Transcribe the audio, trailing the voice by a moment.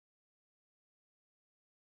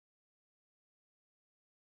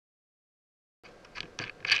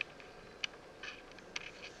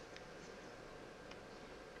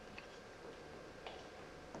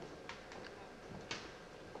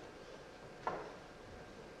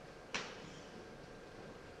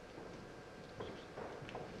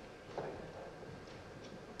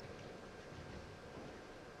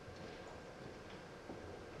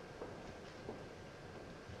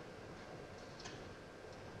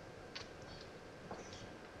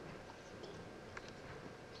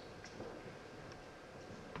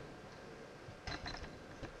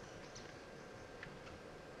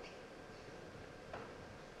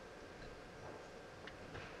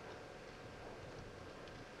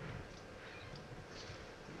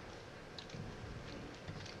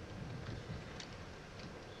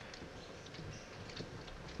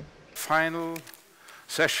final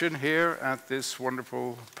session here at this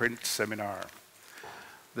wonderful print seminar,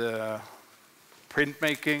 the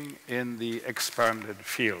printmaking in the expanded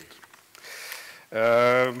field.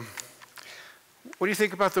 What do you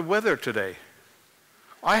think about the weather today?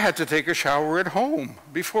 I had to take a shower at home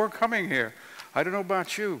before coming here. I don't know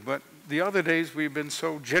about you, but the other days we've been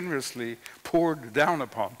so generously poured down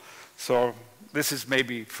upon. So this is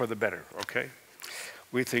maybe for the better, okay?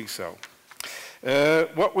 We think so.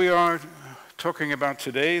 What we are talking about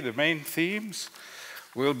today, the main themes,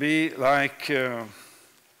 will be like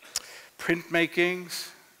printmaking's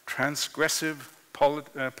transgressive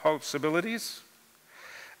possibilities,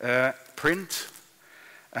 print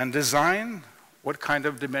and design, what kind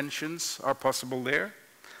of dimensions are possible there.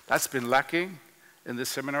 That's been lacking in this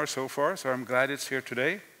seminar so far, so I'm glad it's here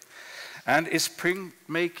today. And is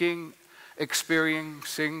printmaking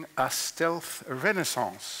experiencing a stealth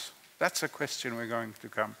renaissance? That's a question we're going to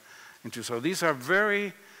come into. So these are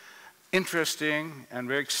very interesting and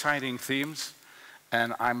very exciting themes,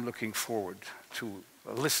 and I'm looking forward to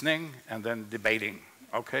listening and then debating,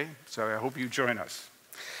 okay? So I hope you join us.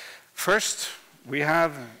 First, we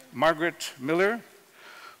have Margaret Miller,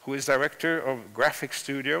 who is Director of Graphic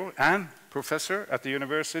Studio and Professor at the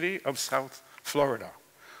University of South Florida.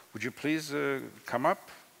 Would you please come up?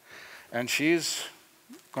 And she's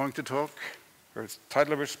going to talk, her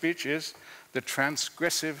title of her speech is The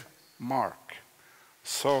Transgressive Mark.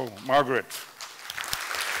 So, Margaret,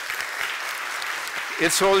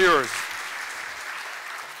 it's all yours.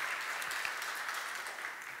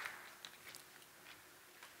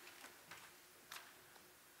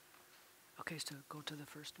 Okay, so go to the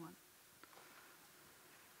first one.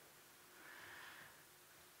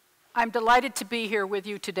 I'm delighted to be here with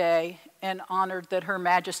you today and honored that Her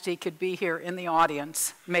Majesty could be here in the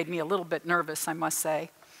audience. Made me a little bit nervous, I must say.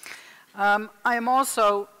 I am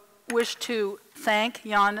also wish to thank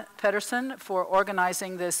Jan Pedersen for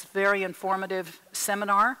organizing this very informative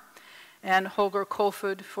seminar and Holger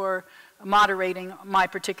Kofod for moderating my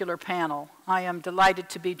particular panel. I am delighted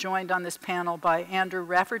to be joined on this panel by Andrew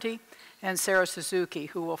Rafferty and Sarah Suzuki,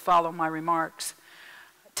 who will follow my remarks.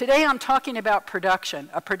 Today I'm talking about production,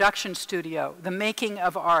 a production studio, the making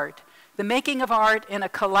of art in a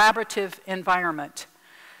collaborative environment.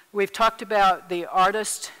 We've talked about the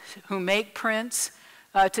artists who make prints.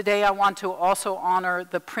 Today I want to also honor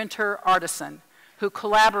the printer artisan who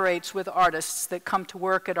collaborates with artists that come to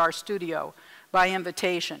work at our studio by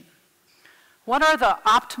invitation. What are the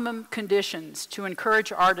optimum conditions to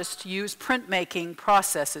encourage artists to use printmaking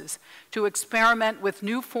processes to experiment with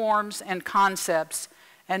new forms and concepts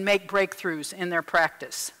and make breakthroughs in their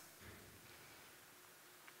practice?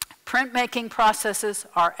 Printmaking processes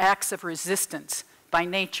are acts of resistance by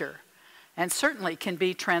nature and certainly can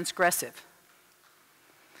be transgressive.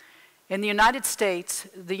 In the United States,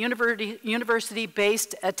 the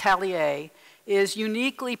university-based atelier is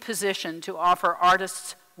uniquely positioned to offer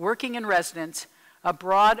artists working in residence a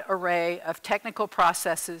broad array of technical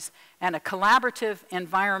processes and a collaborative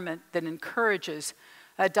environment that encourages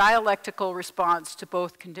a dialectical response to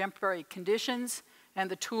both contemporary conditions and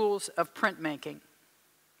the tools of printmaking.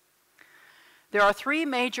 There are 3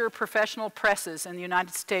 major professional presses in the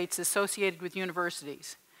United States associated with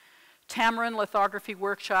universities. Tamarin Lithography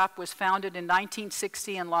Workshop was founded in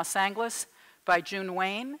 1960 in Los Angeles by June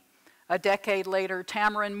Wayne. A decade later,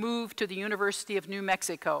 Tamarin moved to the University of New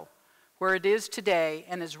Mexico, where it is today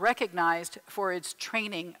and is recognized for its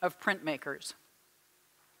training of printmakers.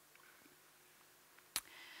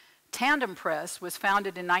 Tandem Press was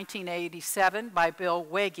founded in 1987 by Bill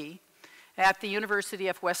Wege at the University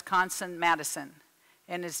of Wisconsin-Madison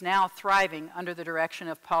and is now thriving under the direction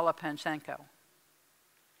of Paula Panchenko.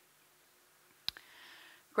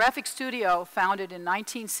 Graphic Studio, founded in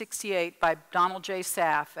 1968 by Donald J.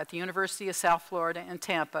 Saff at the University of South Florida in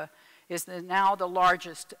Tampa, is now the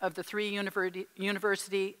largest of the 3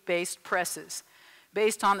 university-based presses.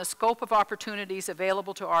 Based on the scope of opportunities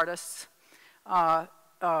available to artists,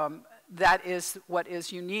 that is what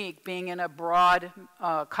is unique, being in a broad,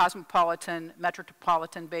 cosmopolitan,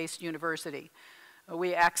 metropolitan-based university.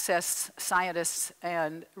 We access scientists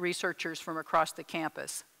and researchers from across the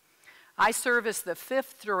campus. I serve as the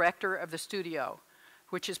 5th director of the studio,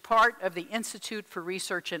 which is part of the Institute for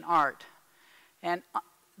Research in Art. And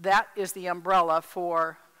that is the umbrella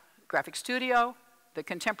for Graphic Studio, the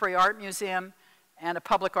Contemporary Art Museum, and a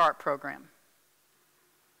public art program.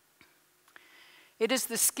 It is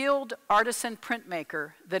the skilled artisan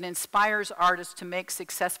printmaker that inspires artists to make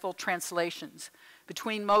successful translations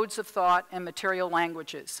between modes of thought and material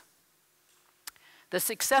languages. The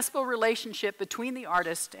successful relationship between the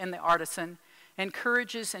artist and the artisan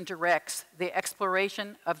encourages and directs the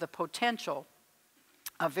exploration of the potential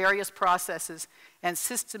of various processes and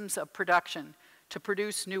systems of production to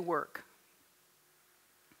produce new work.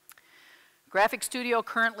 Graphic Studio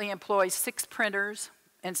currently employs 6 printers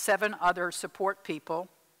and 7 other support people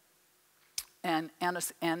and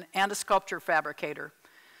a sculpture fabricator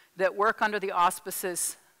that work under the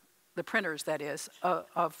auspices, the printers that is,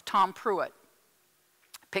 of Tom Pruitt,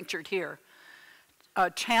 pictured here,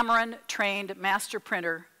 a Cameron-trained master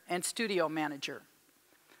printer and studio manager.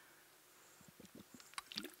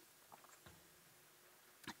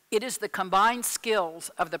 It is the combined skills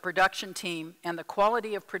of the production team and the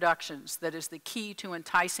quality of productions that is the key to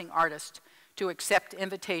enticing artists to accept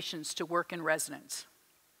invitations to work in residence.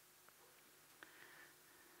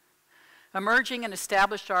 Emerging and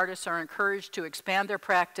established artists are encouraged to expand their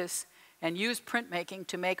practice and use printmaking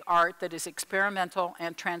to make art that is experimental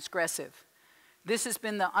and transgressive. This has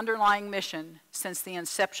been the underlying mission since the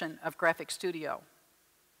inception of Graphic Studio.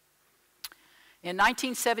 In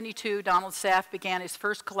 1972, Donald Saff began his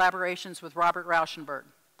first collaborations with Robert Rauschenberg.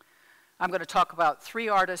 I'm going to talk about 3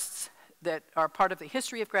 artists that are part of the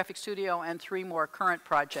history of Graphic Studio and 3 more current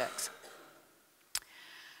projects.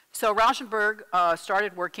 So Rauschenberg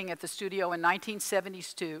started working at the studio in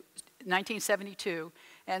 1972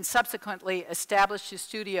 and subsequently established his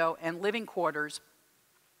studio and living quarters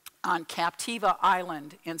on Captiva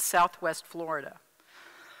Island in southwest Florida.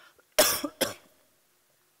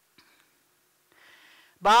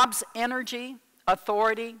 Bob's energy,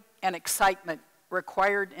 authority, and excitement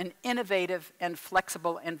required an innovative and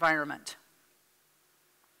flexible environment.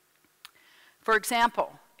 For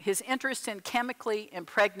example, his interest in chemically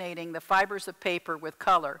impregnating the fibers of paper with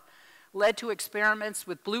color led to experiments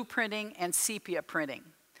with blueprinting and sepia printing.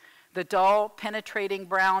 The dull, penetrating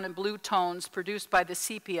brown and blue tones produced by the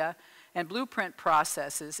sepia and blueprint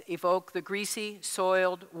processes evoke the greasy,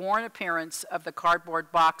 soiled, worn appearance of the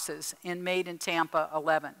cardboard boxes in Made in Tampa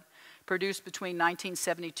 11, produced between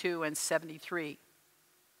 1972 and 73.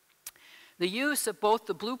 The use of both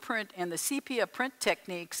the blueprint and the sepia print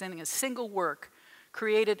techniques in a single work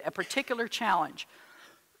created a particular challenge,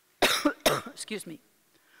 excuse me,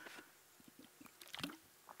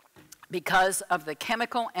 because of the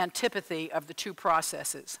chemical antipathy of the 2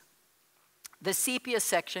 processes. The sepia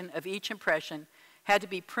section of each impression had to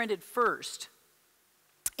be printed first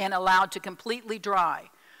and allowed to completely dry.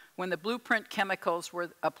 When the blueprint chemicals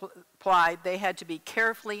were applied, they had to be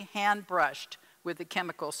carefully hand brushed with the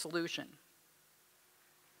chemical solution.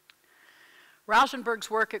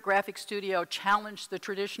 Rauschenberg's work at Graphic Studio challenged the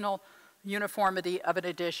traditional uniformity of an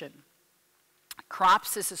edition.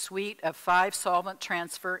 Crops is a suite of 5 solvent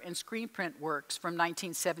transfer and screen print works from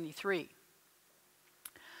 1973.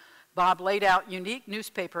 Bob laid out unique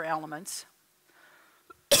newspaper elements,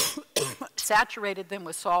 saturated them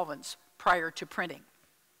with solvents prior to printing.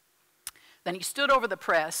 Then he stood over the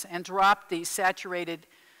press and dropped these saturated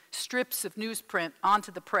strips of newsprint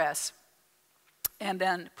onto the press and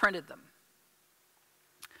then printed them.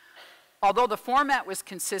 Although the format was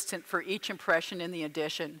consistent for each impression in the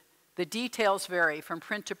edition, the details vary from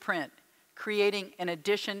print to print, creating an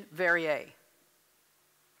edition varié.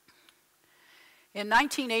 In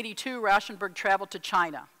 1982, Rauschenberg traveled to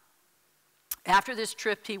China. After this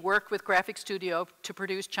trip, he worked with Graphic Studio to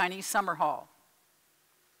produce Chinese Summer Hall,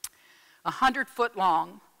 a 100-foot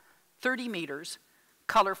long, 30 meters,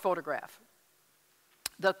 color photograph.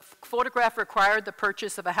 The photograph required the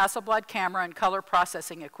purchase of a Hasselblad camera and color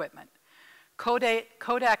processing equipment.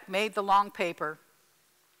 Kodak made the long paper,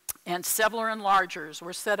 and several enlargers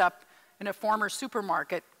were set up in a former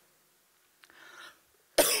supermarket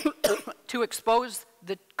to expose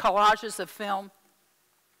the collages of film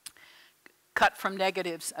cut from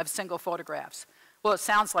negatives of single photographs. Well, it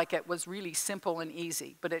sounds like it was really simple and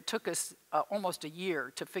easy, but it took us almost a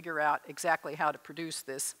year to figure out exactly how to produce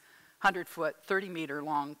this 100-foot, 30-meter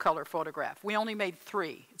long color photograph. We only made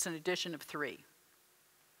 3. It's an edition of 3.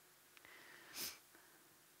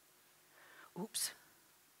 Oops.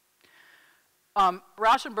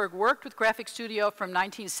 Rauschenberg worked with Graphic Studio from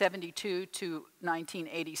 1972 to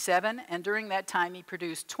 1987, and during that time he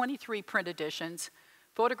produced 23 print editions,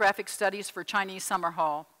 photographic studies for Chinese Summer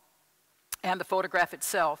Hall, and the photograph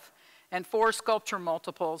itself, and 4 sculpture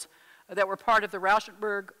multiples that were part of the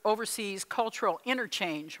Rauschenberg Overseas Cultural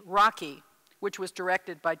Interchange, Rocky, which was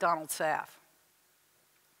directed by Donald Saff.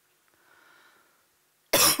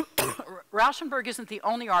 Rauschenberg isn't the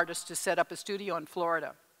only artist to set up a studio in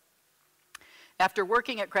Florida. After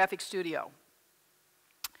working at Graphic Studio,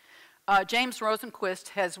 James Rosenquist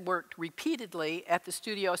has worked repeatedly at the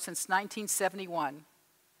studio since 1971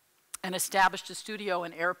 and established a studio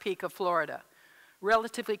in Arequipa, Florida,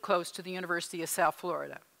 relatively close to the University of South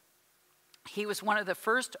Florida. He was one of the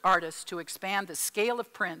first artists to expand the scale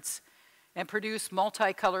of prints and produce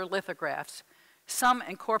multicolor lithographs, some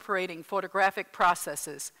incorporating photographic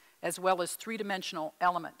processes as well as three-dimensional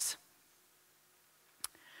elements.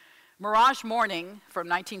 Mirage Morning from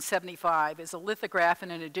 1975 is a lithograph in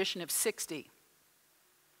an edition of 60,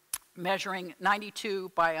 measuring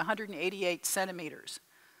 92 by 188 centimeters,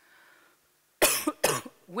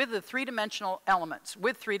 with three-dimensional elements.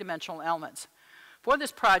 For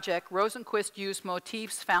this project, Rosenquist used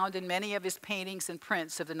motifs found in many of his paintings and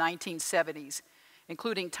prints of the 1970s,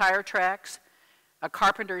 including tire tracks, a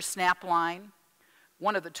carpenter's snap line,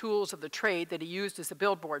 one of the tools of the trade that he used as a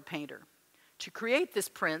billboard painter. To create this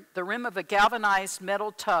print, the rim of a galvanized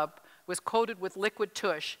metal tub was coated with liquid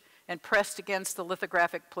tush and pressed against the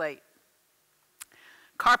lithographic plate.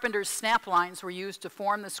 Carpenter's snap lines were used to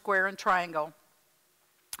form the square and triangle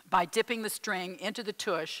by dipping the string into the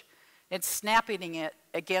tush and snapping it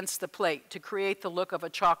against the plate to create the look of a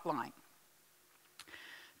chalk line.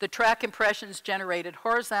 The track impressions generated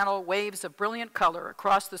horizontal waves of brilliant color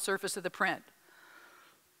across the surface of the print.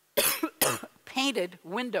 Painted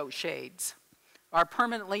window shades are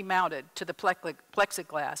permanently mounted to the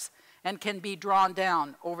plexiglass and can be drawn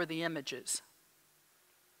down over the images.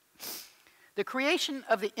 The creation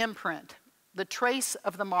of the imprint, the trace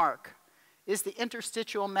of the mark, is the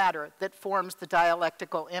interstitial matter that forms the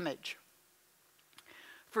dialectical image.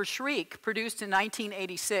 For Shriek, produced in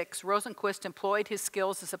 1986, Rosenquist employed his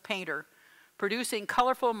skills as a painter, producing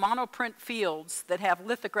colorful monoprint fields that have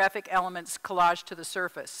lithographic elements collaged to the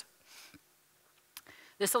surface.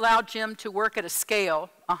 This allowed Jim to work at a scale,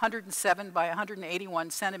 107 by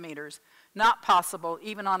 181 centimeters, not possible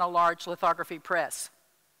even on a large lithography press.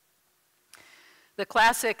 The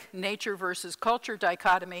classic nature versus culture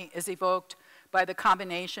dichotomy is evoked by the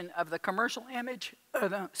combination of the commercial image,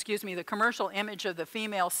 the commercial image of the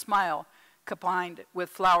female smile combined with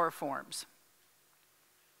flower forms.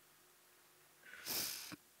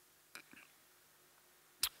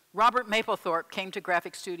 Robert Mapplethorpe came to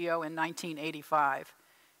Graphic Studio in 1985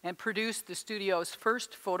 and produced the studio's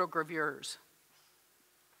first photogravures.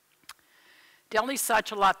 Deli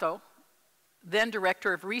Sacciolato, then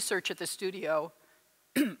director of research at the studio,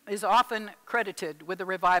 is often credited with the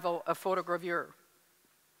revival of photogravure.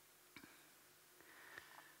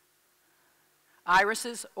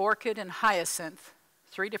 Irises, Orchid, and Hyacinth,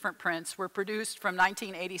 3 different prints, were produced from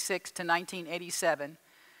 1986 to 1987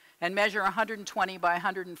 and measure 120 by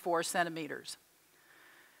 104 centimeters.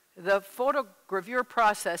 The photogravure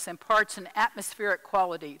process imparts an atmospheric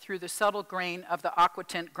quality through the subtle grain of the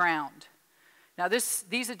aquatint ground. Now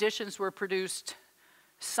these editions were produced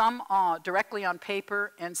some directly on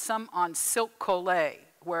paper and some on silk collé,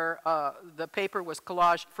 where the paper was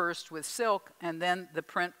collaged first with silk and then the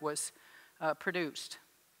print was produced.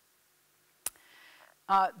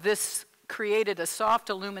 This created a soft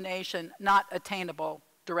illumination not attainable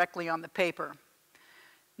directly on the paper.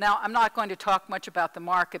 Now, I'm not going to talk much about the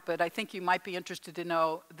market, but I think you might be interested to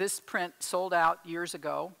know this print sold out years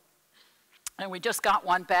ago, and we just got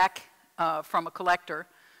one back from a collector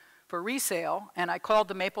for resale, and I called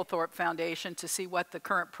the Mapplethorpe Foundation to see what the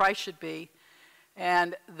current price should be,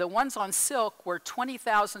 and the ones on silk were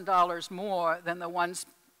 $20,000 more than the ones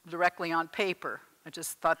directly on paper. I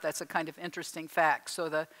just thought that's a kind of interesting fact. So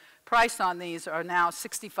the price on these are now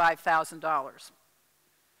 $65,000.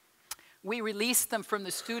 We released them from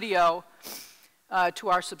the studio to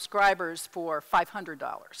our subscribers for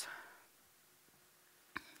 $500.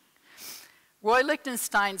 Roy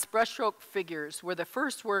Lichtenstein's brushstroke figures were the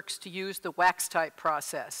first works to use the wax type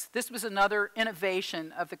process. This was another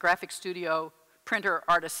innovation of the graphic studio printer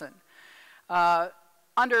artisan.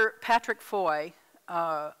 Under Patrick Foy,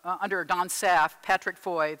 under Don Saff, Patrick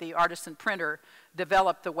Foy, the artisan printer,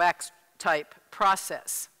 developed the wax type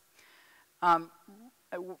process.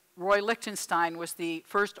 Roy Lichtenstein was the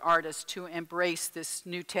first artist to embrace this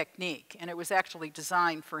new technique, and it was actually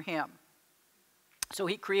designed for him. So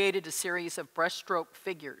he created a series of brushstroke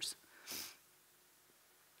figures.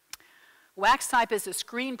 Wax type is a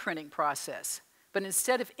screen printing process, but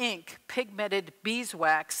instead of ink, pigmented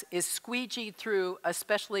beeswax is squeegeed through a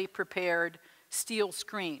specially prepared steel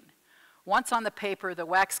screen. Once on the paper, the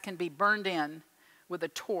wax can be burned in with a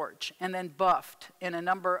torch and then buffed in a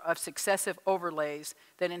number of successive overlays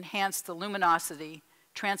that enhance the luminosity,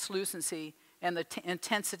 translucency, and the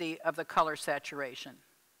intensity of the color saturation.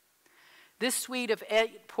 This suite of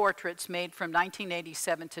 8 portraits made from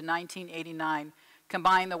 1987 to 1989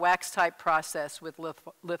 combine the wax type process with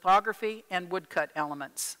lithography and woodcut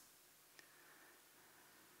elements.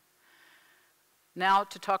 Now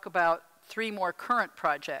to talk about 3 more current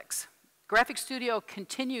projects. Graphic Studio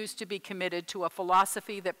continues to be committed to a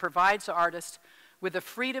philosophy that provides artists with the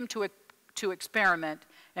freedom to experiment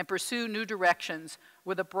and pursue new directions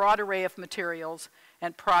with a broad array of materials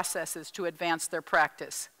and processes to advance their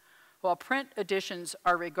practice. While print editions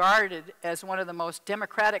are regarded as one of the most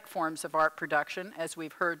democratic forms of art production, as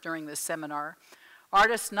we've heard during this seminar,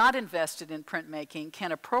 artists not invested in printmaking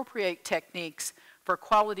can appropriate techniques for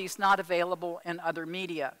qualities not available in other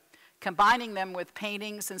media, combining them with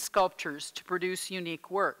paintings and sculptures to produce unique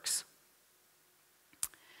works.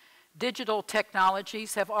 Digital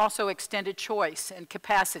technologies have also extended choice and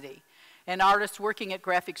capacity, and artists working at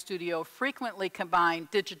Graphic Studio frequently combine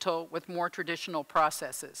digital with more traditional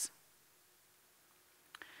processes.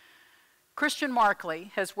 Christian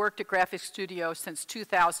Markley has worked at Graphic Studio since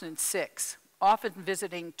 2006, often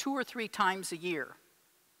visiting 2 or 3 times a year.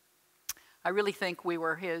 I really think we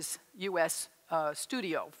were his US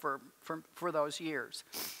studio for those years.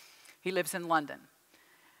 He lives in London.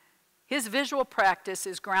 His visual practice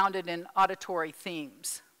is grounded in auditory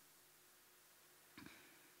themes.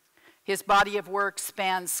 His body of work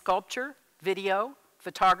spans sculpture, video,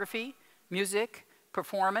 photography, music,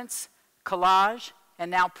 performance, collage, and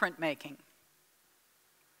now printmaking.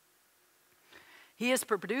 He has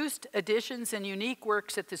produced editions and unique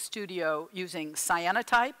works at the studio using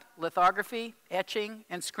cyanotype, lithography, etching,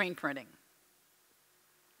 and screen printing.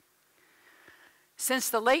 Since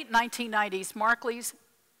the late 1990s, Markley's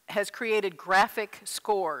has created graphic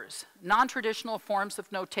scores, non-traditional forms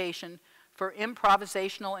of notation for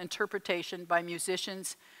improvisational interpretation by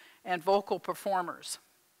musicians and vocal performers.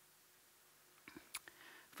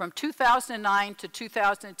 From 2009 to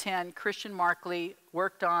 2010, Christian Markley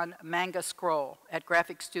worked on Manga Scroll at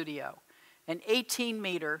Graphic Studio, an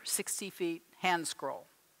 18-meter, 60 feet hand scroll.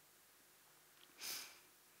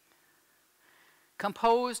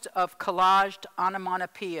 Composed of collaged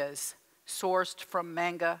onomatopoeias sourced from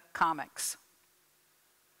manga comics.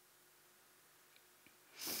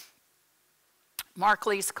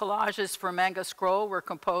 Markley's collages for Manga Scroll were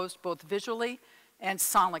composed both visually and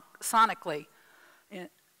sonically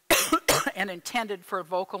and intended for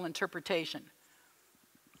vocal interpretation.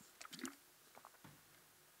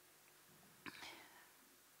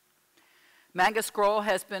 Manga Scroll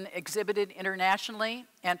has been exhibited internationally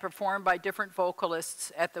and performed by different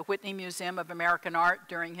vocalists at the Whitney Museum of American Art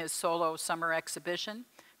during his solo summer exhibition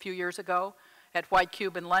a few years ago, at White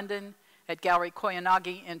Cube in London, at Gallery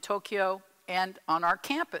Koyanagi in Tokyo, and on our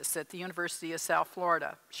campus at the University of South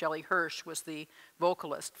Florida. Shelley Hirsch was the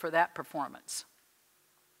vocalist for that performance.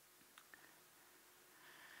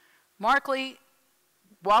 Markley,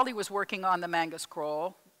 while he was working on the Manga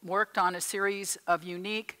Scroll, worked on a series of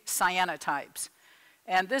unique cyanotypes.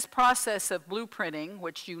 And this process of blueprinting,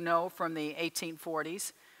 which you know from the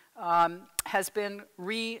 1840s, has been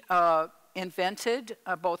reinvented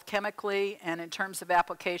both chemically and in terms of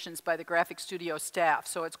applications by the Graphic Studio staff.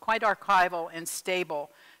 So it's quite archival and stable.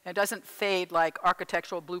 It doesn't fade like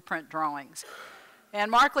architectural blueprint drawings. And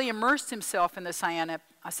Markley immersed himself in the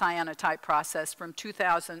cyanotype process from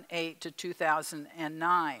 2008 to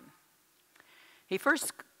 2009. He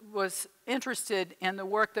first was interested in the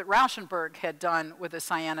work that Rauschenberg had done with the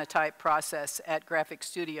cyanotype process at Graphic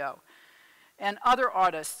Studio. And other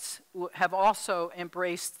artists have also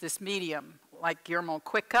embraced this medium, like Guillermo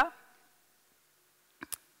Cuica,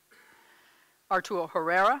 Arturo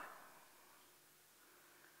Herrera,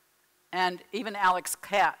 and even Alex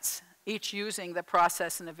Katz, each using the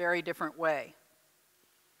process in a very different way.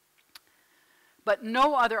 But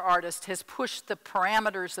no other artist has pushed the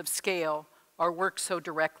parameters of scale or worked so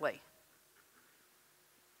directly.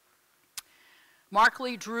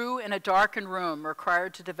 Markley drew in a darkened room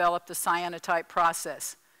required to develop the cyanotype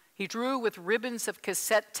process. He drew with ribbons of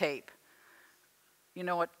cassette tape. You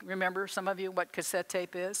know what, remember some of you what cassette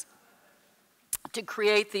tape is? To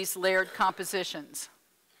create these layered compositions.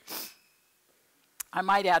 I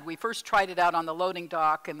might add, we first tried it out on the loading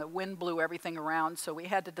dock and the wind blew everything around, so we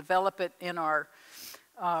had to develop it in our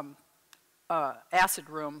acid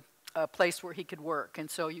room, a place where he could work. And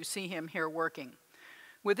so you see him here working.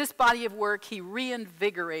 With this body of work, he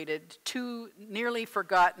reinvigorated 2 nearly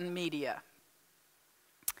forgotten media.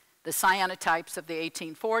 The cyanotypes of the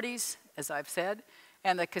 1840s, as I've said,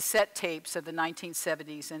 and the cassette tapes of the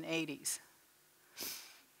 1970s and 80s.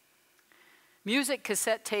 Music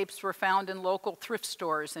cassette tapes were found in local thrift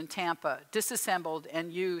stores in Tampa, disassembled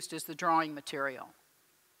and used as the drawing material.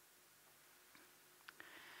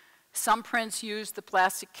 Some prints used the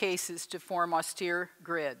plastic cases to form austere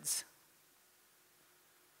grids.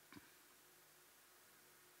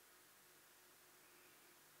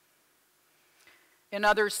 In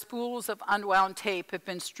others, spools of unwound tape have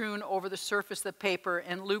been strewn over the surface of the paper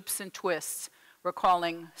in loops and twists,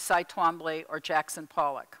 recalling Cy Twombly or Jackson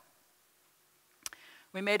Pollock.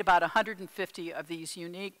 We made about 150 of these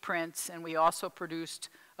unique prints, and we also produced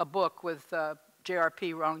a book with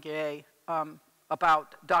J.R.P. Rongier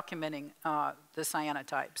about documenting the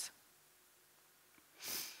cyanotypes.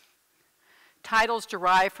 Titles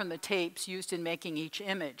derived from the tapes used in making each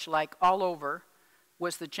image, like All Over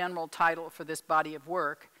was the general title for this body of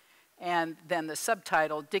work, and then the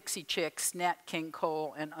subtitle Dixie Chicks, Nat King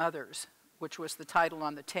Cole, and Others, which was the title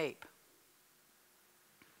on the tape.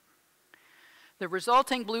 The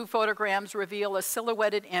resulting blue photograms reveal a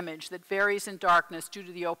silhouetted image that varies in darkness due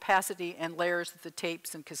to the opacity and layers of the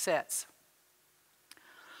tapes and cassettes.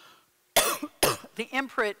 The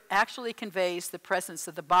imprint actually conveys the presence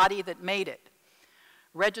of the body that made it,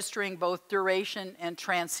 registering both duration and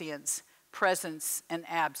transience, presence and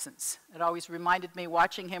absence. It always reminded me,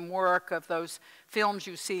 watching him work, of those films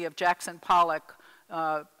you see of Jackson Pollock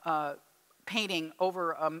painting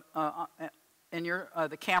over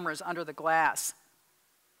the cameras under the glass.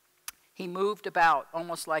 He moved about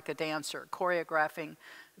almost like a dancer, choreographing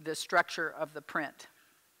the structure of the print.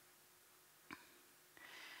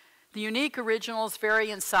 The unique originals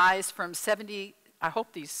vary in size from 70, I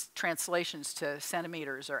hope these translations to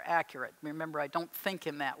centimeters are accurate. Remember, I don't think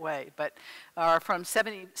in that way, but from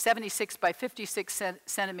 76 by 56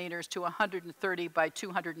 centimeters to 130 by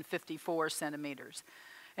 254 centimeters.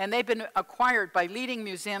 And they've been acquired by leading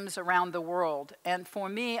museums around the world. And for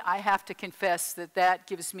me, I have to confess that that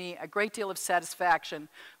gives me a great deal of satisfaction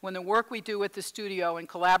when the work we do at the studio in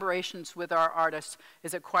collaborations with our artists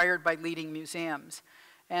is acquired by leading museums.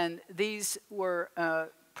 And these were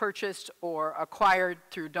purchased or acquired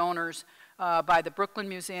through donors by the Brooklyn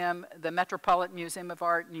Museum, the Metropolitan Museum of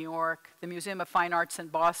Art in New York, the Museum of Fine Arts in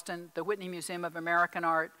Boston, the Whitney Museum of American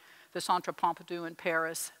Art, the Centre Pompidou in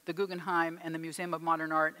Paris, the Guggenheim, and the Museum of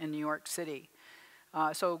Modern Art in New York City.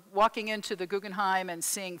 So walking into the Guggenheim and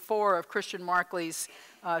seeing 4 of Christian Markley's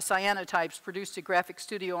cyanotypes produced at Graphic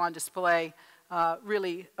Studio on display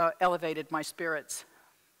really elevated my spirits.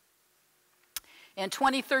 In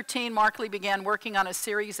 2013, Markley began working on a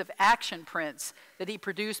series of action prints that he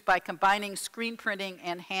produced by combining screen printing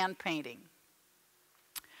and hand painting.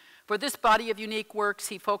 For this body of unique works,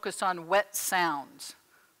 he focused on wet sounds,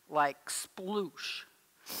 like sploosh,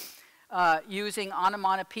 using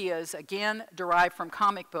onomatopoeias, again derived from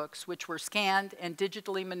comic books, which were scanned and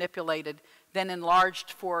digitally manipulated, then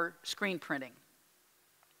enlarged for screen printing.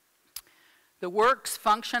 The works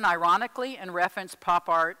function ironically and reference pop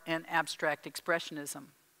art and abstract expressionism.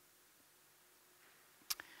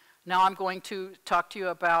 Now I'm going to talk to you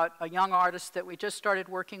about a young artist that we just started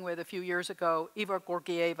working with a few years ago, Eva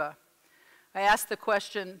Gorgieva. I asked the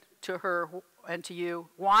question to her and to you,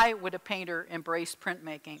 why would a painter embrace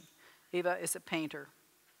printmaking? Eva is a painter.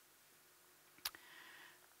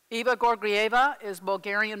 Eva Gorgieva is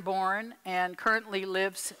Bulgarian-born and currently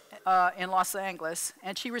lives in Los Angeles,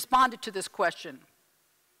 and she responded to this question.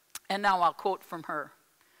 And now I'll quote from her.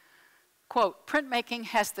 Quote, "Printmaking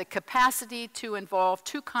has the capacity to involve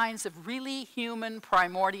 2 kinds of really human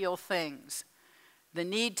primordial things, the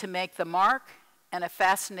need to make the mark and a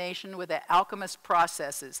fascination with the alchemist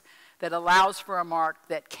processes that allows for a mark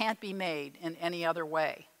that can't be made in any other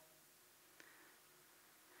way.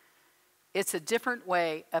 It's a different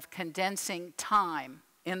way of condensing time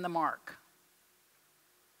in the mark."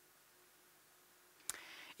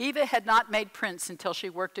 Eva had not made prints until she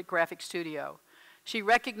worked at Graphic Studio. She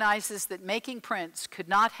recognizes that making prints could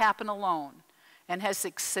not happen alone and has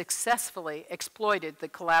successfully exploited the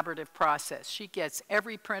collaborative process. She gets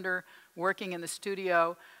every printer working in the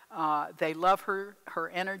studio. They love her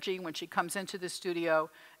energy when she comes into the studio,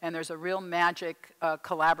 and there's a real magic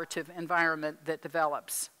collaborative environment that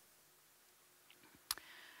develops.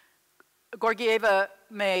 Gorgieva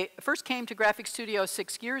first came to Graphic Studio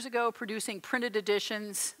 6 years ago, producing printed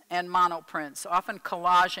editions and monoprints, often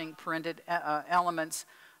collaging printed elements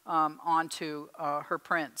onto her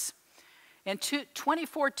prints. In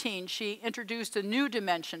 2014, she introduced a new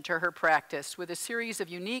dimension to her practice with a series of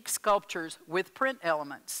unique sculptures with print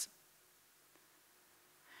elements.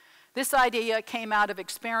 This idea came out of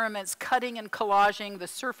experiments cutting and collaging the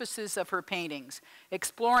surfaces of her paintings,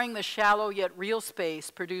 exploring the shallow yet real space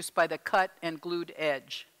produced by the cut and glued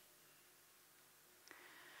edge.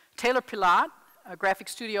 Taylor Pilat, a Graphic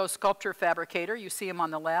Studio sculpture fabricator, you see him on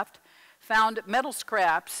the left, found metal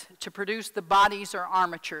scraps to produce the bodies or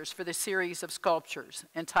armatures for the series of sculptures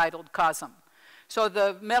entitled Cosm. So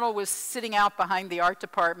the metal was sitting out behind the art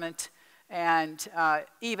department, and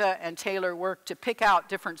Eva and Taylor worked to pick out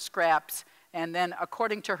different scraps and then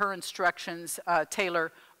according to her instructions,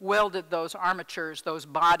 Taylor welded those armatures, those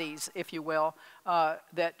bodies, if you will,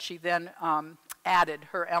 that she then added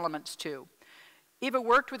her elements to. Eva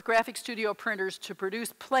worked with graphic studio printers to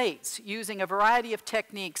produce plates using a variety of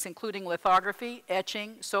techniques, including lithography,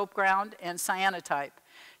 etching, soap ground, and cyanotype,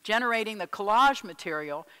 generating the collage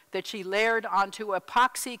material that she layered onto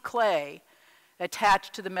epoxy clay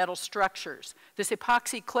attached to the metal structures. This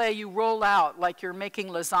epoxy clay you roll out like you're making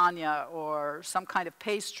lasagna or some kind of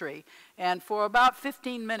pastry, and for about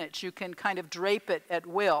 15 minutes you can kind of drape it at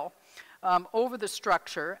will over the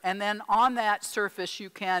structure, and then on that surface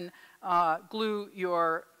you can glue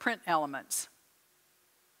your print elements.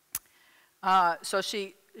 So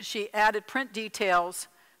she added print details,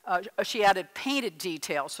 she added painted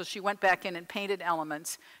details, so she went back in and painted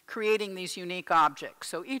elements, creating these unique objects.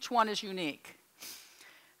 So each one is unique.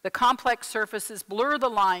 The complex surfaces blur the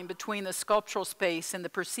line between the sculptural space and the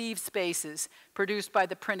perceived spaces produced by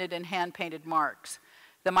the printed and hand-painted marks.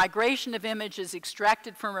 The migration of images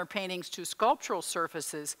extracted from her paintings to sculptural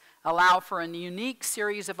surfaces allow for a unique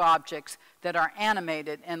series of objects that are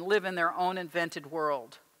animated and live in their own invented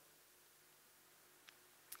world.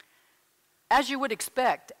 As you would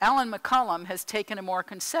expect, Alan McCullum has taken a more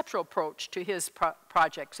conceptual approach to his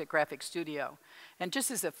projects at Graphic Studio. And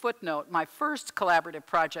just as a footnote, my first collaborative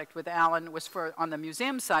project with Alan was on the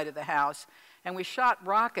museum side of the house, and we shot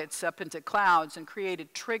rockets up into clouds and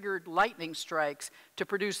created triggered lightning strikes to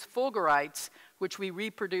produce fulgurites,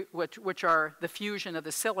 which are the fusion of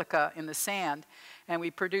the silica in the sand. And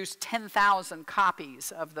we produced 10,000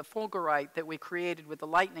 copies of the fulgurite that we created with the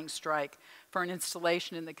lightning strike for an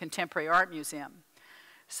installation in the Contemporary Art Museum.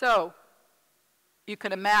 So you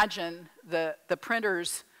can imagine the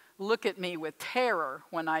printers look at me with terror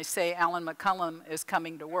when I say Alan McCullum is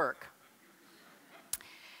coming to work.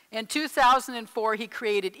 In 2004, he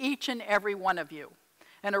created Each and Every One of You,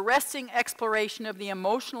 an arresting exploration of the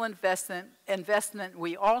emotional investment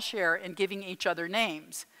we all share in giving each other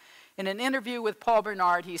names. In an interview with Paul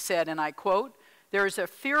Bernard, he said, and I quote, "There is a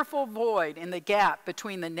fearful void in the gap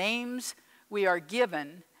between the names we are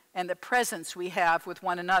given and the presence we have with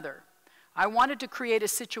one another. I wanted to create a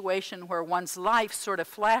situation where one's life sort of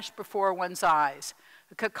flashed before one's eyes,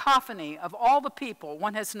 a cacophony of all the people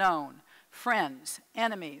one has known, friends,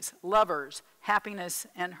 enemies, lovers, happiness,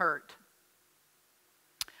 and hurt."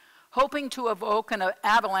 Hoping to evoke an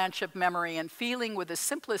avalanche of memory and feeling with the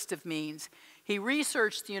simplest of means, he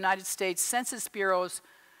researched the United States Census Bureau's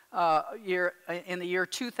in the year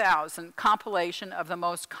 2000 compilation of the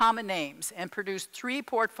most common names and produced 3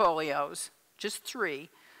 portfolios, just 3,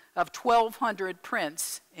 of 1,200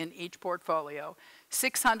 prints in each portfolio,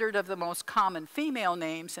 600 of the most common female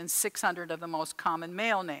names and 600 of the most common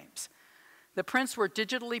male names. The prints were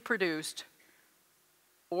digitally produced,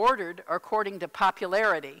 ordered according to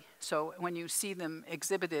popularity, so when you see them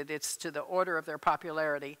exhibited, it's to the order of their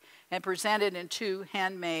popularity, and presented in 2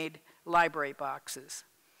 handmade library boxes.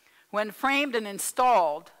 When framed and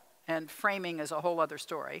installed, and framing is a whole other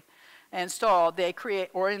story, installed,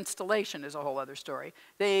 or installation is a whole other story,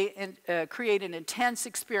 they create an intense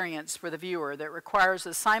experience for the viewer that requires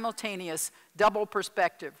a simultaneous double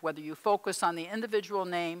perspective, whether you focus on the individual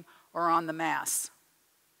name or on the mass.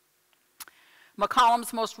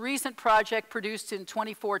 McCollum's most recent project, produced in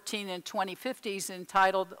 2014 and 2015, is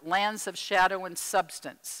entitled Lands of Shadow and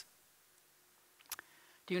Substance.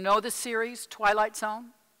 Do you know this series, Twilight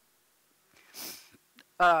Zone?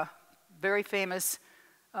 Very famous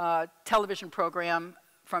television program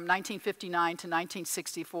from 1959 to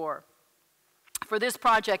 1964. For this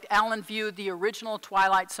project, Alan viewed the original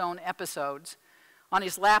Twilight Zone episodes on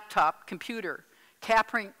his laptop computer,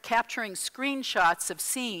 capturing screenshots of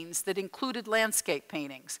scenes that included landscape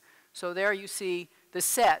paintings. So there you see the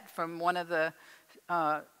set from one of the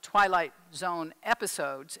Twilight Zone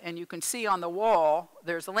episodes, and you can see on the wall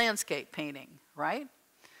there's a landscape painting, right?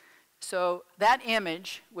 So that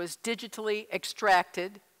image was digitally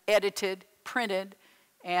extracted, edited, printed,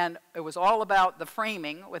 and it was all about the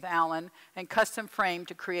framing with Alan and custom framed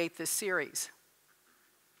to create this series.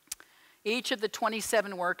 Each of the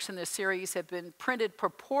 27 works in this series have been printed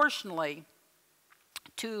proportionally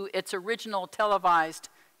to its original televised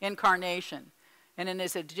incarnation, and in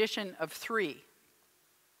this edition of 3.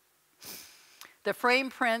 The frame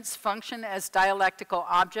prints function as dialectical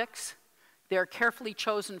objects. Their carefully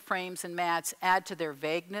chosen frames and mats add to their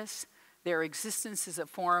vagueness. Their existence is a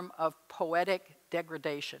form of poetic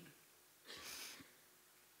degradation.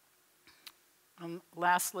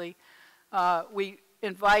 Lastly, we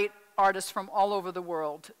invite artists from all over the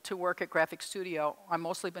world to work at Graphic Studio. I've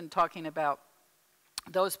mostly been talking about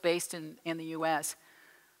those based in the US.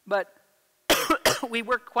 But we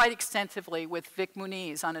worked quite extensively with Vic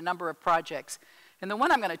Muniz on a number of projects. And the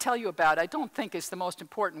one I'm going to tell you about, I don't think is the most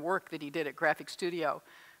important work that he did at Graphic Studio,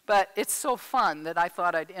 but it's so fun that I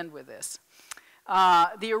thought I'd end with this.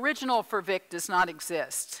 The original for Vic does not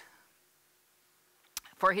exist.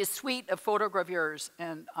 For his suite of photogravures,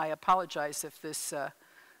 and I apologize if this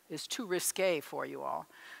is too risque for you all,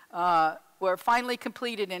 were finally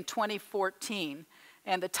completed in 2014,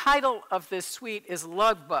 and the title of this suite is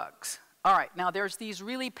Lug Bugs. All right, now there's these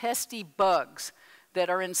really pesky bugs that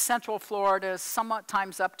are in central Florida,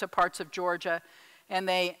 sometimes up to parts of Georgia, and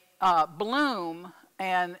they bloom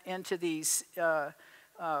and into these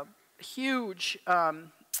huge,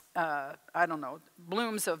 I don't know,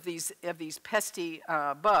 blooms of these pesky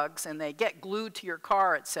bugs, and they get glued to your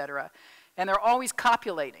car, etc. And they're always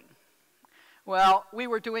copulating. Well, we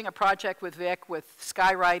were doing a project with Vic with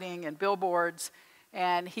skywriting and billboards,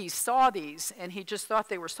 and he saw these, and he just thought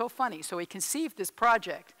they were so funny, so he conceived this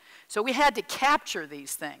project. So we had to capture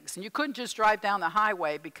these things, and you couldn't just drive down the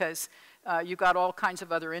highway because you got all kinds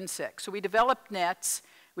of other insects. So we developed nets.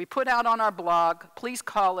 We put out on our blog, please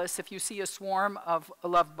call us if you see a swarm of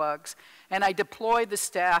love bugs, and I deployed the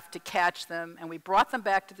staff to catch them, and we brought them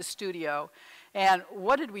back to the studio, and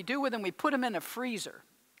what did we do with them? We put them in a freezer.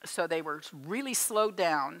 So they were really slowed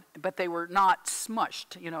down, but they were not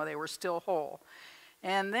smushed, you know, they were still whole.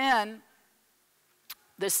 And then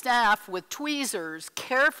the staff with tweezers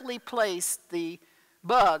carefully placed the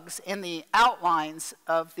bugs in the outlines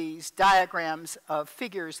of these diagrams of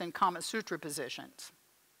figures in Kama Sutra positions.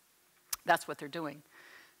 That's what they're doing.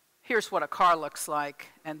 Here's what a car looks like,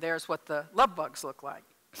 and there's what the love bugs look like.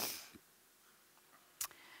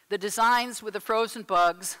 The designs with the frozen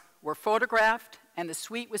bugs were photographed, and the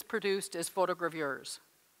suite was produced as photogravures.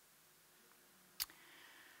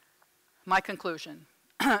 My conclusion.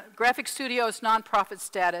 Graphic Studio's nonprofit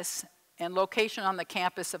status and location on the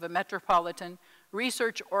campus of a metropolitan,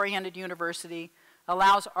 research-oriented university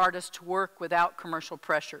allows artists to work without commercial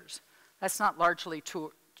pressures. That's not largely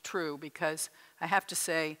true because I have to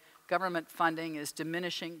say government funding is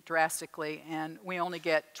diminishing drastically, and we only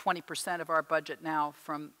get 20% of our budget now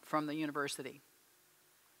from the university.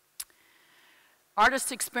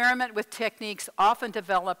 Artists experiment with techniques often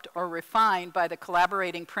developed or refined by the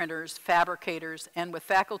collaborating printers, fabricators, and with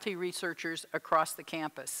faculty researchers across the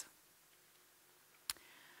campus.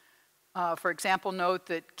 For example, note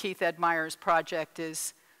that Keith Edmeyer's project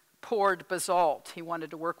is poured basalt. He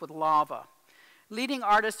wanted to work with lava. Leading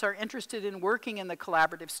artists are interested in working in the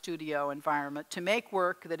collaborative studio environment to make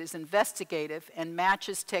work that is investigative and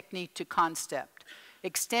matches technique to concept,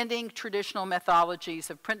 extending traditional methodologies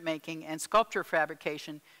of printmaking and sculpture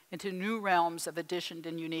fabrication into new realms of additioned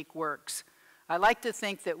and unique works. I like to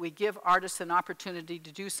think that we give artists an opportunity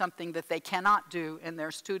to do something that they cannot do in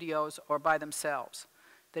their studios or by themselves,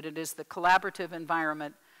 that it is the collaborative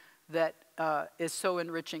environment that is so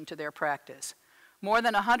enriching to their practice. More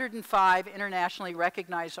than 105 internationally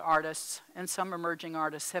recognized artists and some emerging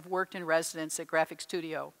artists have worked in residence at Graphic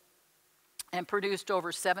Studio and produced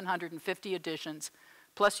over 750 editions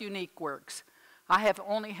plus unique works. I have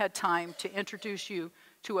only had time to introduce you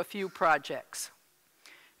to a few projects.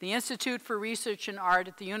 The Institute for Research in Art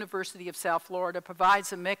at the University of South Florida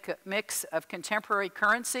provides a mix of contemporary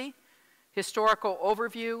currency, historical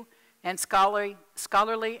overview, and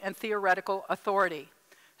scholarly and theoretical authority,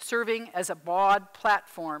 serving as a broad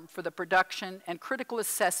platform for the production and critical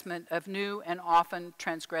assessment of new and often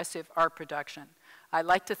transgressive art production. I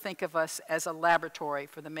like to think of us as a laboratory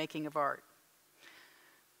for the making of art.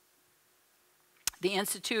 The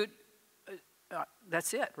Institute,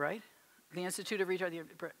 that's it, right? The Institute of Research,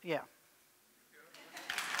 yeah.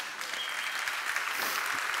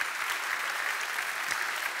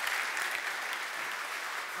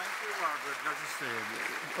 Thank you, Margaret.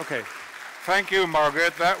 Okay. Thank you,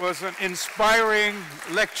 Margaret. That was an inspiring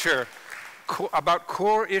lecture about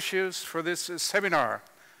core issues for this seminar.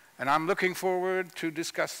 And I'm looking forward to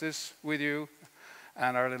discuss this with you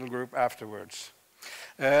and our little group afterwards.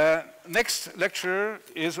 Next lecture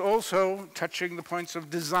is also touching the points of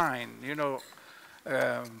design, you know,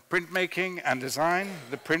 printmaking and design,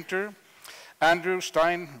 the printer. Andrew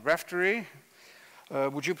Stein-Raftery,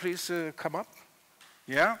 would you please come up?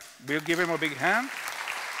 Yeah, we'll give him a big hand.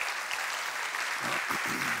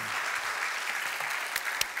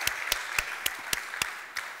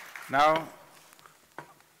 Now,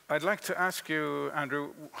 I'd like to ask you,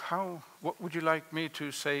 Andrew, what would you like me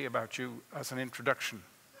to say about you as an introduction?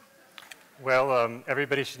 Well,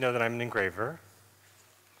 everybody should know that I'm an engraver,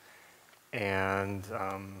 and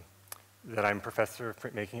that I'm professor of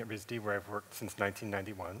printmaking at RISD, where I've worked since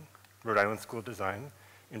 1991, Rhode Island School of Design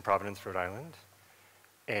in Providence, Rhode Island.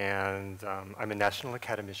 and I'm a national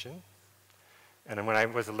academician. And when I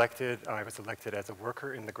was elected as a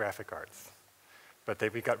worker in the graphic arts. But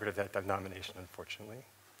we got rid of that nomination, unfortunately.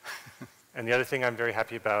 And the other thing I'm very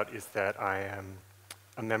happy about is that I am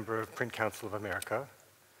a member of Print Council of America,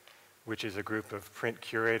 which is a group of print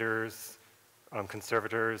curators,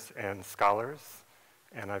 conservators, and scholars.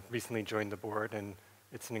 And I've recently joined the board, and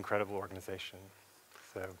it's an incredible organization.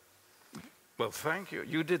 So. Well, thank you.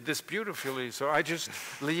 You did this beautifully, so I just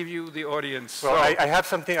leave you the audience. Well, I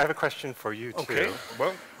have a question for you, too. Okay,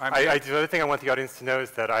 well, the other thing I want the audience to know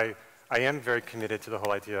is that I am very committed to the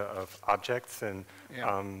whole idea of objects and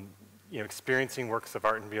experiencing works of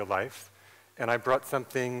art in real life. And I brought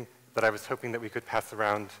something that I was hoping that we could pass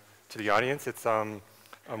around to the audience. It's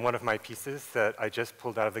one of my pieces that I just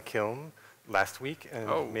pulled out of the kiln last week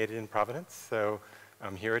and made it in Providence. So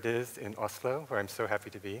here it is in Oslo, where I'm so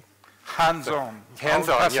happy to be. Hands-on.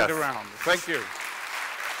 Hands-on, pass yes. it around. Thank you.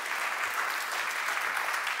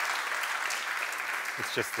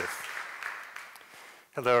 It's just this.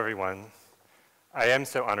 Hello, everyone. I am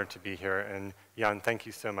so honored to be here, and Jan, thank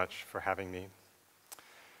you so much for having me.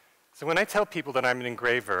 So when I tell people that I'm an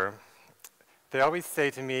engraver, they always say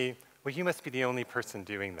to me, well, you must be the only person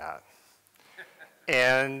doing that.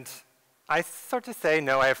 And I sort of say,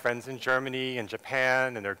 no, I have friends in Germany and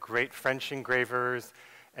Japan, and they're great French engravers,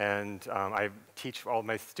 and I teach all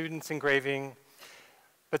my students engraving.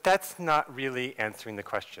 But that's not really answering the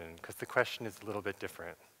question, because the question is a little bit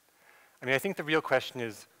different. I mean, I think the real question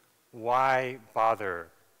is, why bother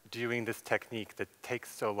doing this technique that takes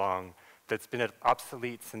so long, that's been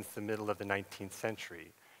obsolete since the middle of the 19th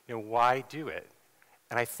century? You know, why do it?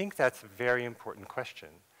 And I think that's a very important question.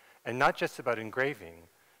 And not just about engraving,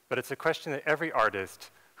 but it's a question that every artist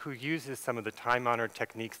who uses some of the time-honored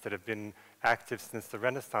techniques that have been active since the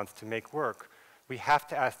Renaissance to make work, we have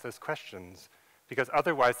to ask those questions, because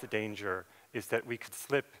otherwise the danger is that we could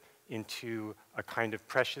slip into a kind of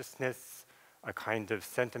preciousness, a kind of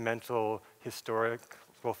sentimental,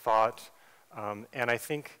 historical thought. And I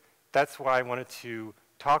think that's why I wanted to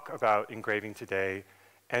talk about engraving today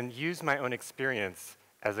and use my own experience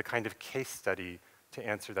as a kind of case study to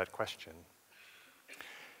answer that question.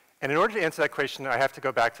 And in order to answer that question, I have to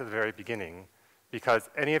go back to the very beginning,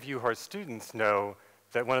 because any of you who are students know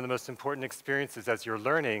that one of the most important experiences as you're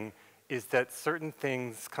learning is that certain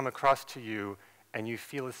things come across to you and you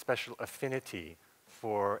feel a special affinity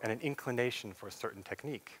for and an inclination for a certain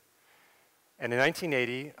technique. And in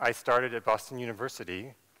 1980, I started at Boston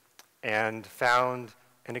University and found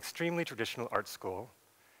an extremely traditional art school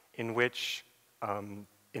in which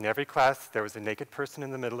in every class there was a naked person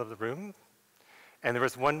in the middle of the room, and there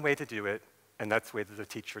was one way to do it, and that's the way that the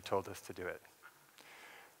teacher told us to do it.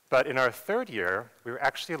 But in our third year, we were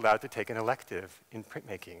actually allowed to take an elective in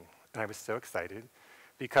printmaking, and I was so excited,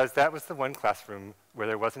 because that was the one classroom where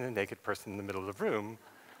there wasn't a naked person in the middle of the room.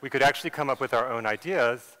 We could actually come up with our own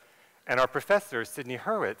ideas, and our professor, Sidney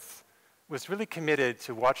Hurwitz, was really committed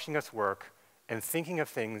to watching us work and thinking of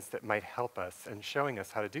things that might help us and showing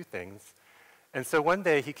us how to do things. And so one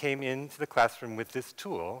day he came into the classroom with this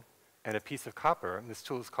tool and a piece of copper, and this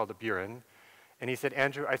tool is called a burin, and he said,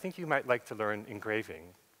 Andrew, I think you might like to learn engraving,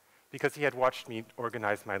 because he had watched me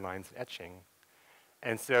organize my lines in etching.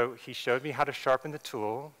 And so he showed me how to sharpen the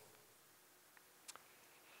tool.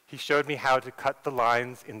 He showed me how to cut the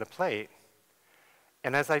lines in the plate.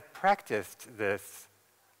 And as I practiced this,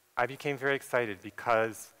 I became very excited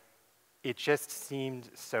because it just seemed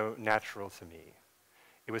so natural to me.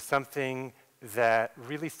 It was something that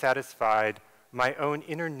really satisfied my own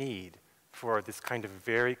inner need for this kind of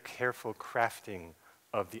very careful crafting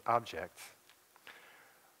of the object.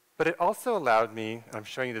 But it also allowed me, I'm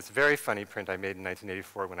showing you this very funny print I made in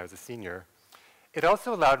 1984 when I was a senior, it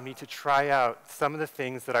also allowed me to try out some of the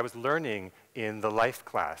things that I was learning in the life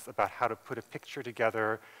class about how to put a picture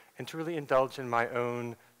together and to really indulge in my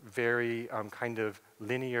own very kind of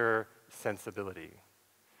linear sensibility.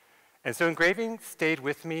 And so engraving stayed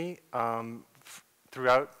with me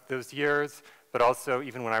throughout those years, but also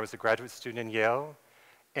even when I was a graduate student in Yale.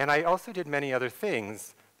 And I also did many other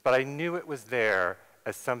things, but I knew it was there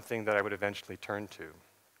as something that I would eventually turn to.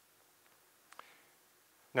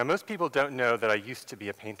 Now, most people don't know that I used to be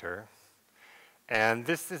a painter. And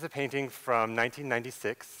this is a painting from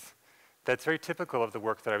 1996 that's very typical of the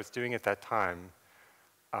work that I was doing at that time.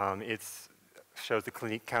 It shows the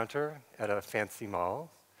Clinique counter at a fancy mall.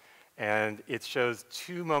 And it shows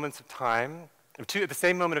two moments of time, at the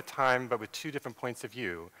same moment of time, but with two different points of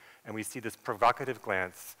view. And we see this provocative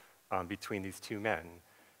glance between these two men.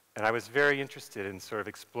 And I was very interested in sort of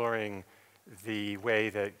exploring the way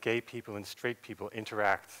that gay people and straight people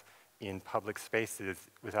interact in public spaces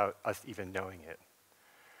without us even knowing it.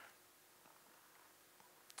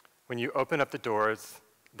 When you open up the doors,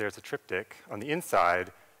 there's a triptych on the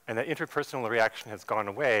inside, and that interpersonal reaction has gone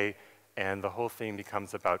away, and the whole thing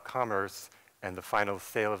becomes about commerce and the final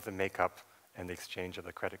sale of the makeup and the exchange of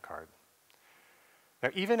the credit card. Now,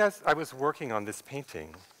 even as I was working on this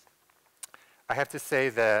painting, I have to say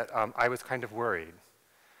that I was kind of worried,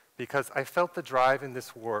 because I felt the drive in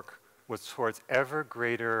this work was towards ever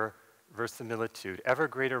greater verisimilitude, ever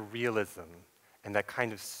greater realism, and that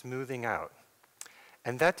kind of smoothing out.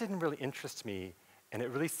 And that didn't really interest me, and it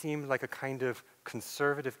really seemed like a kind of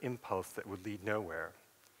conservative impulse that would lead nowhere.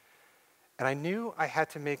 And I knew I had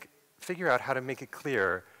to figure out how to make it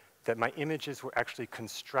clear that my images were actually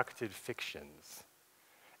constructed fictions.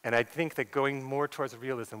 And I think that going more towards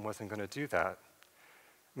realism wasn't going to do that.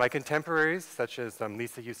 My contemporaries, such as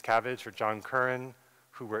Lisa Yuskavage or John Curran,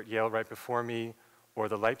 who were at Yale right before me, or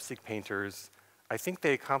the Leipzig painters, I think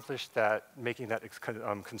they accomplished that, making that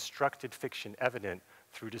constructed fiction evident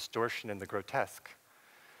through distortion and the grotesque.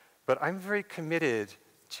 But I'm very committed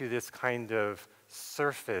to this kind of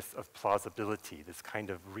surface of plausibility, this kind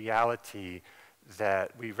of reality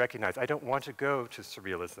that we recognize. I don't want to go to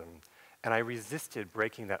surrealism, and I resisted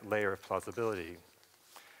breaking that layer of plausibility.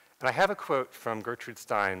 And I have a quote from Gertrude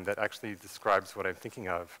Stein that actually describes what I'm thinking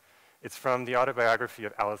of. It's from the autobiography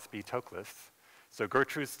of Alice B. Toklas. So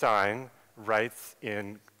Gertrude Stein writes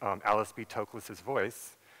in Alice B. Toklas's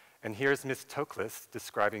voice, and here's Miss Toklas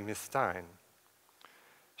describing Miss Stein.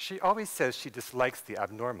 She always says she dislikes the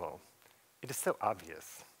abnormal. It is so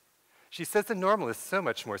obvious. She says the normal is so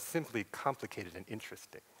much more simply complicated and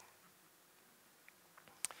interesting.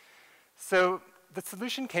 So the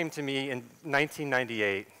solution came to me in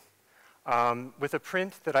 1998 with a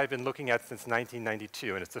print that I've been looking at since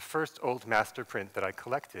 1992, and it's the first old master print that I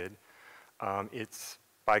collected. It's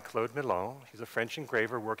by Claude Milon. He's a French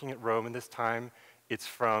engraver working at Rome in this time. It's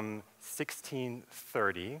from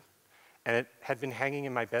 1630, and it had been hanging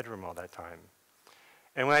in my bedroom all that time.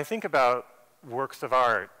 And when I think about works of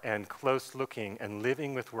art and close looking and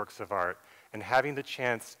living with works of art and having the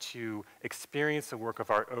chance to experience a work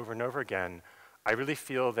of art over and over again, I really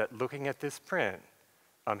feel that looking at this print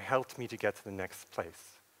helped me to get to the next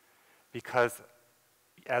place. Because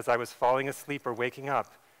as I was falling asleep or waking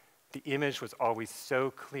up, the image was always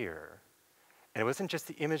so clear. And it wasn't just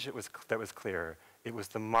the image that was clear, it was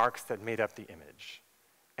the marks that made up the image.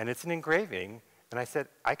 And it's an engraving, and I said,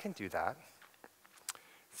 I can do that.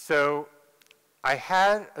 So I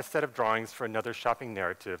had a set of drawings for another shopping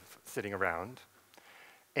narrative sitting around,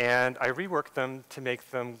 and I reworked them to make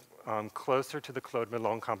them closer to the Claude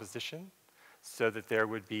Milon composition, so that there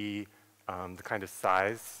would be the kind of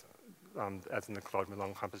size as in the Claude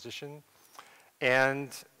Milon composition. And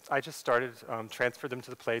I just started, transferred them to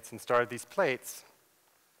the plates and started these plates.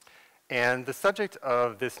 And the subject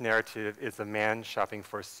of this narrative is a man shopping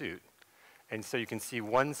for a suit. And so you can see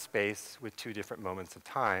one space with two different moments of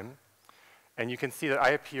time. And you can see that I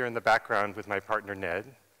appear in the background with my partner, Ned.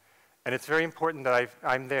 And it's very important that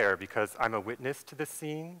I'm there because I'm a witness to this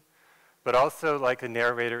scene, but also like a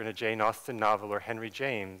narrator in a Jane Austen novel or Henry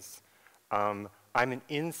James, I'm an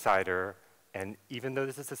insider, and even though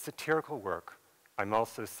this is a satirical work, I'm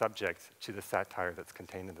also subject to the satire that's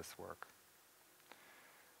contained in this work.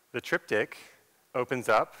 The triptych opens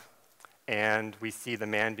up, and we see the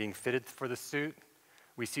man being fitted for the suit.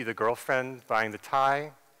 We see the girlfriend buying the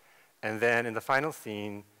tie. And then in the final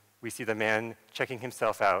scene, we see the man checking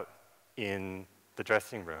himself out in the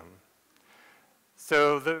dressing room.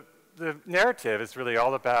 So the narrative is really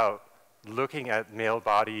all about looking at male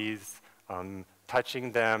bodies,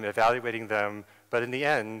 touching them, evaluating them, but in the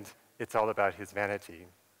end, it's all about his vanity.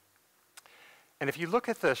 And if you look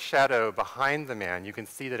at the shadow behind the man, you can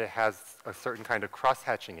see that it has a certain kind of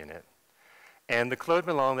cross-hatching in it. And the Claude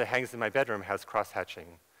Milon that hangs in my bedroom has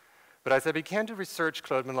cross-hatching. But as I began to research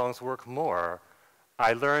Claude Milon's work more,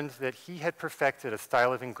 I learned that he had perfected a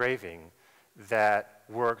style of engraving that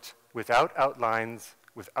worked without outlines,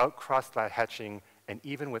 without cross-hatching, and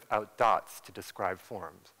even without dots to describe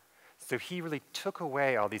forms. So he really took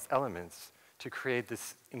away all these elements to create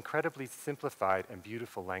this incredibly simplified and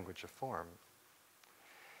beautiful language of form.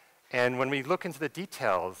 And when we look into the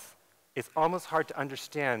details, it's almost hard to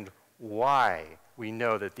understand why we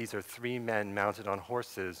know that these are three men mounted on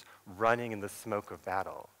horses running in the smoke of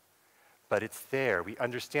battle. But it's there, we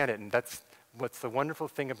understand it, and that's what's the wonderful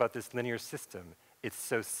thing about this linear system. It's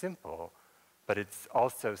so simple, but it's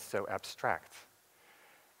also so abstract.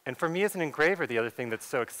 And for me as an engraver, the other thing that's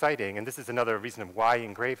so exciting, and this is another reason of why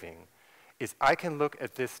engraving, is I can look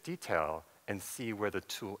at this detail and see where the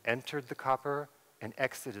tool entered the copper and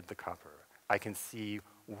exited the copper. I can see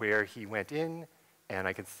where he went in, and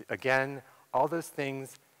I can see, again, all those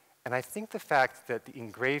things. And I think the fact that the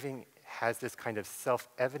engraving has this kind of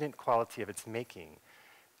self-evident quality of its making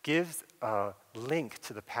gives a link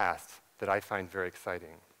to the past that I find very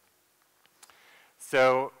exciting.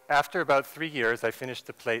 So after about 3 years, I finished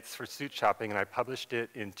the plates for Suit Shopping, and I published it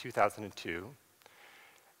in 2002.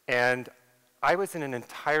 And I was in an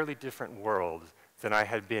entirely different world than I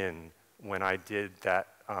had been when I did that,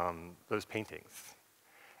 those paintings.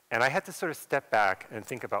 And I had to sort of step back and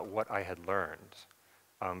think about what I had learned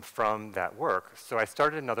from that work. So I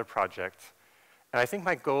started another project. And I think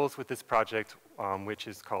my goals with this project, which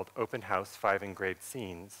is called Open House 5 Engraved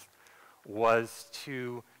Scenes, was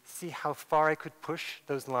to see how far I could push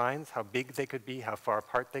those lines, how big they could be, how far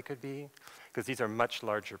apart they could be, because these are much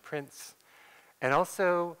larger prints. And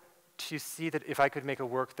also to see that if I could make a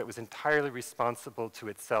work that was entirely responsible to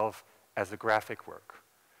itself as a graphic work.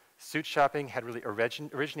 Suit Shopping had really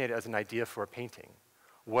originated as an idea for a painting,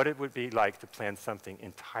 what it would be like to plan something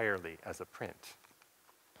entirely as a print.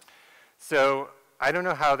 So I don't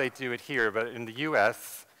know how they do it here, but in the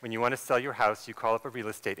US, when you want to sell your house, you call up a real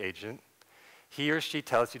estate agent. He or she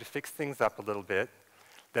tells you to fix things up a little bit.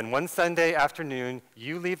 Then one Sunday afternoon,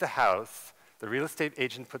 you leave the house. The real estate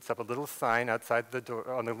agent puts up a little sign outside the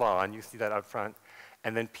door on the lawn. You see that out front.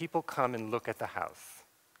 And then people come and look at the house.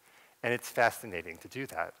 And it's fascinating to do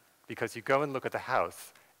that, because you go and look at the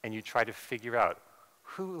house, and you try to figure out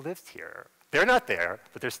who lives here. They're not there,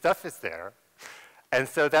 but their stuff is there. And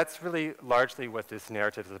so that's really largely what this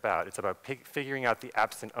narrative is about. It's about figuring out the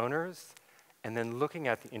absent owners, and then looking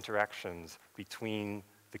at the interactions between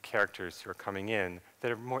the characters who are coming in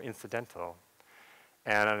that are more incidental.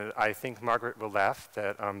 And I think Margaret will laugh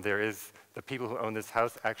that the people who own this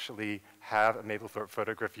house actually have a Mapplethorpe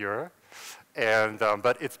photogravure, and,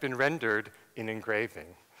 but it's been rendered in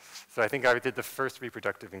engraving. So I think I did the first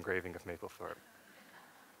reproductive engraving of Mapplethorpe.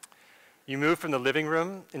 You move from the living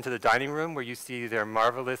room into the dining room, where you see their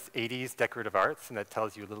marvelous 80s decorative arts, and that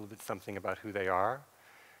tells you a little bit something about who they are.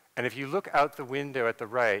 And if you look out the window at the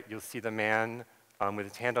right, you'll see the man with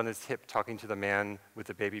his hand on his hip talking to the man with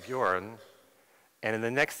the baby Bjorn. And in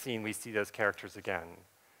the next scene, we see those characters again.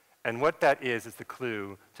 And what that is the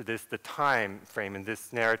clue to this, the time frame in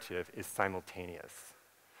this narrative is simultaneous.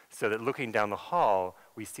 So that looking down the hall,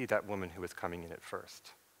 we see that woman who was coming in at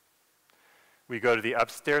first. We go to the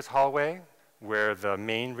upstairs hallway, where the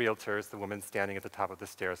main realtor is the woman standing at the top of the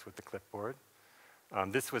stairs with the clipboard.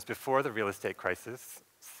 This was before the real estate crisis.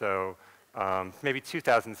 So maybe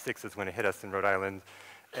 2006 is when it hit us in Rhode Island.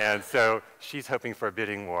 And so she's hoping for a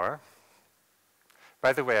bidding war.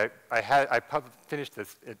 By the way, I finished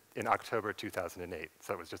this in October 2008,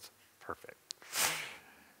 so it was just perfect.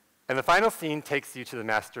 And the final scene takes you to the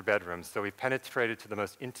master bedroom. So we've penetrated to the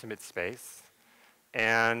most intimate space.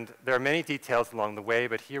 And there are many details along the way,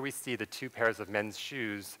 but here we see the 2 pairs of men's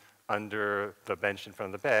shoes under the bench in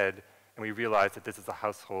front of the bed, and we realize that this is a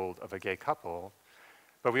household of a gay couple.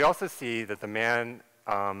 But we also see that the man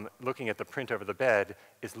looking at the print over the bed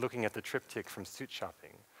is looking at the triptych from Suit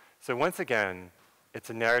Shopping. So once again, it's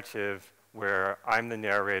a narrative where I'm the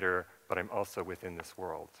narrator, but I'm also within this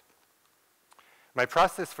world. My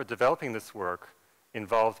process for developing this work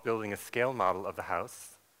involved building a scale model of the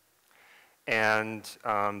house, and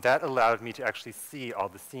that allowed me to actually see all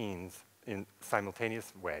the scenes in a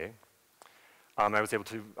simultaneous way. I was able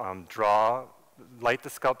to light the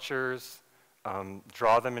sculptures,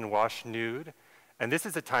 draw them in wash nude. And this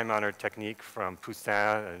is a time-honored technique from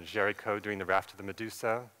Poussin and Géricault doing the Raft of the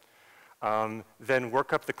Medusa. Then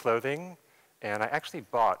work up the clothing, and I actually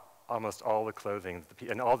bought almost all the clothing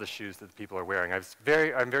and all the shoes that the people are wearing.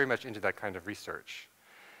 I'm very much into that kind of research.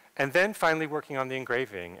 And then finally working on the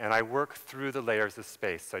engraving, and I work through the layers of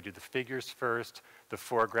space. So I do the figures first, the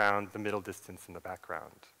foreground, the middle distance, and the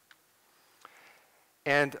background.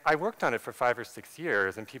 And I worked on it for 5 or 6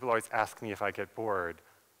 years, and people always ask me if I get bored.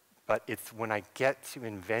 But it's when I get to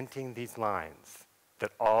inventing these lines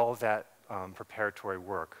that all that preparatory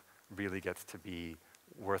work really gets to be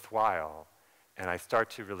worthwhile. And I start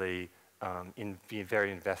to really be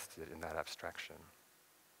very invested in that abstraction.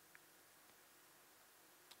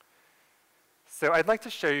 So I'd like to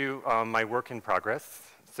show you my work in progress.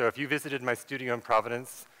 So if you visited my studio in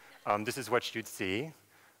Providence, this is what you'd see.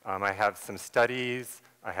 I have some studies.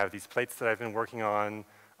 I have these plates that I've been working on.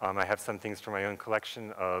 I have some things from my own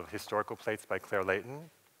collection of historical plates by Claire Layton.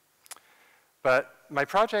 But my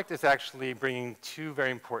project is actually bringing 2 very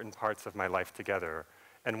important parts of my life together.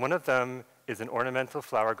 And one of them is an ornamental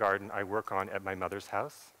flower garden I work on at my mother's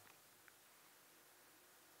house.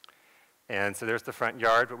 And so there's the front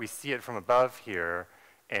yard, but we see it from above here.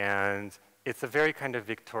 And it's a very kind of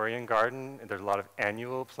Victorian garden. And there's a lot of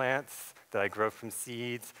annual plants that I grow from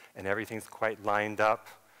seeds, and everything's quite lined up.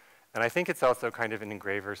 And I think it's also kind of an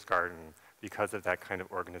engraver's garden because of that kind of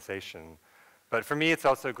organization. But for me, it's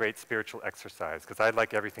also a great spiritual exercise, because I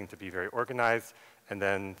like everything to be very organized, and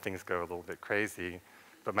then things go a little bit crazy.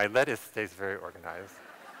 But my lettuce stays very organized.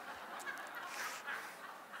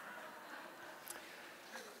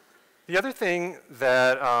 The other thing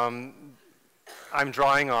that I'm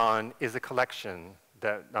drawing on is a collection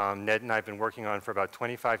that Ned and I have been working on for about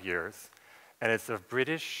 25 years, and it's of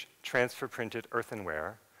British transfer printed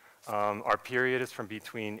earthenware. Our period is from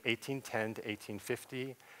between 1810 to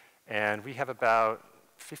 1850, and we have about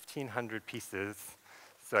 1,500 pieces,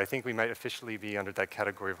 so I think we might officially be under that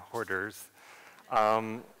category of hoarders.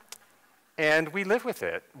 And we live with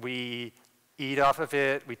it. We eat off of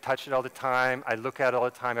it, we touch it all the time, I look at it all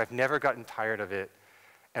the time, I've never gotten tired of it.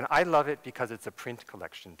 And I love it because it's a print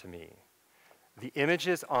collection to me. The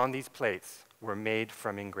images on these plates were made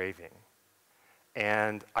from engraving.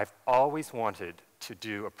 And I've always wanted to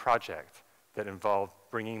do a project that involved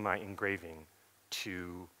bringing my engraving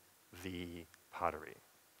to the pottery.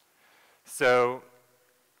 So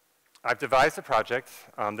I've devised a project.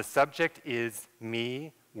 The subject is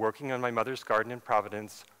me working on my mother's garden in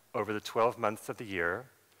Providence over the 12 months of the year.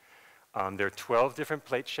 There are 12 different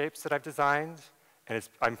plate shapes that I've designed, and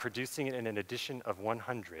I'm producing it in an edition of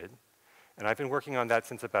 100. And I've been working on that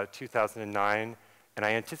since about 2009, and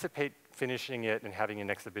I anticipate finishing it and having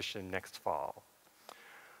an exhibition next fall.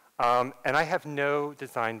 And I have no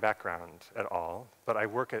design background at all, but I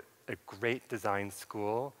work at a great design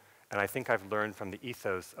school, and I think I've learned from the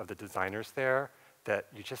ethos of the designers there that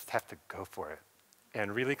you just have to go for it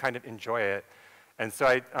and really kind of enjoy it. And so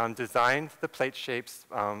I designed the plate shapes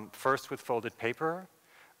first with folded paper,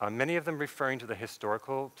 many of them referring to the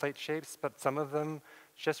historical plate shapes, but some of them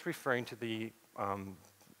just referring to the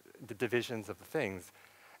divisions of the things.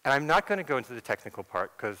 And I'm not going to go into the technical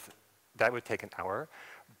part because that would take an hour,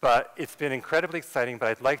 but it's been incredibly exciting, but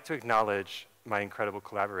I'd like to acknowledge my incredible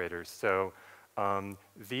collaborators. So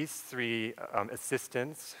these three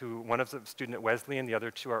assistants, one of them a student at Wesleyan, the other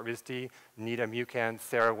two are at RISD, Nita Mukan,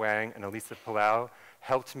 Sarah Wang, and Elisa Palau,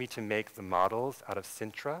 helped me to make the models out of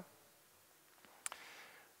Sintra.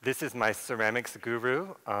 This is my ceramics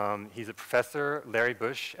guru. He's a professor, Larry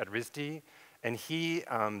Bush, at RISD, and he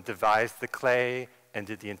devised the clay and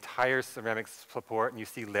did the entire ceramics support, and you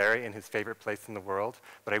see Larry in his favorite place in the world,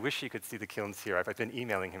 but I wish you could see the kilns here. I've been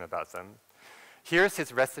emailing him about them. Here's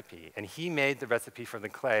his recipe, and he made the recipe for the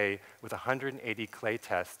clay with 180 clay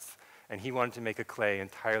tests, and he wanted to make a clay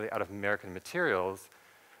entirely out of American materials,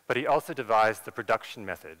 but he also devised the production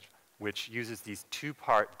method, which uses these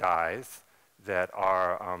two-part dies that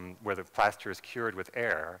are where the plaster is cured with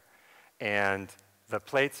air, and the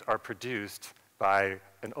plates are produced by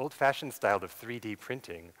an old-fashioned style of 3D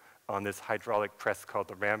printing on this hydraulic press called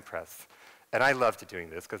the ram press. And I loved doing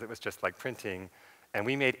this because it was just like printing. And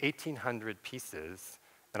we made 1,800 pieces.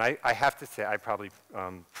 And I have to say, I probably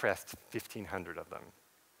pressed 1,500 of them.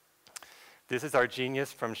 This is our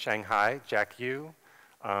genius from Shanghai, Jack Yu,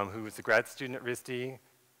 who was a grad student at RISD.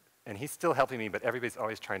 And he's still helping me, but everybody's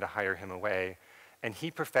always trying to hire him away. And he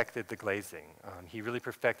perfected the glazing. He really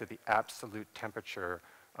perfected the absolute temperature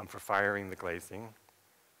for firing the glazing.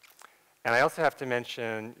 And I also have to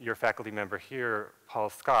mention your faculty member here, Paul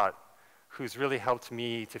Scott, who's really helped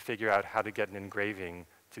me to figure out how to get an engraving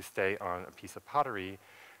to stay on a piece of pottery.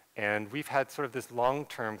 And we've had sort of this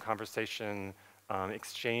long-term conversation,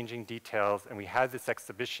 exchanging details, and we had this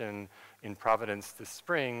exhibition in Providence this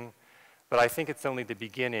spring, but I think it's only the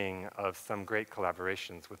beginning of some great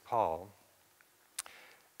collaborations with Paul.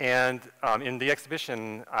 And in the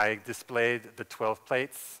exhibition, I displayed the 12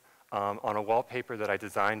 plates on a wallpaper that I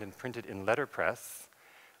designed and printed in letterpress.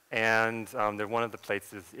 And one of the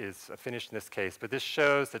plates is finished in this case, but this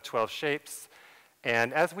shows the 12 shapes.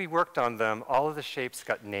 And as we worked on them, all of the shapes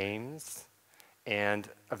got names. And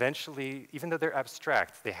eventually, even though they're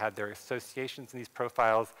abstract, they had their associations in these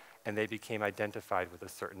profiles, and they became identified with a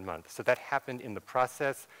certain month. So that happened in the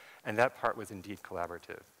process, and that part was indeed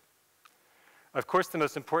collaborative. Of course, the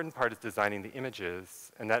most important part is designing the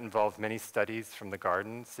images, and that involved many studies from the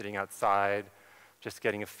garden, sitting outside, just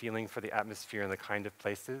getting a feeling for the atmosphere and the kind of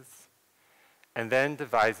places, and then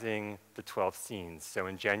devising the 12 scenes. So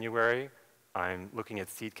in January, I'm looking at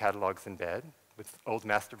seed catalogs in bed with old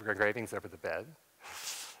master engravings over the bed.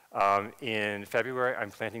 In February,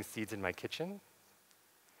 I'm planting seeds in my kitchen.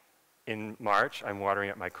 In March, I'm watering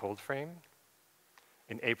up my cold frame.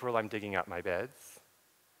 In April, I'm digging out my beds.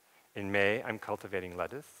 In May, I'm cultivating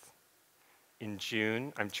lettuce. In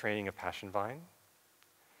June, I'm training a passion vine.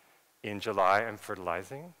 In July, I'm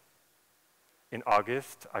fertilizing. In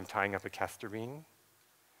August, I'm tying up a castor bean.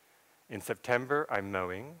 In September, I'm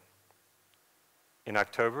mowing. In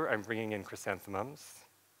October, I'm bringing in chrysanthemums.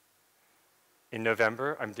 In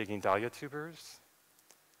November, I'm digging dahlia tubers.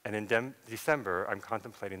 And in December, I'm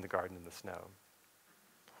contemplating the garden in the snow.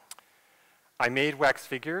 I made wax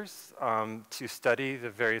figures to study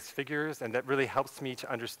the various figures, and that really helps me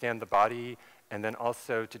to understand the body and then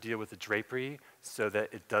also to deal with the drapery so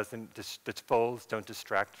that it doesn't, the folds don't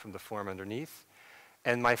distract from the form underneath.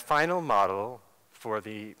 And my final model for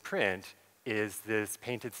the print is this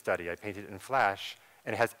painted study. I painted it in Flash,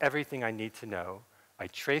 and it has everything I need to know. I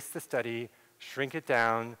trace the study, shrink it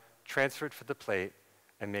down, transfer it for the plate,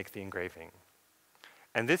 and make the engraving.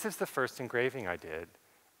 And this is the first engraving I did.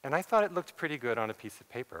 And I thought it looked pretty good on a piece of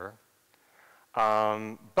paper.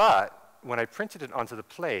 But when I printed it onto the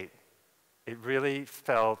plate, it really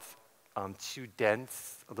felt too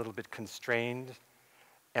dense, a little bit constrained.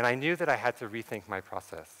 And I knew that I had to rethink my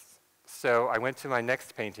process. So I went to my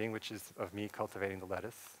next painting, which is of me cultivating the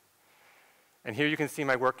lettuce. And here you can see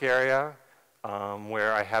my work area,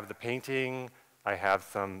 where I have the painting, I have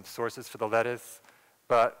some sources for the lettuce,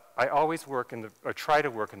 but I always work or try to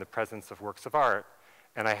work in the presence of works of art.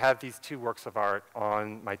 And I have these two works of art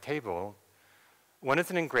on my table. One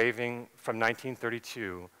is an engraving from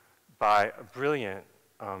 1932 by a brilliant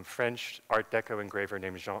French Art Deco engraver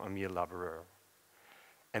named Jean-Émile Laboureur.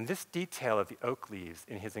 And this detail of the oak leaves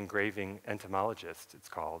in his engraving Entomologist, it's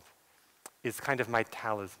called, is kind of my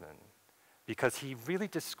talisman, because he really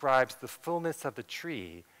describes the fullness of the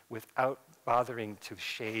tree without bothering to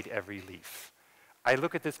shade every leaf. I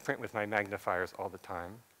look at this print with my magnifiers all the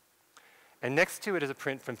time. And next to it is a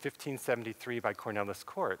print from 1573 by Cornelis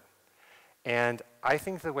Cort. And I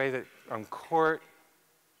think the way that Cort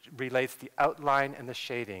relates the outline and the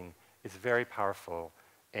shading is very powerful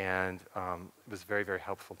and was very, very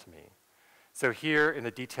helpful to me. So here in the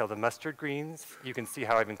detail, the mustard greens, you can see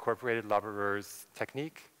how I've incorporated Laboreur's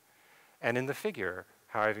technique. And in the figure,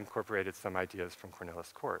 how I've incorporated some ideas from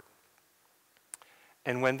Cornelis Cort.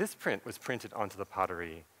 And when this print was printed onto the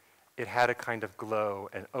pottery, it had a kind of glow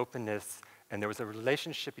and openness, and there was a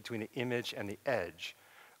relationship between the image and the edge,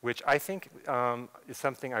 which I think is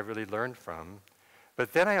something I really learned from.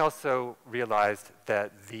 But then I also realized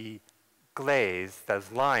that the glaze,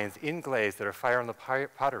 those lines in glaze that are fired on the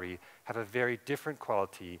pottery, have a very different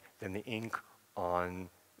quality than the ink on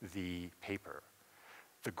the paper.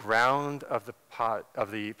 The ground of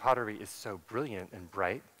the pottery is so brilliant and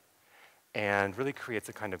bright and really creates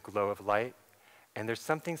a kind of glow of light. And there's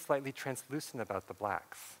something slightly translucent about the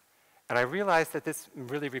blacks. And I realized that this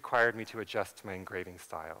really required me to adjust my engraving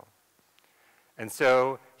style. And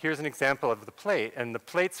so here's an example of the plate. And the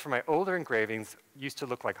plates for my older engravings used to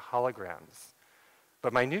look like holograms.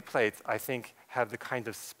 But my new plates, I think, have the kind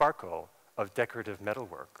of sparkle of decorative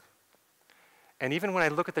metalwork. And even when I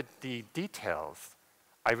look at the details,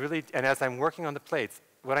 and as I'm working on the plates,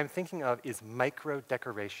 what I'm thinking of is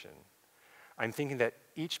micro-decoration. I'm thinking that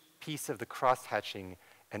each piece of the cross-hatching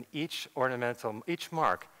and each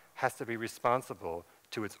mark has to be responsible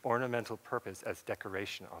to its ornamental purpose as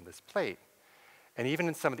decoration on this plate. And even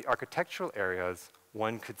in some of the architectural areas,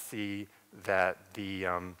 one could see that the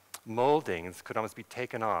moldings could almost be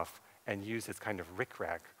taken off and used as kind of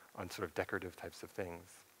rickrack on sort of decorative types of things.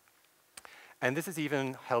 And this is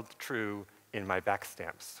even held true in my back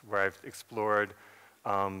stamps, where I've explored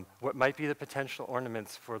what might be the potential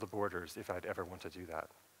ornaments for the borders if I'd ever want to do that.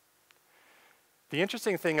 The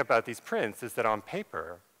interesting thing about these prints is that on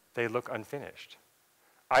paper, they look unfinished.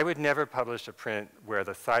 I would never publish a print where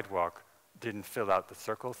the sidewalk didn't fill out the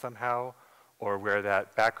circle somehow, or where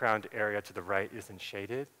that background area to the right isn't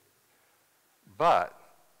shaded. But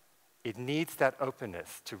it needs that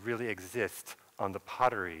openness to really exist on the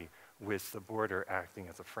pottery with the border acting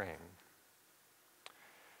as a frame.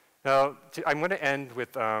 Now, I'm going to end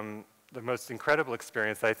with the most incredible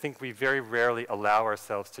experience that I think we very rarely allow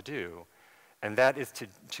ourselves to do, and that is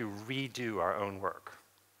to redo our own work.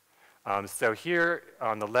 So here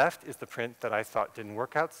on the left is the print that I thought didn't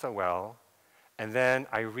work out so well, and then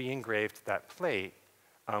I re-engraved that plate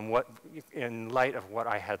in light of what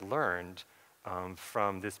I had learned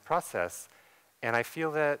from this process. And I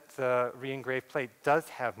feel that the re-engraved plate does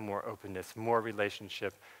have more openness, more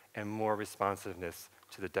relationship, and more responsiveness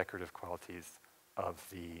to the decorative qualities of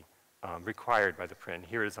the required by the print.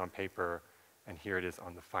 Here it is on paper, and here it is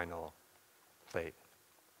on the final plate.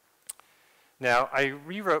 Now, I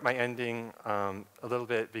rewrote my ending a little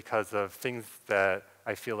bit because of things that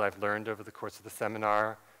I feel I've learned over the course of the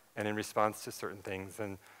seminar and in response to certain things.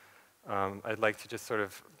 And I'd like to just sort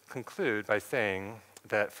of conclude by saying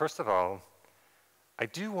that, first of all, I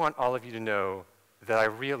do want all of you to know that I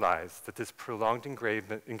realize that this prolonged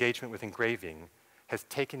engagement with engraving has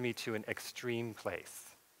taken me to an extreme place.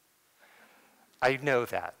 I know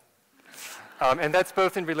that. And that's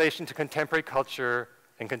both in relation to contemporary culture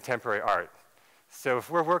and contemporary art. So if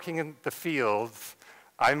we're working in the fields,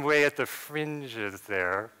 I'm way at the fringes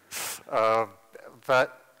there.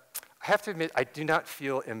 But I have to admit, I do not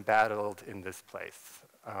feel embattled in this place.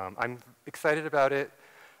 I'm excited about it.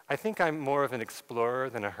 I think I'm more of an explorer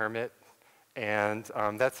than a hermit, and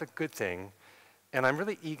that's a good thing. And I'm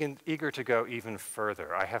really eager to go even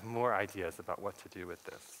further. I have more ideas about what to do with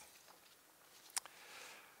this.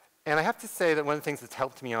 And I have to say that one of the things that's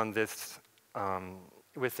helped me on this,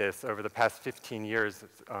 with this over the past 15 years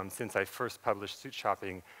since I first published Suit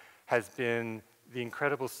Shopping has been the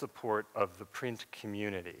incredible support of the print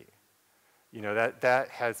community. You know, that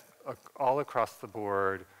has all across the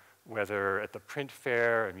board, whether at the print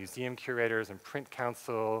fair, and museum curators, and print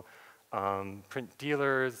council, print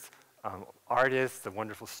dealers, artists, the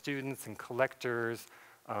wonderful students and collectors,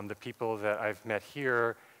 the people that I've met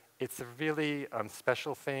here. It's a really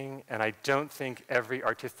special thing, and I don't think every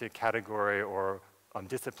artistic category or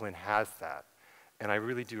discipline has that. And I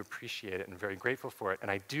really do appreciate it and very grateful for it.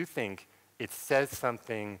 And I do think it says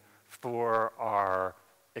something for our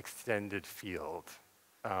extended field,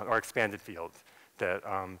 or expanded field, that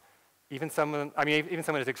even someone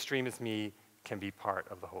as extreme as me can be part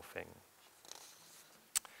of the whole thing.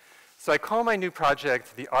 So I call my new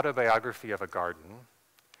project The Autobiography of a Garden,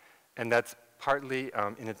 and that's partly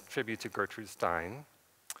in a tribute to Gertrude Stein,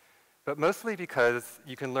 but mostly because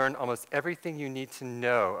you can learn almost everything you need to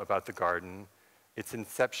know about the garden, its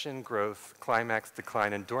inception, growth, climax,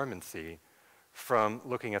 decline, and dormancy from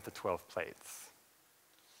looking at the 12 plates.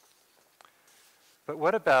 But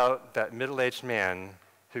what about that middle-aged man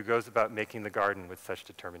who goes about making the garden with such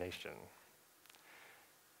determination?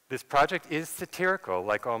 This project is satirical,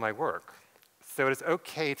 like all my work, so it is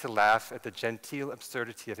okay to laugh at the genteel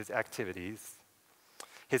absurdity of his activities,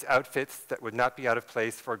 his outfits that would not be out of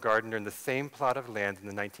place for a gardener in the same plot of land in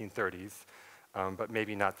the 1930s, but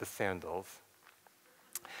maybe not the sandals,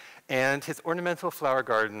 and his ornamental flower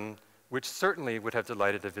garden, which certainly would have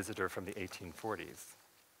delighted a visitor from the 1840s.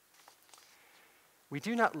 We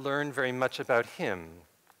do not learn very much about him,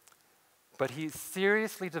 but he's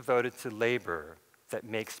seriously devoted to labor that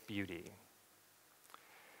makes beauty.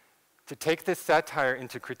 To take this satire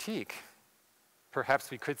into critique, perhaps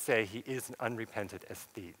we could say he is an unrepentant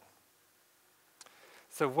aesthete.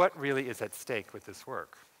 So what really is at stake with this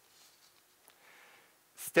work?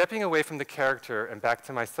 Stepping away from the character and back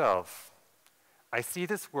to myself, I see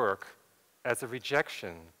this work as a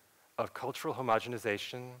rejection of cultural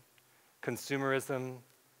homogenization, consumerism,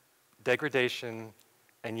 degradation,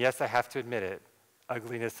 and yes, I have to admit it,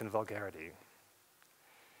 ugliness and vulgarity.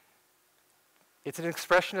 It's an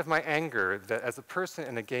expression of my anger that as a person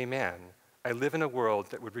and a gay man, I live in a world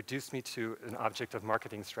that would reduce me to an object of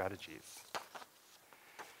marketing strategies.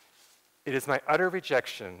 It is my utter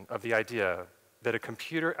rejection of the idea that a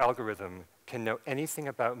computer algorithm can know anything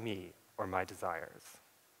about me or my desires.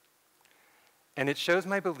 And it shows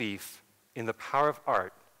my belief in the power of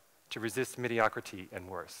art to resist mediocrity and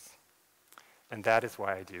worse. And that is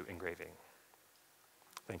why I do engraving.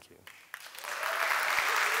 Thank you.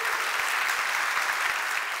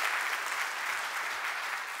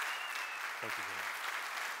 Thank you very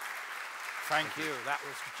much. Thank you. That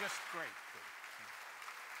was just great.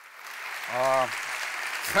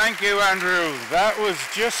 Thank you, Andrew. That was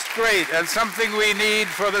just great and something we need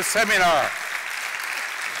for the seminar.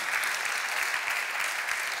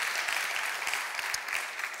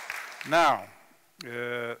 Now,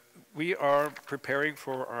 we are preparing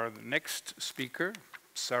for our next speaker,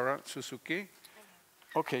 Sarah Suzuki.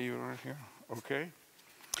 Okay, you are here. Okay.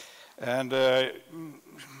 And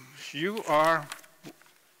you are,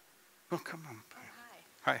 oh, come on.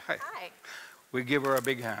 Hi. Hi. Hi. We give her a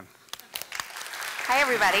big hand. Hi,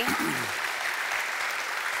 everybody.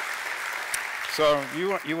 So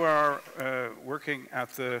you are working at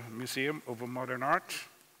the Museum of Modern Art.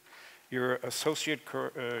 You're associate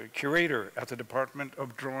curator at the Department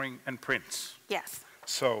of Drawing and Prints. Yes.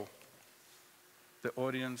 So the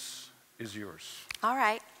audience is yours. All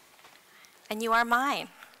right. And you are mine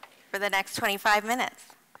for the next 25 minutes.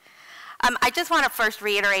 I just want to first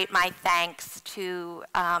reiterate my thanks to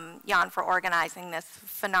Jan for organizing this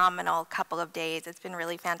phenomenal couple of days. It's been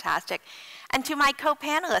really fantastic. And to my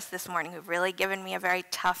co-panelists this morning who've really given me a very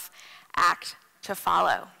tough act to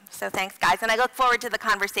follow. So thanks, guys. And I look forward to the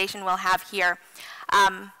conversation we'll have here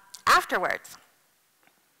afterwards.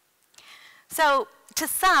 So, to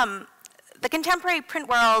some, the contemporary print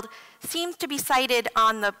world seems to be sited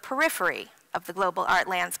on the periphery of the global art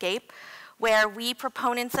landscape, where we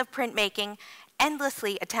proponents of printmaking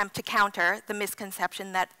endlessly attempt to counter the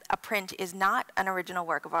misconception that a print is not an original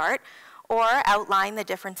work of art, or outline the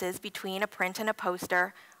differences between a print and a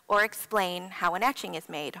poster, or explain how an etching is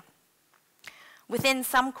made. Within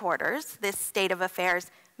some quarters, this state of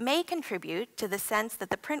affairs may contribute to the sense that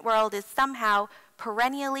the print world is somehow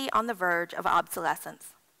perennially on the verge of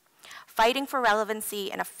obsolescence, fighting for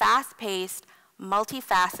relevancy in a fast-paced,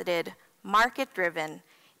 multifaceted, market-driven,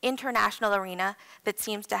 international arena that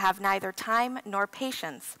seems to have neither time nor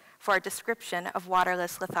patience for a description of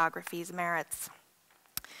waterless lithography's merits.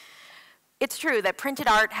 It's true that printed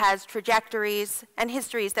art has trajectories and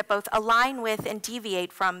histories that both align with and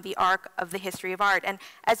deviate from the arc of the history of art. And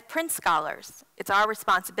as print scholars, it's our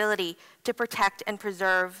responsibility to protect and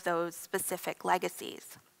preserve those specific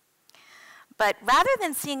legacies. But rather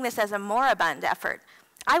than seeing this as a moribund effort,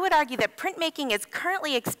 I would argue that printmaking is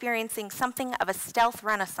currently experiencing something of a stealth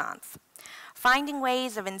renaissance, finding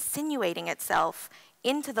ways of insinuating itself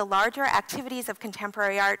into the larger activities of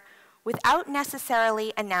contemporary art without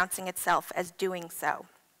necessarily announcing itself as doing so.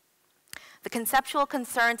 The conceptual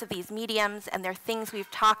concerns of these mediums and their things we've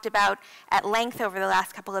talked about at length over the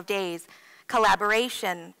last couple of days,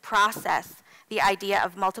 collaboration, process, the idea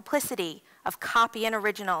of multiplicity, of copy and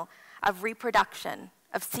original, of reproduction,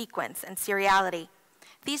 of sequence and seriality.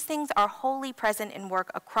 These things are wholly present in work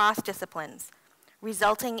across disciplines,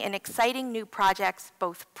 resulting in exciting new projects,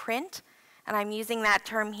 both print, and I'm using that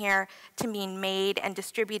term here to mean made and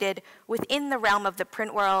distributed within the realm of the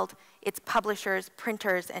print world, its publishers,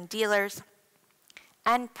 printers, and dealers,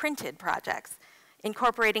 and printed projects,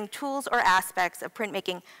 incorporating tools or aspects of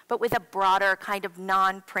printmaking, but with a broader kind of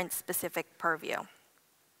non-print specific purview.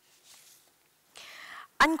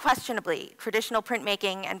 Unquestionably, traditional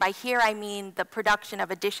printmaking, and by here I mean the production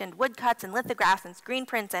of editioned woodcuts and lithographs and screen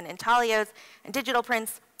prints and intaglios and digital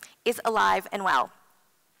prints, is alive and well.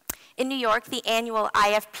 In New York, the annual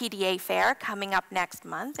IFPDA fair, coming up next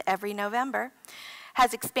month, every November,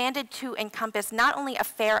 has expanded to encompass not only a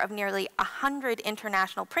fair of nearly 100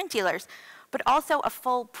 international print dealers, but also a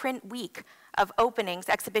full print week of openings,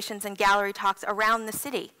 exhibitions, and gallery talks around the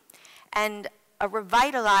city, and a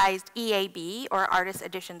revitalized EAB, or Artist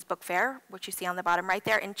Editions Book Fair, which you see on the bottom right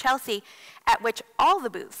there, in Chelsea, at which all the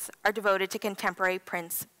booths are devoted to contemporary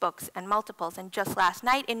prints, books, and multiples. And just last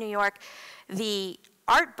night in New York, the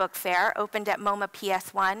Art Book Fair opened at MoMA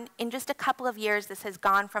PS1. In just a couple of years, this has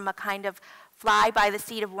gone from a kind of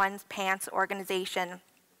fly-by-the-seat-of-one's-pants organization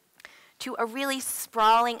to a really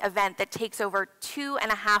sprawling event that takes over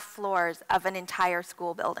 2.5 floors of an entire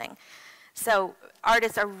school building. So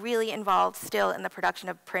artists are really involved still in the production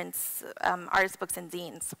of prints, artist books, and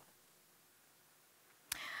zines.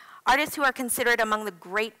 Artists who are considered among the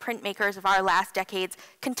great printmakers of our last decades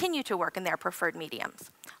continue to work in their preferred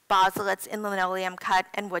mediums. Boslitz in linoleum cut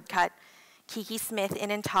and woodcut, Kiki Smith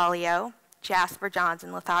in intaglio, Jasper Johns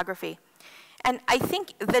in lithography. And I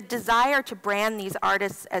think the desire to brand these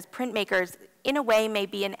artists as printmakers in a way may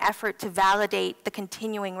be an effort to validate the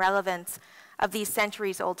continuing relevance of these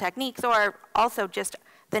centuries-old techniques, or also just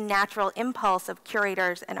the natural impulse of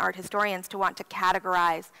curators and art historians to want to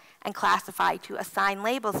categorize and classify, to assign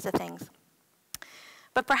labels to things.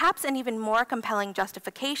 But perhaps an even more compelling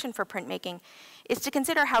justification for printmaking is to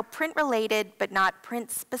consider how print-related but not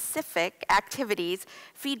print-specific activities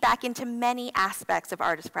feed back into many aspects of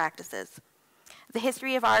artist practices. The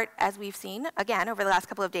history of art, as we've seen, again, over the last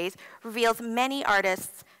couple of days, reveals many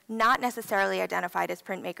artists not necessarily identified as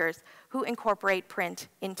printmakers who incorporate print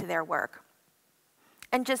into their work.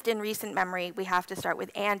 And just in recent memory, we have to start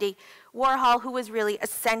with Andy Warhol, who was really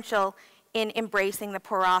essential in embracing the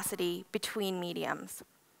porosity between mediums.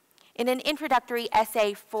 In an introductory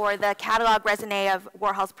essay for the catalog raisonné of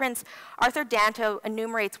Warhol's prints, Arthur Danto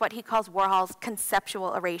enumerates what he calls Warhol's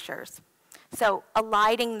conceptual erasures. So,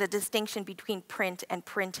 eliding the distinction between print and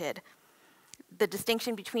printed, the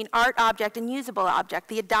distinction between art object and usable object,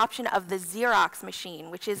 the adoption of the Xerox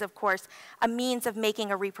machine, which is, of course, a means of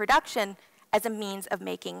making a reproduction as a means of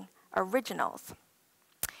making originals.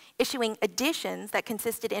 Issuing editions that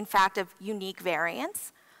consisted, in fact, of unique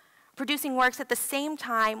variants, producing works at the same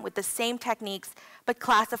time with the same techniques, but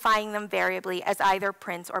classifying them variably as either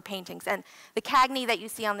prints or paintings. And the Cagney that you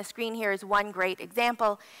see on the screen here is one great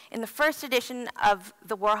example. In the first edition of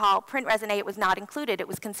the Warhol print raisonné, it was not included. It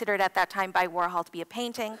was considered at that time by Warhol to be a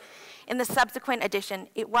painting. In the subsequent edition,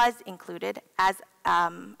 it was included as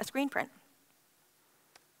a screen print.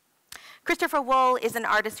 Christopher Wohl is an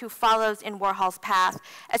artist who follows in Warhol's path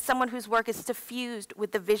as someone whose work is suffused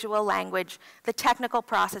with the visual language, the technical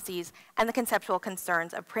processes, and the conceptual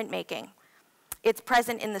concerns of printmaking. It's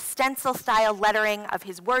present in the stencil-style lettering of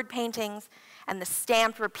his word paintings and the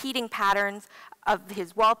stamped repeating patterns of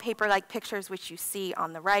his wallpaper-like pictures, which you see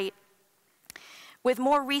on the right, with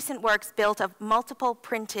more recent works built of multiple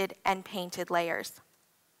printed and painted layers.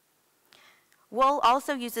 Wohl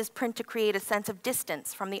also uses print to create a sense of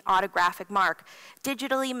distance from the autographic mark,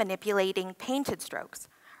 digitally manipulating painted strokes,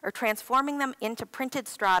 or transforming them into printed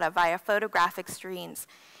strata via photographic screens,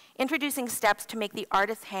 introducing steps to make the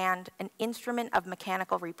artist's hand an instrument of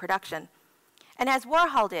mechanical reproduction. And as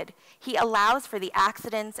Warhol did, he allows for the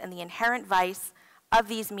accidents and the inherent vice of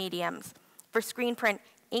these mediums. For screen print,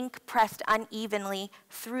 ink pressed unevenly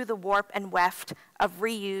through the warp and weft of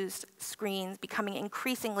reused screens, becoming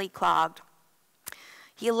increasingly clogged.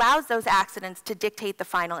 He allows those accidents to dictate the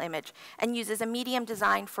final image and uses a medium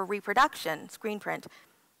designed for reproduction, screen print,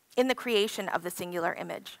 in the creation of the singular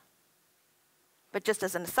image. But just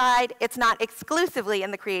as an aside, it's not exclusively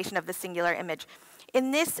in the creation of the singular image.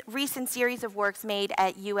 In this recent series of works made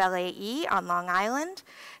at ULAE on Long Island,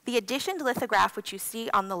 the editioned lithograph, which you see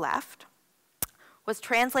on the left, was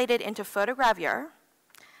translated into photogravure,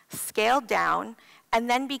 scaled down, and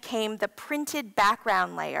then became the printed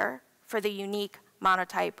background layer for the unique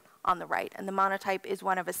monotype on the right. And the monotype is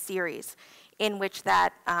one of a series in which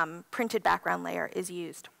that printed background layer is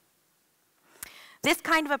used. This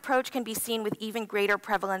kind of approach can be seen with even greater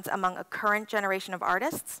prevalence among a current generation of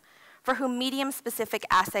artists for whom medium-specific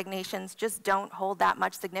assignations just don't hold that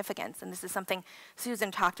much significance. And this is something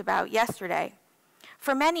Susan talked about yesterday.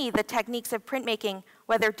 For many, the techniques of printmaking,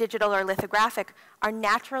 whether digital or lithographic, are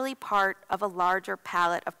naturally part of a larger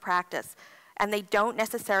palette of practice, and they don't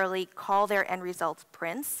necessarily call their end results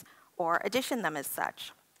prints or edition them as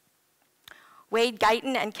such. Wade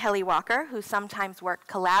Guyton and Kelly Walker, who sometimes work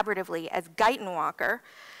collaboratively as Guyton Walker,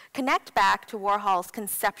 connect back to Warhol's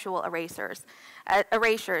conceptual erasures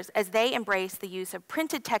as they embrace the use of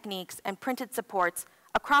printed techniques and printed supports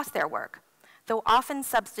across their work, though often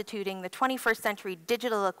substituting the 21st century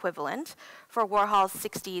digital equivalent for Warhol's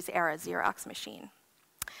 60s era Xerox machine.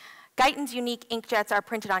 Guyton's unique inkjets are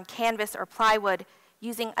printed on canvas or plywood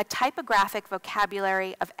using a typographic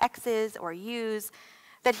vocabulary of X's or U's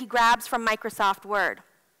that he grabs from Microsoft Word.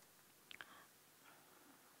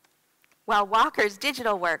 While Walker's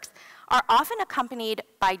digital works are often accompanied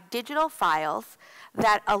by digital files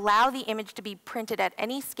that allow the image to be printed at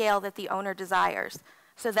any scale that the owner desires,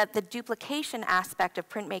 so that the duplication aspect of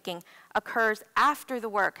printmaking occurs after the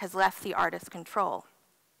work has left the artist's control.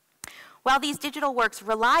 While these digital works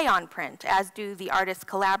rely on print, as do the artist's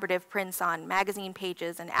collaborative prints on magazine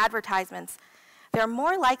pages and advertisements, they're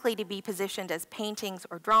more likely to be positioned as paintings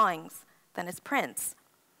or drawings than as prints.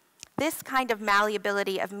 This kind of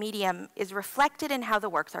malleability of medium is reflected in how the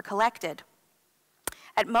works are collected.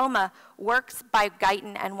 At MoMA, works by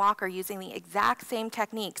Guyton and Walker using the exact same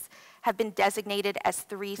techniques have been designated as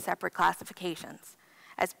 3 separate classifications: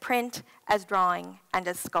 as print, as drawing, and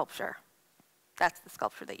as sculpture. That's the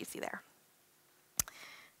sculpture that you see there.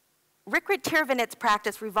 Rikrit Tirvenit's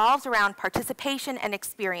practice revolves around participation and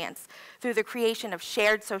experience through the creation of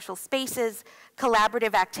shared social spaces,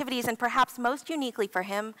 collaborative activities, and perhaps most uniquely for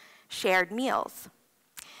him, shared meals.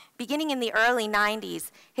 Beginning in the early 90s,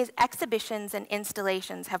 his exhibitions and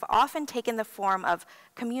installations have often taken the form of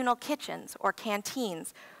communal kitchens or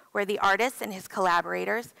canteens where the artist and his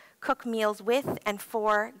collaborators cook meals with and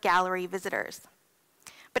for gallery visitors.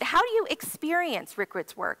 But how do you experience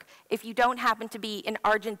Rikrit's work if you don't happen to be in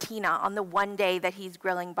Argentina on the one day that he's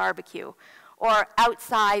grilling barbecue, or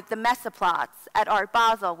outside the Messeplatz at Art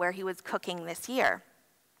Basel where he was cooking this year?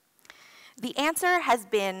 The answer has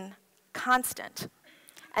been constant,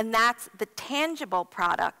 and that's the tangible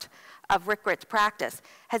product of Rikrit's practice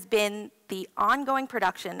has been the ongoing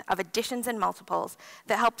production of editions and multiples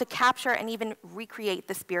that help to capture and even recreate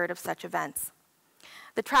the spirit of such events.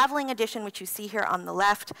 The traveling edition, which you see here on the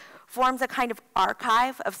left, forms a kind of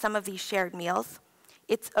archive of some of these shared meals.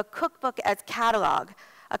 It's a cookbook as catalog,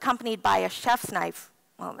 accompanied by a chef's knife,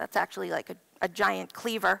 well, that's actually like a giant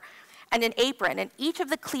cleaver, and an apron. And each of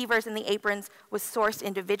the cleavers and the aprons was sourced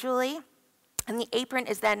individually, and the apron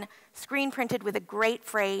is then screen printed with a great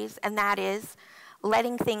phrase, and that is,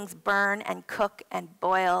 letting things burn and cook and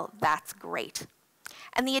boil, that's great.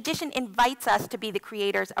 And the edition invites us to be the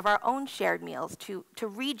creators of our own shared meals, to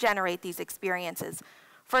regenerate these experiences,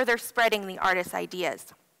 further spreading the artist's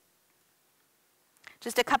ideas.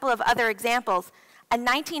 Just a couple of other examples. A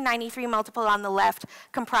 1993 multiple on the left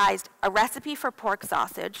comprised a recipe for pork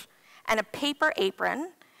sausage and a paper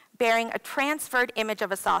apron bearing a transferred image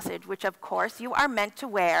of a sausage, which of course you are meant to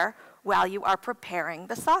wear while you are preparing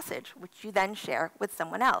the sausage, which you then share with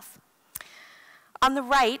someone else. On the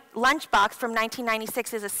right, Lunchbox from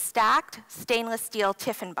 1996 is a stacked stainless steel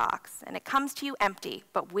tiffin box, and it comes to you empty,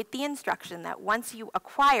 but with the instruction that once you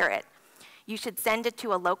acquire it, you should send it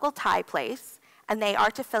to a local Thai place, and they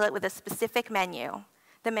are to fill it with a specific menu.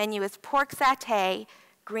 The menu is pork satay,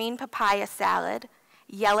 green papaya salad,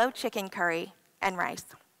 yellow chicken curry, and rice.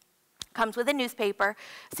 Comes with a newspaper,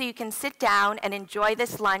 so you can sit down and enjoy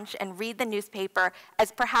this lunch and read the newspaper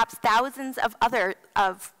as perhaps thousands of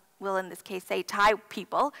we'll in this case say Thai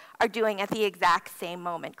people, are doing at the exact same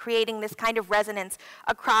moment, creating this kind of resonance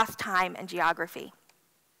across time and geography.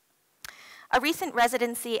 A recent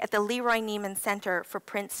residency at the Leroy Neiman Center for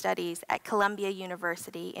Print Studies at Columbia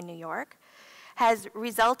University in New York has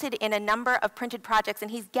resulted in a number of printed projects,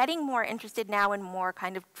 and he's getting more interested now in more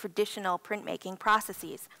kind of traditional printmaking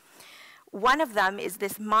processes. One of them is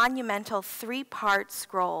this monumental 3-part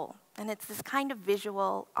scroll, and it's this kind of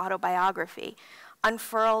visual autobiography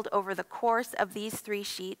unfurled over the course of these 3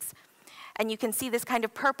 sheets. And you can see this kind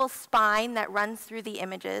of purple spine that runs through the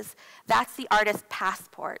images. That's the artist's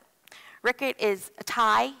passport. Rickert is a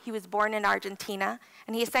Thai. He was born in Argentina,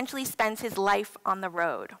 and he essentially spends his life on the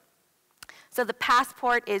road. So the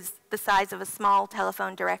passport is the size of a small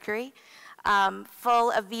telephone directory,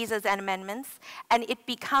 full of visas and amendments, and it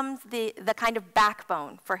becomes the kind of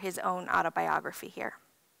backbone for his own autobiography here.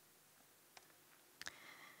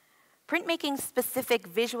 Printmaking's specific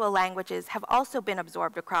visual languages have also been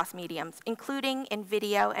absorbed across mediums, including in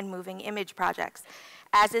video and moving image projects,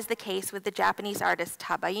 as is the case with the Japanese artist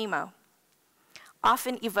Tabaimo.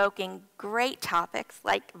 Often evoking great topics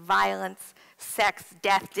like violence, sex,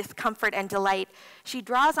 death, discomfort, and delight, she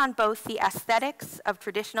draws on both the aesthetics of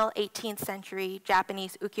traditional 18th century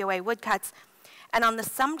Japanese ukiyo-e woodcuts and on the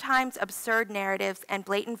sometimes absurd narratives and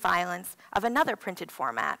blatant violence of another printed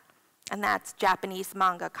format, and that's Japanese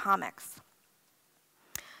manga comics.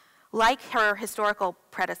 Like her historical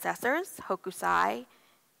predecessors, Hokusai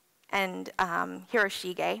and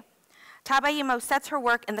Hiroshige, Tabaimo sets her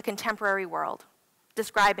work in the contemporary world,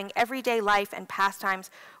 describing everyday life and pastimes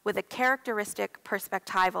with a characteristic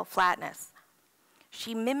perspectival flatness.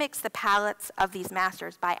 She mimics the palettes of these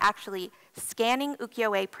masters by actually scanning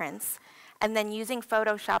ukiyo-e prints and then using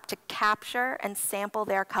Photoshop to capture and sample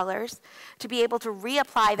their colors to be able to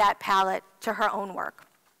reapply that palette to her own work.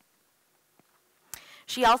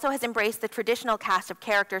 She also has embraced the traditional cast of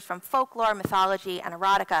characters from folklore, mythology, and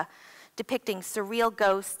erotica, depicting surreal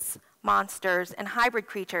ghosts, monsters, and hybrid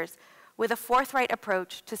creatures with a forthright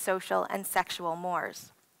approach to social and sexual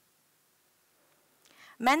mores.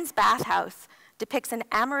 Men's Bathhouse depicts an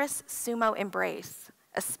amorous sumo embrace,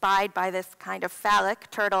 espied by this kind of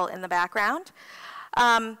phallic turtle in the background,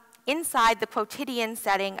 inside the quotidian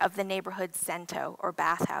setting of the neighborhood sento, or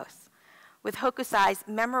bathhouse, with Hokusai's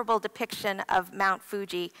memorable depiction of Mount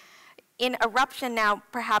Fuji in eruption now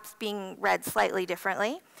perhaps being read slightly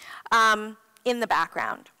differently, in the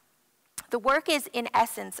background. The work is, in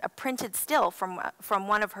essence, a printed still from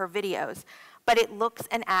one of her videos, but it looks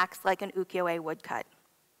and acts like an ukiyo-e woodcut.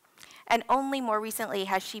 And only more recently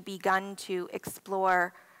has she begun to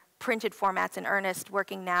explore printed formats in earnest,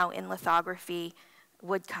 working now in lithography,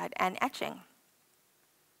 woodcut, and etching.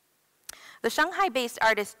 The Shanghai-based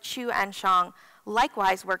artist Chu Anshang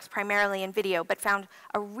likewise works primarily in video, but found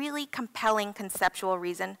a really compelling conceptual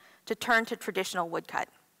reason to turn to traditional woodcut.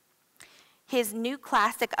 His new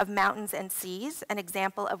classic of Mountains and Seas, an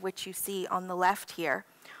example of which you see on the left here,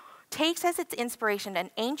 takes as its inspiration an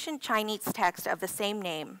ancient Chinese text of the same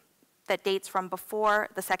name that dates from before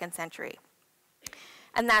the 2nd century.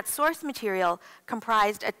 And that source material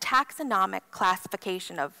comprised a taxonomic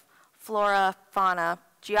classification of flora, fauna,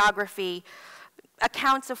 geography,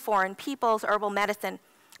 accounts of foreign peoples, herbal medicine,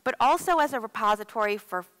 but also as a repository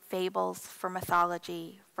for fables, for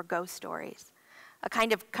mythology, for ghost stories, a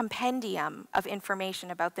kind of compendium of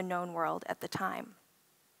information about the known world at the time.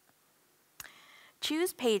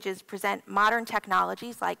 Chu's pages present modern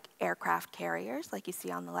technologies like aircraft carriers, like you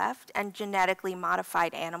see on the left, and genetically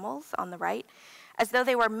modified animals on the right, as though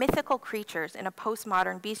they were mythical creatures in a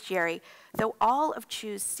postmodern bestiary, though all of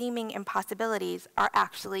Chu's seeming impossibilities are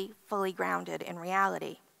actually fully grounded in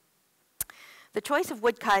reality. The choice of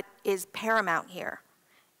woodcut is paramount here.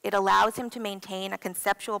 It allows him to maintain a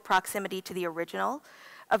conceptual proximity to the original,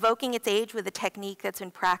 evoking its age with a technique that's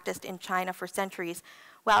been practiced in China for centuries,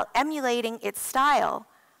 while emulating its style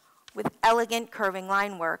with elegant curving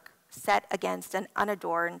line work set against an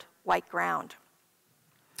unadorned white ground.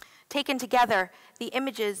 Taken together, the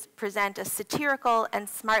images present a satirical and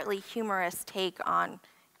smartly humorous take on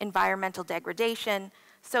environmental degradation,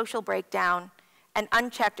 social breakdown, and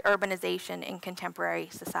unchecked urbanization in contemporary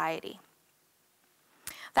society.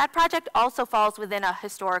 That project also falls within a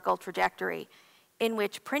historical trajectory in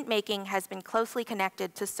which printmaking has been closely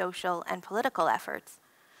connected to social and political efforts.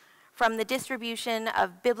 From the distribution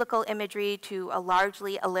of biblical imagery to a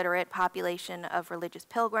largely illiterate population of religious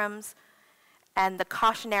pilgrims, and the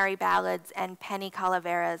cautionary ballads and penny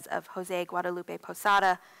calaveras of José Guadalupe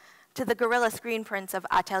Posada, to the guerrilla screen prints of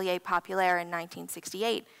Atelier Populaire in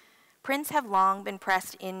 1968, prints have long been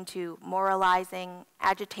pressed into moralizing,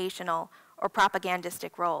 agitational, or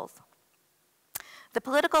propagandistic roles. The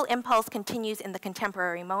political impulse continues in the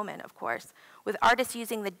contemporary moment, of course, with artists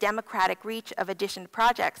using the democratic reach of editioned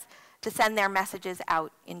projects to send their messages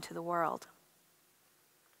out into the world.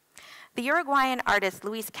 The Uruguayan artist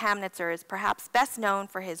Luis Kamnitzer is perhaps best known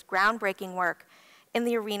for his groundbreaking work in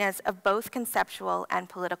the arenas of both conceptual and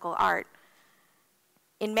political art,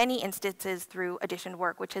 in many instances through editioned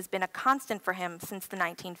work, which has been a constant for him since the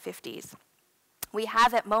 1950s. We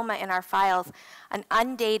have at MoMA in our files an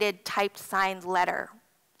undated typed signed letter.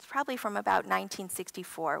 It's probably from about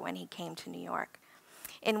 1964 when he came to New York,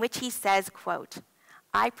 in which he says, quote,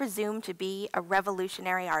 "I presume to be a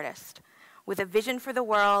revolutionary artist with a vision for the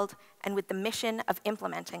world and with the mission of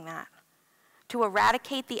implementing that, to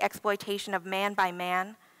eradicate the exploitation of man by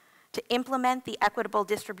man, to implement the equitable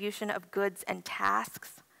distribution of goods and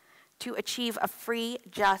tasks, to achieve a free,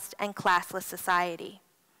 just, and classless society.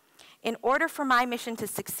 In order for my mission to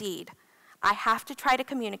succeed, I have to try to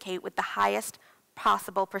communicate with the highest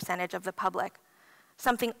possible percentage of the public,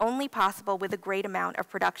 something only possible with a great amount of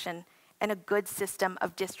production and a good system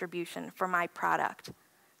of distribution for my product."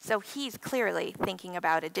 So he's clearly thinking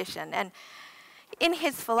about edition. And in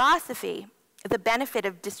his philosophy, the benefit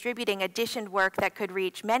of distributing editioned work that could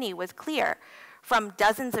reach many was clear, from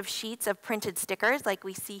dozens of sheets of printed stickers, like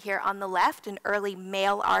we see here on the left, an early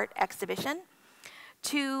mail art exhibition,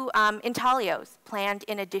 to intaglios planned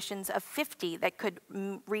in editions of 50 that could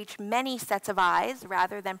reach many sets of eyes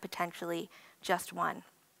rather than potentially just one.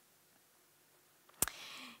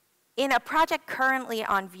 In a project currently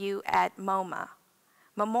on view at MoMA,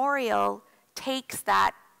 Memorial takes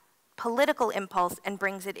that political impulse and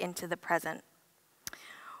brings it into the present.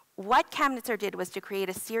 What Kamnitzer did was to create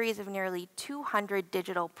a series of nearly 200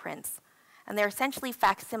 digital prints, and they're essentially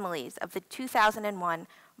facsimiles of the 2001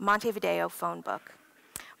 Montevideo phone book.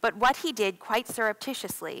 But what he did quite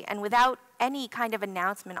surreptitiously and without any kind of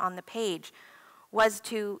announcement on the page was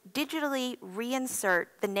to digitally reinsert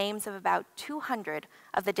the names of about 200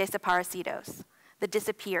 of the desaparecidos, the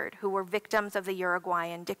disappeared, who were victims of the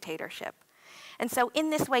Uruguayan dictatorship. And so in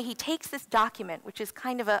this way, he takes this document, which is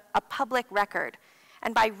kind of a public record,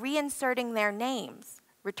 and by reinserting their names,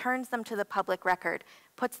 returns them to the public record,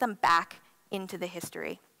 puts them back into the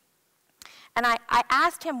history. And I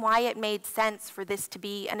asked him why it made sense for this to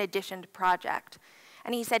be an editioned project.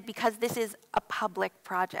 And he said, because this is a public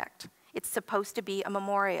project. It's supposed to be a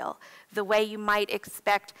memorial, the way you might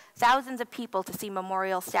expect thousands of people to see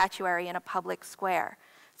memorial statuary in a public square.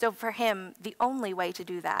 So for him, the only way to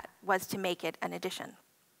do that was to make it an edition.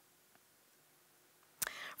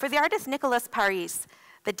 For the artist Nicolas Paris,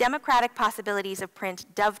 the democratic possibilities of print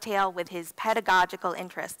dovetail with his pedagogical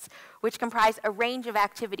interests, which comprise a range of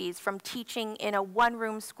activities from teaching in a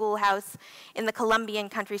one-room schoolhouse in the Colombian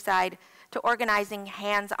countryside to organizing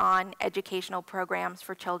hands-on educational programs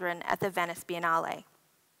for children at the Venice Biennale.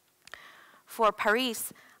 For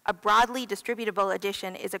Paris, a broadly distributable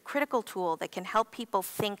edition is a critical tool that can help people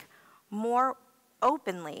think more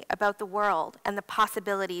openly about the world and the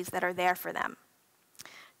possibilities that are there for them.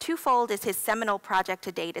 Twofold is his seminal project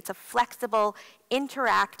to date. It's a flexible,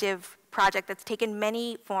 interactive project that's taken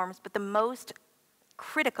many forms, but the most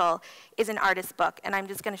critical is an artist's book. And I'm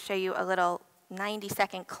just going to show you a little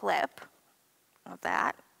 90-second clip of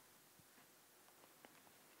that.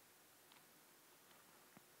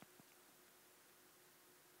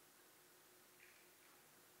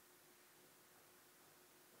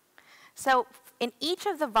 So in each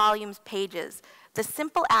of the volume's pages, the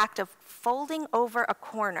simple act of folding over a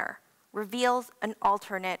corner reveals an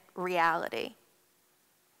alternate reality.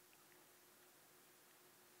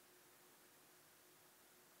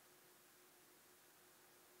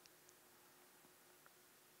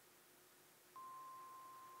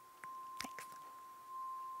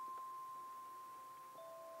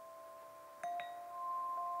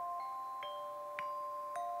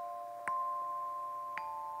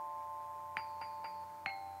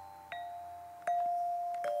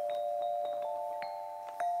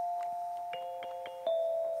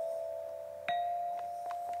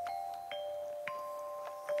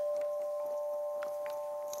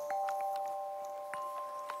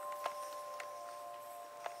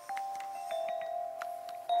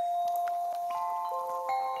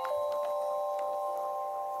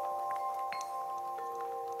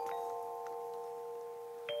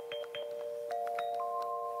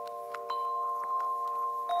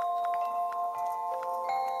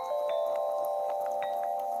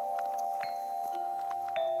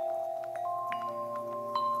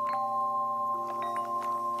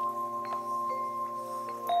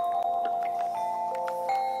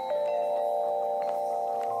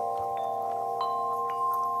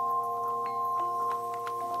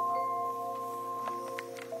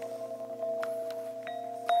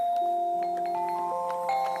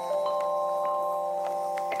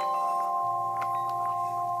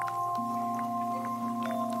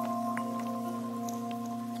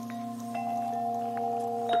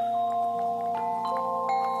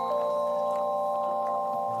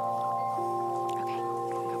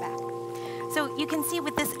 you can see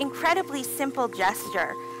with this incredibly simple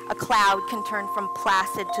gesture, a cloud can turn from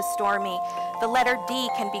placid to stormy. The letter D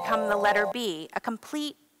can become the letter B, a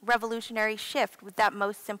complete revolutionary shift with that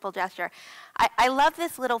most simple gesture. I love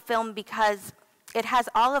this little film because it has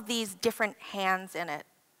all of these different hands in it.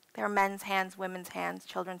 There are men's hands, women's hands,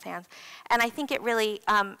 children's hands. And I think it really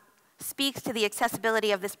speaks to the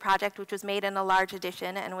accessibility of this project, which was made in a large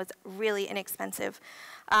edition and was really inexpensive.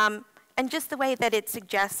 And just the way that it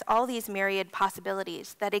suggests all these myriad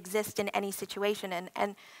possibilities that exist in any situation,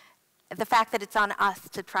 and the fact that it's on us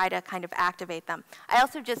to try to kind of activate them. I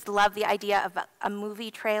also just love the idea of a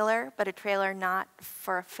movie trailer, but a trailer not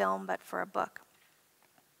for a film, but for a book.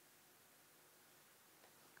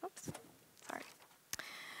 Oops, sorry.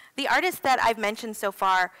 The artists that I've mentioned so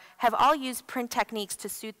far have all used print techniques to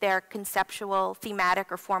suit their conceptual,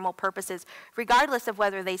 thematic, or formal purposes, regardless of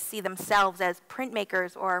whether they see themselves as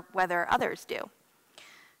printmakers or whether others do.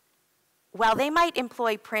 While they might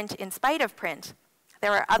employ print in spite of print,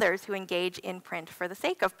 there are others who engage in print for the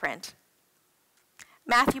sake of print.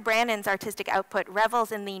 Matthew Brannon's artistic output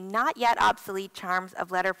revels in the not yet obsolete charms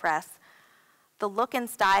of letterpress. The look and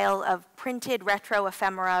style of printed retro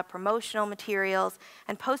ephemera, promotional materials,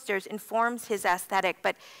 and posters informs his aesthetic,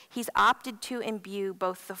 but he's opted to imbue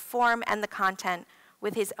both the form and the content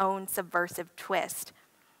with his own subversive twist.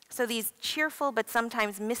 So these cheerful but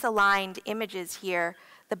sometimes misaligned images here,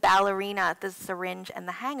 the ballerina, the syringe, and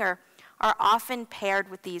the hanger, are often paired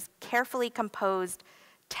with these carefully composed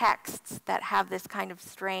texts that have this kind of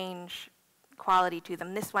strange quality to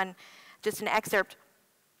them. This one, just an excerpt.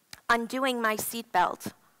 Undoing my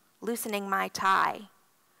seatbelt, loosening my tie,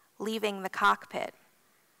 leaving the cockpit,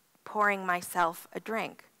 pouring myself a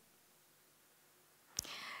drink.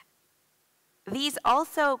 These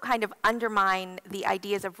also kind of undermine the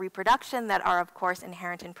ideas of reproduction that are, of course,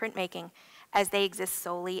 inherent in printmaking, as they exist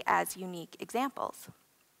solely as unique examples.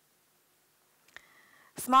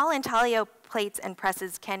 Small intaglio plates and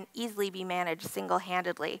presses can easily be managed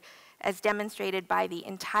single-handedly, as demonstrated by the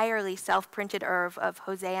entirely self-printed oeuvre of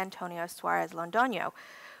José Antonio Suárez Londoño,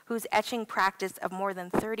 whose etching practice of more than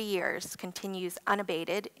 30 years continues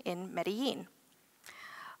unabated in Medellin.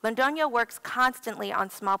 Londoño works constantly on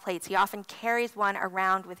small plates. He often carries one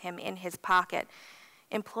around with him in his pocket,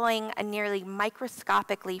 employing a nearly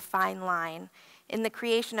microscopically fine line in the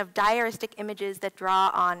creation of diaristic images that draw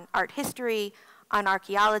on art history, on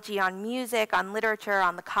archaeology, on music, on literature,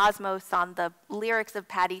 on the cosmos, on the lyrics of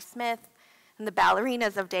Patti Smith, and the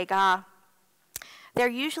ballerinas of Degas. They're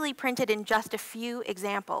usually printed in just a few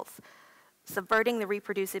examples, subverting the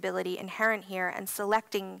reproducibility inherent here and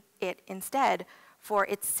selecting it instead for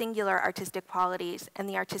its singular artistic qualities and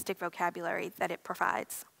the artistic vocabulary that it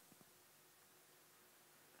provides.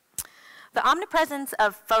 The omnipresence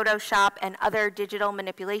of Photoshop and other digital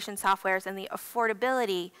manipulation softwares and the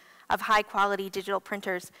affordability of high-quality digital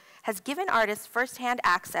printers has given artists first-hand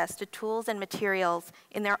access to tools and materials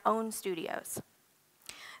in their own studios.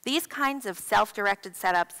 These kinds of self-directed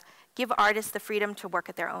setups give artists the freedom to work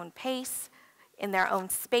at their own pace, in their own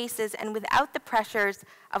spaces, and without the pressures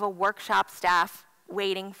of a workshop staff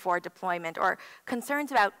waiting for deployment or concerns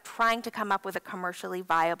about trying to come up with a commercially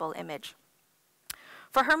viable image.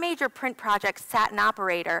 For her major print project, Satin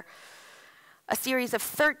Operator, a series of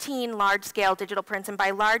 13 large-scale digital prints, and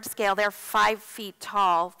by large scale, they're 5 feet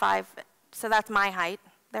tall, so that's my height.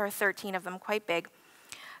 There are 13 of them, quite big.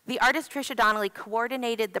 The artist Tricia Donnelly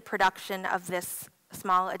coordinated the production of this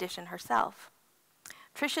small edition herself.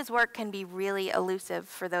 Tricia's work can be really elusive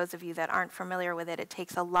for those of you that aren't familiar with it. It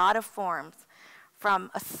takes a lot of forms,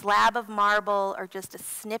 from a slab of marble or just a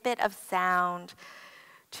snippet of sound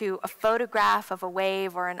to a photograph of a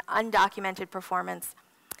wave or an undocumented performance.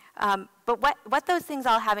 But what those things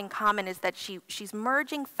all have in common is that she's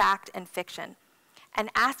merging fact and fiction and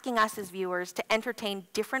asking us as viewers to entertain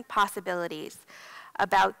different possibilities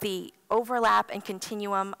about the overlap and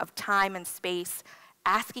continuum of time and space,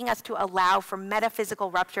 asking us to allow for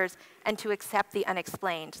metaphysical ruptures and to accept the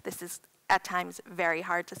unexplained. This is at times very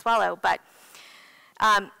hard to swallow, but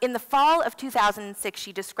in the fall of 2006,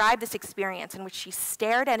 she described this experience in which she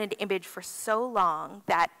stared at an image for so long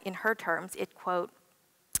that, in her terms, it, quote,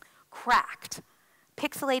 cracked,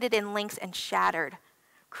 pixelated in links and shattered,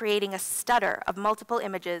 creating a stutter of multiple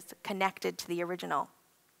images connected to the original.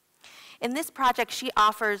 In this project, she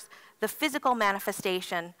offers the physical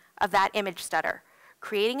manifestation of that image stutter,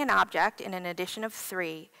 creating an object in an edition of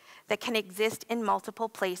 3 that can exist in multiple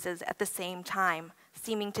places at the same time,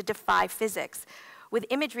 seeming to defy physics, with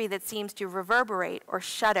imagery that seems to reverberate or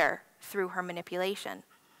shudder through her manipulation.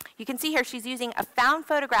 You can see here she's using a found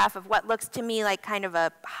photograph of what looks to me like kind of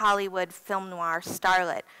a Hollywood film noir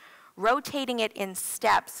starlet, rotating it in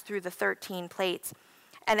steps through the 13 plates.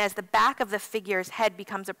 And as the back of the figure's head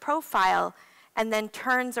becomes a profile and then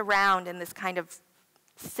turns around in this kind of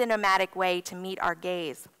cinematic way to meet our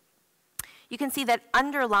gaze, you can see that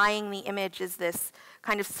underlying the image is this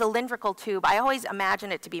kind of cylindrical tube. I always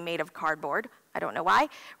imagine it to be made of cardboard, I don't know why,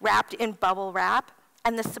 wrapped in bubble wrap.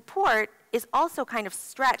 And the support is also kind of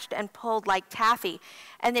stretched and pulled like taffy.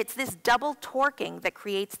 And it's this double torquing that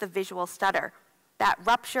creates the visual stutter, that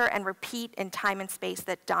rupture and repeat in time and space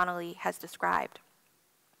that Donnelly has described.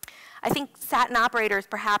 I think satin operator is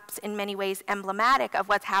perhaps in many ways emblematic of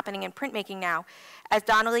what's happening in printmaking now, as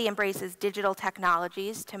Donnelly embraces digital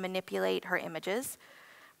technologies to manipulate her images,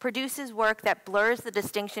 produces work that blurs the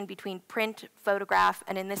distinction between print, photograph,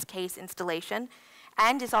 and in this case, installation,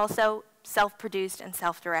 and is also self-produced and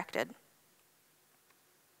self-directed.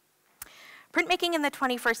 Printmaking in the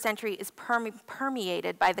 21st century is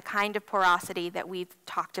permeated by the kind of porosity that we've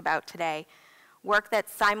talked about today, work that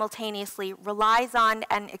simultaneously relies on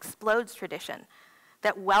and explodes tradition,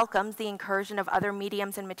 that welcomes the incursion of other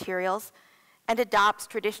mediums and materials, and adopts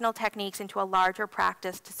traditional techniques into a larger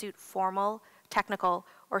practice to suit formal, technical,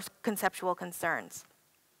 or conceptual concerns.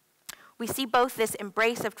 We see both this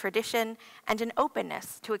embrace of tradition and an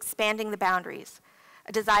openness to expanding the boundaries,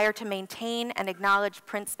 a desire to maintain and acknowledge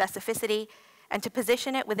print specificity and to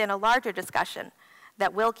position it within a larger discussion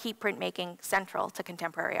that will keep printmaking central to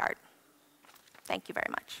contemporary art. Thank you very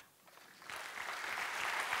much.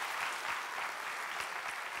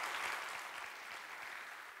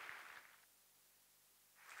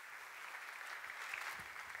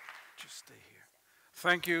 Just stay here.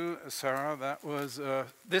 Thank you, Sarah. That was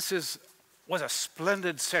was a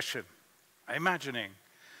splendid session. Imagining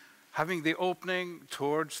having the opening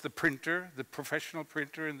towards the printer, the professional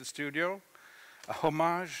printer in the studio, a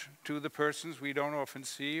homage to the persons we don't often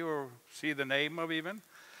see or see the name of even.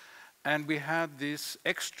 And we had this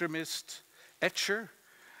extremist etcher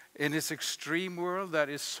in this extreme world that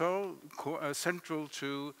is so central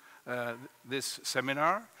to this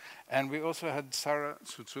seminar. And we also had Sarah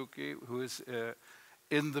Suzuki, who is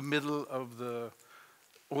in the middle of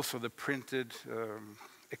also the printed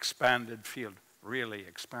expanded field, really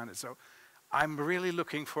expanded. So I'm really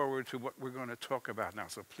looking forward to what we're going to talk about now.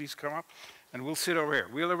 So please come up and we'll sit over here.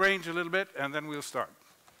 We'll arrange a little bit and then we'll start.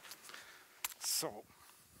 So.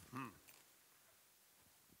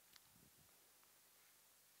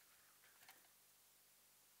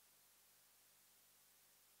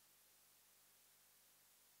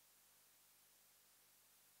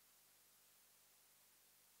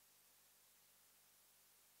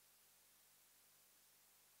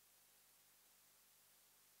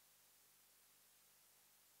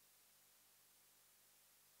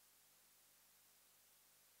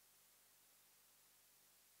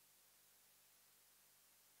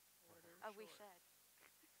 Oh, we should.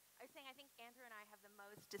 I was saying, I think Andrew and I have the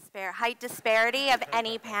most height disparity of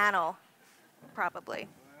any panel, probably.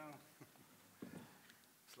 Well,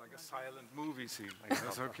 it's like a silent movie scene.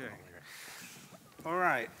 That's okay. All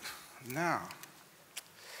right. Now,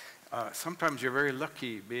 sometimes you're very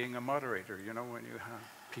lucky being a moderator, you know, when you have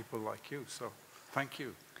people like you. So thank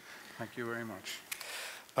you. Thank you very much.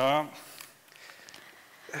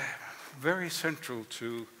 Very central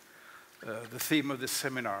to the theme of this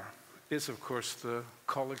seminar is, of course, the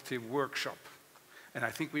collective workshop. And I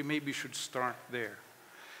think we maybe should start there.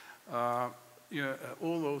 You know,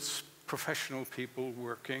 all those professional people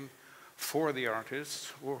working for the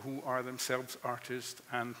artists, or who are themselves artists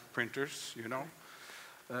and printers, you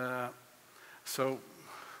know. So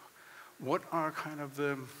what are kind of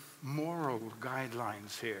the moral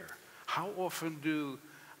guidelines here? How often do,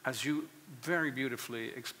 as you very beautifully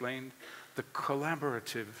explained, the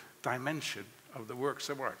collaborative dimension of the works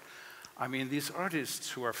of art? I mean, these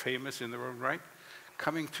artists who are famous in their own right,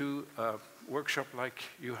 coming to a workshop like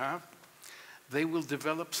you have, they will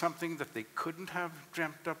develop something that they couldn't have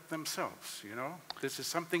dreamt up themselves, you know? This is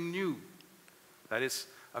something new. That is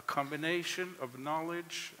a combination of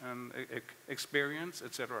knowledge and experience,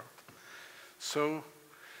 etc. So...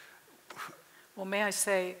 Well, may I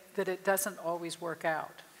say that it doesn't always work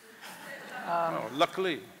out. No,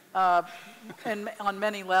 luckily. And on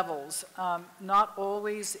many levels. Not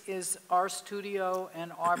always is our studio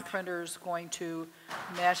and our printers going to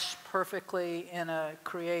mesh perfectly and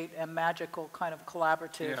create a magical kind of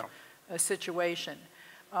collaborative situation.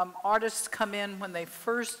 Artists come in when they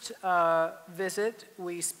first visit.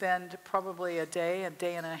 We spend probably a day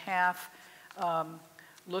and a half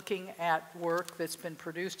looking at work that's been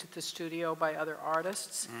produced at the studio by other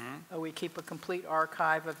artists. We keep a complete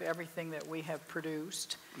archive of everything that we have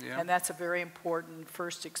produced. Yeah. And that's a very important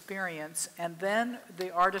first experience. And then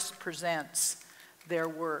the artist presents their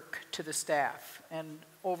work to the staff and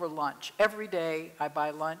over lunch. Every day I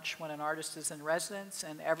buy lunch when an artist is in residence,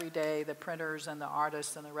 and every day the printers and the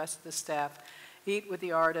artists and the rest of the staff eat with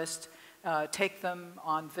the artist, take them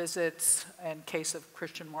on visits, in case of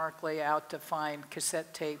Christian Markley, out to find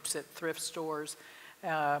cassette tapes at thrift stores.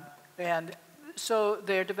 And so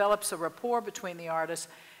there develops a rapport between the artists,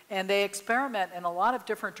 and they experiment in a lot of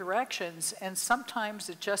different directions, and sometimes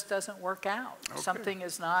it just doesn't work out. Okay. Something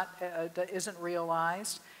is not, that isn't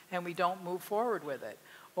realized, and we don't move forward with it.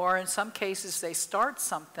 Or in some cases, they start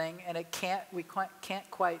something, and we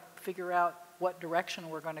can't quite figure out what direction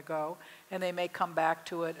we're going to go, and they may come back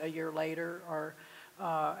to it a year later. Or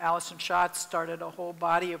Alison Schatz started a whole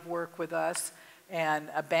body of work with us and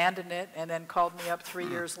abandoned it, and then called me up 3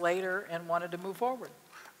 years later and wanted to move forward.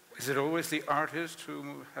 Is it always the artist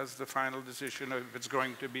who has the final decision of if it's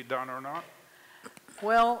going to be done or not?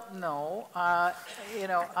 Well, no. You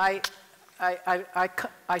know, I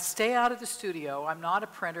stay out of the studio. I'm not a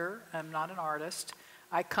printer. I'm not an artist.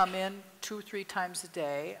 I come in 2 or 3 times a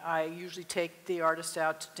day. I usually take the artist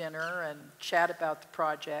out to dinner and chat about the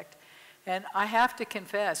project. And I have to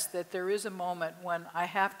confess that there is a moment when I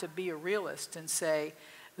have to be a realist and say,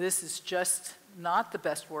 this is just not the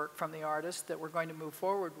best work from the artist that we're going to move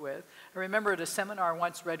forward with. I remember at a seminar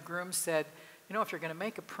once, Red Groom said, you know, if you're going to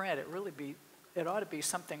make a print, it ought to be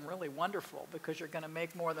something really wonderful, because you're going to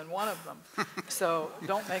make more than one of them. So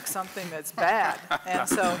don't make something that's bad. And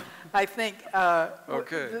so I think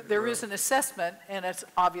there is an assessment, and it's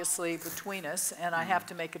obviously between us, and I have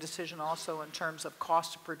to make a decision also in terms of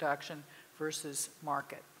cost of production versus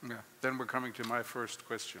market. Yeah. Then we're coming to my first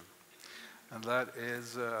question. And that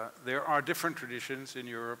is, there are different traditions in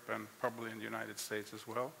Europe and probably in the United States as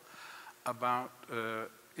well about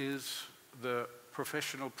is the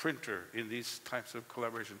professional printer in these types of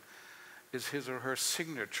collaboration, is his or her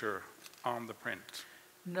signature on the print?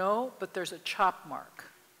 No, but there's a chop mark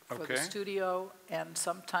for the studio, and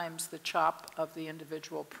sometimes the chop of the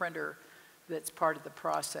individual printer that's part of the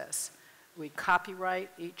process. We copyright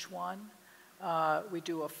each one. We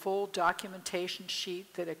do a full documentation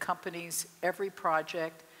sheet that accompanies every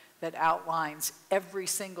project that outlines every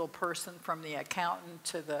single person, from the accountant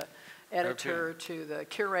to the editor to the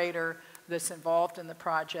curator, that's involved in the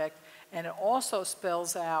project. And it also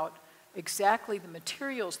spells out exactly the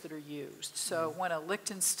materials that are used. So when a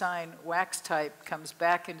Liechtenstein wax type comes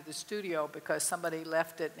back into the studio because somebody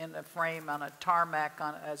left it in a frame on a tarmac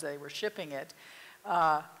as they were shipping it,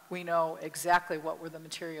 we know exactly what were the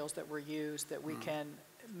materials that were used, that we can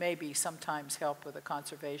maybe sometimes help with the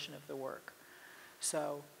conservation of the work.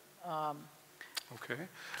 So.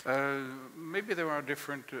 Maybe there are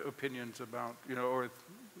different opinions about, you know, or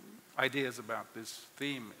ideas about this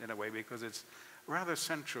theme in a way, because it's rather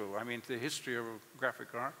central. I mean, the history of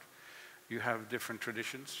graphic art, you have different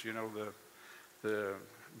traditions, you know, the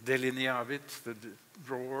delineavit, the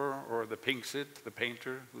drawer, or the pinksit, the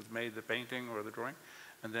painter who's made the painting or the drawing,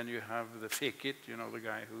 and then you have the fekit, you know, the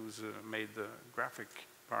guy who's made the graphic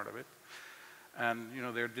part of it. And, you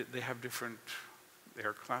know, they have different,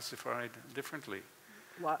 they're classified differently.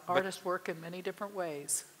 Artists work in many different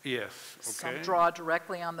ways. Yes, okay. Some draw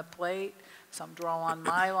directly on the plate, some draw on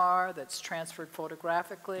mylar that's transferred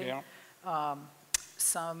photographically. Yeah.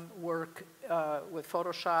 Some work with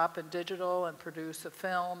Photoshop and digital and produce a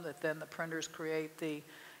film that then the printers create the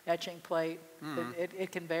etching plate.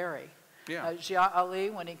 It can vary. Yeah. Jia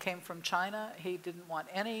Ali, when he came from China, he didn't want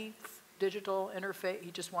any digital interface.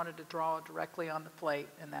 He just wanted to draw directly on the plate,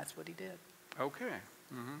 and that's what he did. Okay.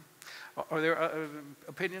 Are there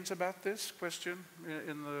opinions about this question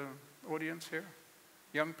in the audience here?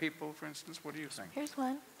 Young people, for instance, what do you think? Here's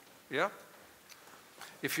one. Yeah?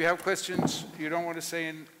 If you have questions you don't want to say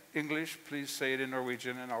in English, please say it in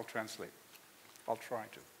Norwegian and I'll translate. I'll try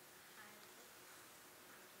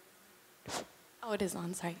to. Oh, it is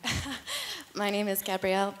on, sorry. My name is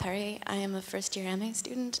Gabrielle Perry. I am a first-year MA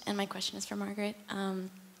student, and my question is for Margaret.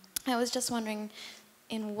 I was just wondering,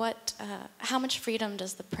 how much freedom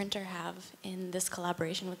does the printer have in this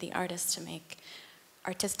collaboration with the artist to make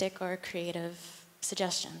artistic or creative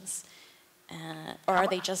suggestions? Or are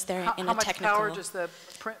they just there in a technical... How much power does the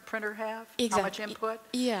printer have? Exactly. How much input?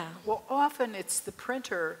 Yeah. Well, often it's the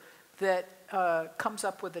printer that comes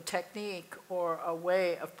up with a technique or a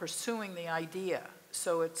way of pursuing the idea.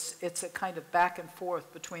 So it's a kind of back and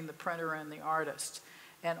forth between the printer and the artist.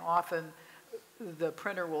 And often the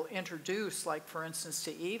printer will introduce, like for instance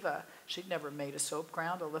to Eva, she'd never made a soap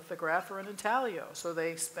ground, a lithograph, or an intaglio. So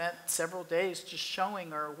they spent several days just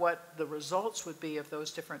showing her what the results would be of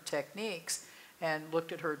those different techniques, and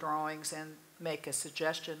looked at her drawings and make a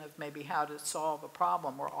suggestion of maybe how to solve a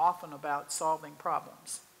problem. We're often about solving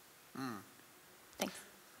problems. Thanks.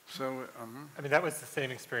 So, I mean, that was the same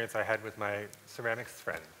experience I had with my ceramics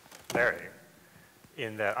friend, Larry,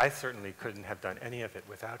 in that I certainly couldn't have done any of it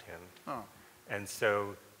without him. oh, And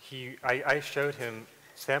so I showed him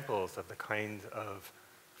samples of the kind of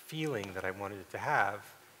feeling that I wanted it to have,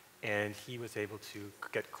 and he was able to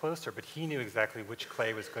get closer, but he knew exactly which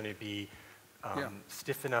clay was going to be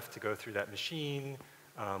stiff enough to go through that machine,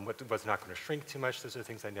 what was not going to shrink too much. Those are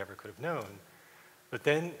things I never could have known. But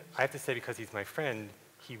then, I have to say, because he's my friend,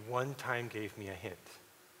 he one time gave me a hint.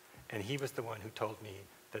 And he was the one who told me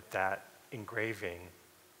that that engraving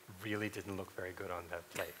really didn't look very good on that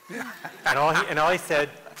plate. and all he said,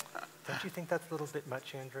 don't you think that's a little bit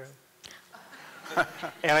much, Andrew?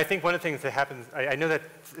 And I think one of the things that happens, I know that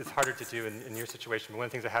it's harder to do in your situation, but one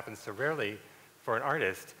of the things that happens so rarely for an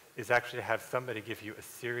artist is actually to have somebody give you a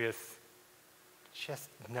serious just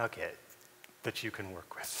nugget that you can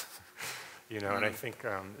work with. You know, and I think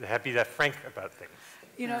be that frank about things.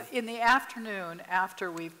 You know, in the afternoon,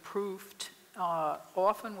 after we've proofed,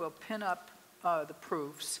 often we'll pin up the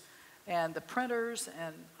proofs, and the printers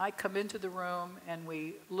and I come into the room and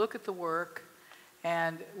we look at the work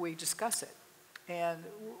and we discuss it. And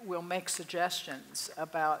we'll make suggestions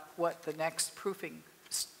about what the next proofing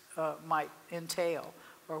might entail,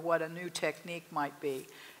 or what a new technique might be.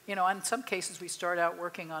 You know, in some cases we start out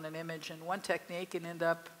working on an image in one technique and end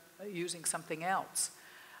up using something else.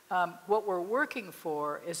 What we're working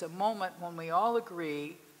for is a moment when we all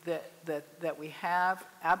agree that we have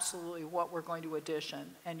absolutely what we're going to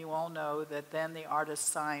edition, and you all know that then the artist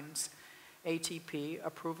signs ATP,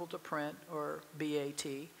 approval to print, or BAT,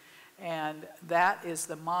 and that is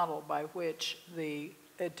the model by which the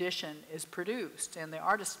edition is produced. And the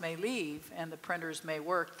artist may leave and the printers may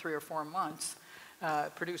work 3 or 4 months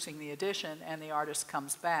producing the edition, and the artist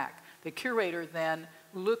comes back. The curator then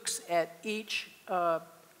looks at each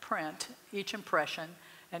print, each impression,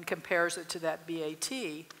 and compares it to that BAT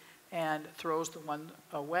and throws the one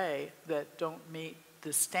away that don't meet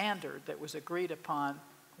the standard that was agreed upon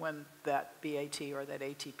when that BAT or that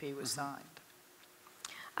ATP was signed.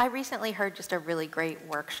 I recently heard just a really great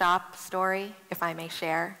workshop story, if I may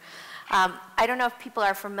share. I don't know if people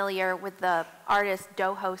are familiar with the artist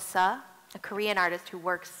Do-Ho Suh, a Korean artist who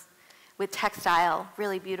works with textile,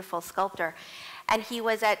 really beautiful sculptor. And he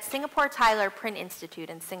was at Singapore Tyler Print Institute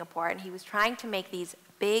in Singapore, and he was trying to make these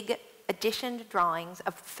big editioned drawings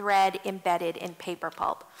of thread embedded in paper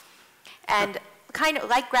pulp. And kind of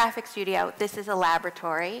like Graphic Studio, this is a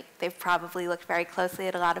laboratory. They've probably looked very closely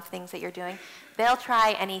at a lot of things that you're doing. They'll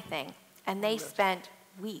try anything. And they spent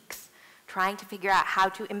weeks trying to figure out how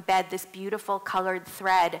to embed this beautiful colored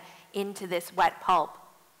thread into this wet pulp.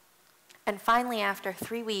 And finally, after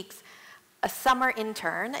 3 weeks, a summer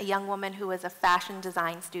intern, a young woman who was a fashion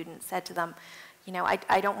design student, said to them, you know,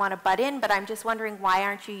 I don't want to butt in, but I'm just wondering, why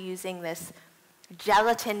aren't you using this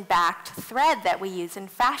gelatin-backed thread that we use in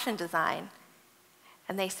fashion design?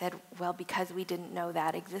 And they said, well, because we didn't know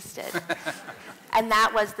that existed. And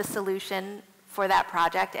that was the solution for that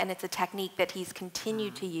project, and it's a technique that he's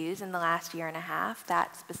continued to use in the last 1.5 years,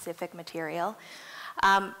 that specific material.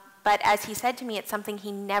 But as he said to me, it's something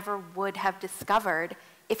he never would have discovered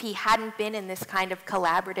if he hadn't been in this kind of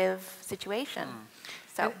collaborative situation.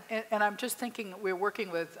 So. And I'm just thinking, we're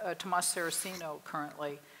working with Tomas Saraceno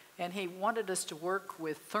currently, and he wanted us to work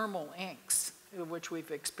with thermal inks, which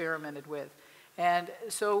we've experimented with. And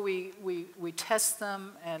so we test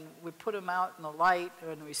them and we put them out in the light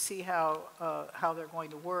and we see how they're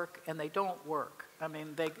going to work, and they don't work. I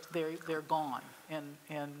mean, they're gone in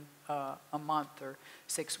a month or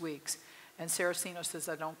 6 weeks. And Saraceno says,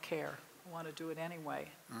 I don't care. I want to do it anyway.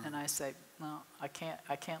 And I say, no, I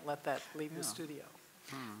can't let that leave the studio.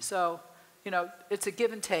 So, you know, it's a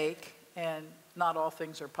give and take, and not all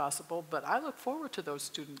things are possible, but I look forward to those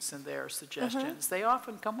students and their suggestions. They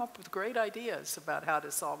often come up with great ideas about how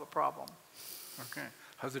to solve a problem. okay.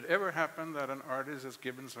 Has it ever happened that an artist has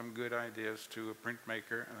given some good ideas to a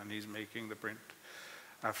printmaker and he's making the print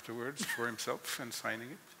afterwards for himself and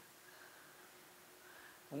signing it?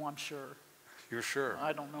 Oh, I'm sure. You're sure?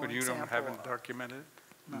 I don't know But an you example. haven't documented it?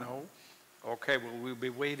 No? Okay, well, we'll be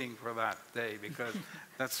waiting for that day, because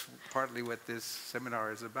that's partly what this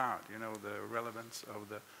seminar is about, you know, the relevance of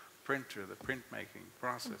the printer, the printmaking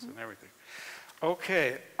process and everything.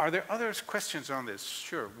 Okay, are there other questions on this?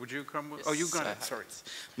 Sure, would you come? Yes, oh, you got it, sorry.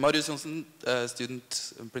 Marius Johnsen,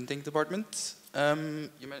 student in printing department.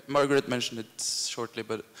 Margaret mentioned it shortly,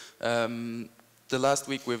 but the last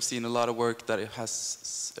week we've seen a lot of work that it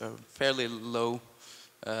has a fairly low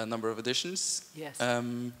number of editions. Yes.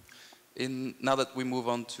 Now that we move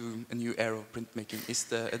on to a new era of printmaking, is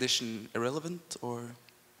the edition irrelevant, or?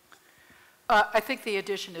 I think the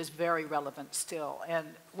edition is very relevant still. And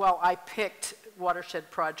while I picked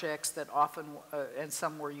watershed projects that often, and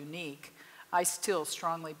some were unique, I still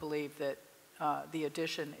strongly believe that the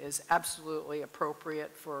edition is absolutely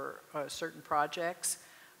appropriate for certain projects.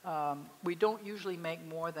 We don't usually make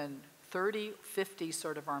more than 30, 50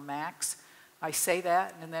 sort of our max. I say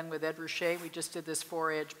that, and then with Ed Ruscha, we just did this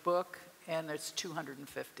 4-edge book, and it's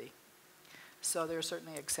 250. So there are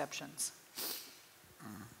certainly exceptions.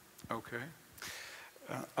 Okay.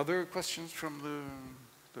 Other questions from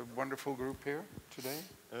the wonderful group here today?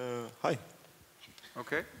 Hi.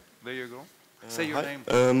 Okay, there you go. Say your name.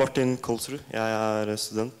 Martin Kolsrud. Jeg er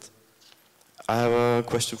student. I have a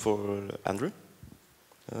question for Andrew.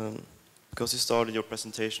 Because you started your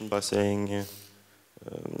presentation by saying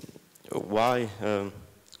why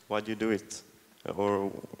do you do it?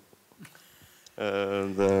 Or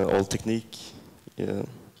the old technique. Yeah.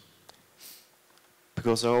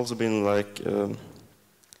 Because I've also been like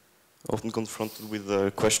often confronted with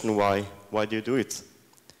the question why do you do it?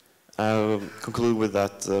 I conclude with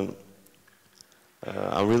that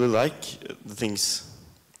I really like the things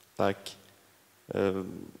like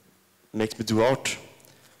makes me do art.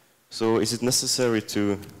 So is it necessary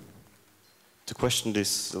to question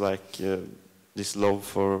this this love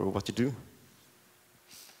for what you do?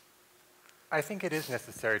 I think it is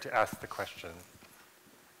necessary to ask the question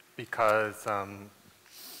because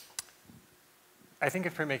I think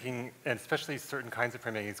if printmaking, and especially certain kinds of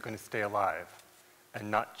printmaking, is going to stay alive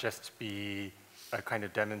and not just be a kind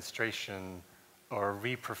of demonstration or a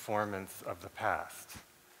re-performance of the past.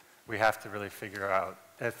 We have to really figure out,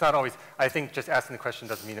 and it's not always, I think just asking the question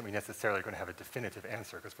doesn't mean that we necessarily are going to have a definitive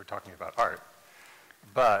answer because we're talking about art.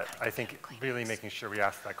 But I think really making sure we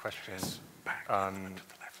ask that question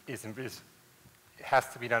has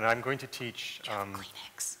to be done. I'm going to teach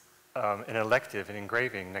an elective in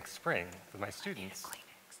engraving next spring with my students.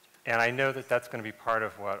 And I know that that's going to be part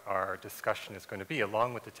of what our discussion is going to be,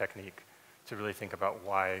 along with the technique, to really think about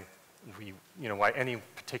why why any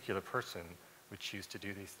particular person would choose to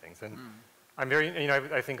do these things. And I'm very,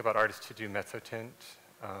 I think about artists who do mezzotint.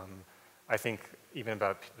 I think even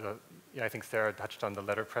about I think Sarah touched on the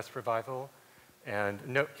letterpress revival. And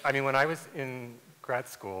no, I mean, when I was in grad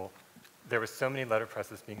school, there were so many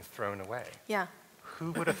letterpresses being thrown away. Yeah.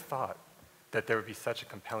 Who would have thought that there would be such a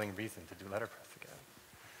compelling reason to do letterpress again?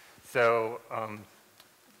 So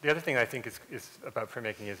the other thing I think is about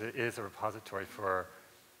printmaking is it is a repository for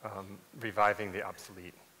reviving the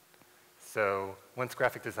obsolete. So once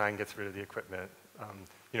graphic design gets rid of the equipment,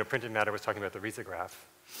 Printed Matter was talking about the risograph.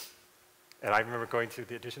 And I remember going to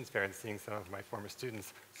the editions fair and seeing some of my former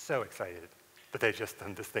students so excited that they just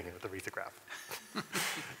done this thing with the risograph.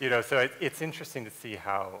 So it's interesting to see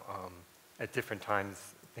how at different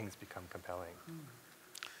times things become compelling.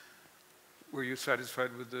 Were you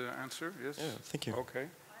satisfied with the answer? Yes? Yeah, thank you. Okay.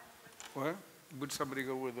 Well, would somebody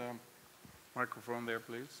go with a microphone there,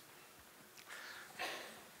 please?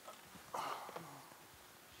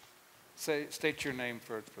 State your name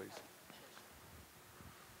first, please.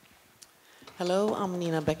 Hello, I'm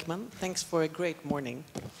Nina Beckman. Thanks for a great morning.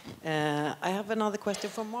 I have another question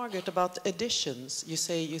for Margaret about editions. You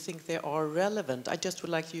say you think they are relevant. I just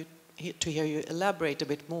would like to hear you elaborate a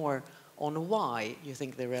bit more on why you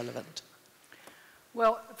think they're relevant.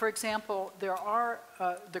 Well, for example, there are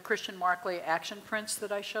the Christian Markley action prints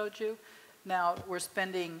that I showed you. Now, we're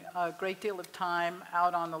spending a great deal of time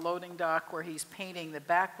out on the loading dock where he's painting the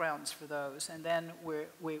backgrounds for those, and then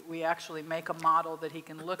we actually make a model that he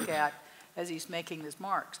can look at as he's making his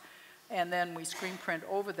marks. And then we screen print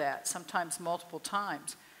over that, sometimes multiple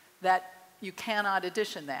times. That, you cannot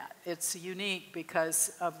edition that. It's unique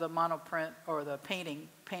because of the monoprint or the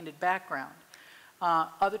painted background.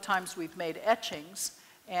 Other times we've made etchings,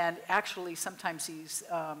 and actually sometimes he's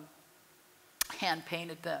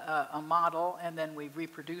hand-painted a model, and then we've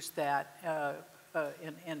reproduced that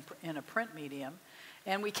in a print medium,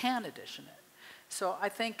 and we can edition it. So I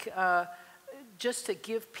think just to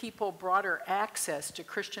give people broader access to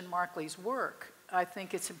Christian Markley's work, I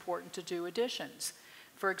think it's important to do editions.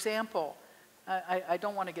 For example, I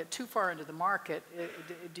don't want to get too far into the market.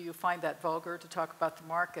 Do you find that vulgar to talk about the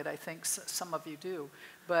market? I think some of you do.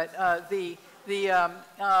 But the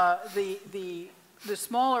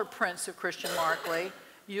smaller prints of Christian Markley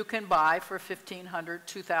you can buy for $1,500,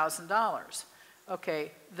 $2,000.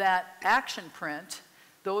 Okay, that action print,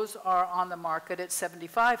 those are on the market at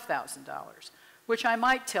 $75,000, which I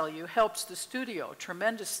might tell you helps the studio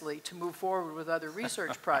tremendously to move forward with other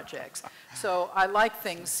research projects. So I like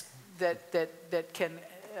things that can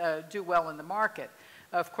do well in the market.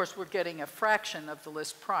 Of course, we're getting a fraction of the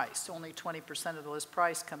list price. Only 20% of the list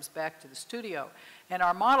price comes back to the studio. And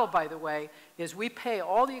our model, by the way, is we pay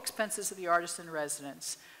all the expenses of the artist in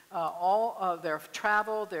residence, all of their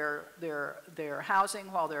travel, their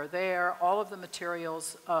housing while they're there, all of the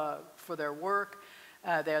materials for their work.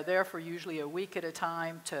 They're there for usually a week at a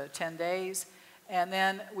time to 10 days. And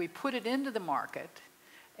then we put it into the market.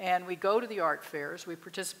 And we go to the art fairs. We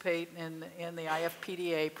participate in the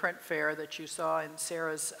IFPDA print fair that you saw in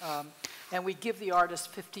Sarah's, and we give the artist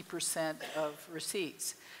 50% of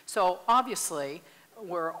receipts. So obviously,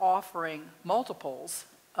 we're offering multiples,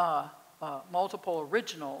 multiple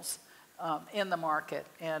originals in the market.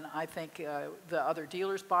 And I think the other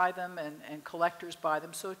dealers buy them and collectors buy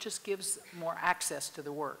them. So it just gives more access to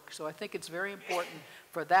the work. So I think it's very important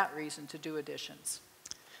for that reason to do editions.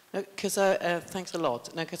 Because thanks a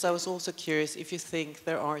lot. Now, because I was also curious if you think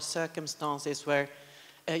there are circumstances where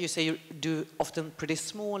you say you do often pretty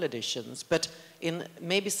small editions, but in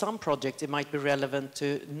maybe some projects it might be relevant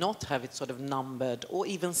to not have it sort of numbered or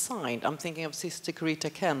even signed. I'm thinking of Sister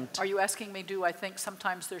Corita Kent. Are you asking me, do I think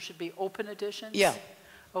sometimes there should be open editions? Yeah.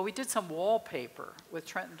 Well, we did some wallpaper with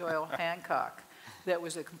Trenton Doyle Hancock that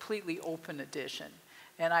was a completely open edition.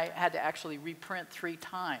 And I had to actually reprint 3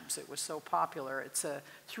 times. It was so popular. It's a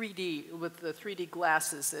 3D, with the 3D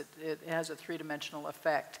glasses, it has a 3-dimensional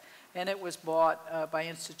effect. And it was bought by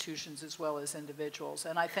institutions as well as individuals.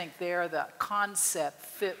 And I think there the concept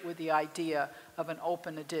fit with the idea of an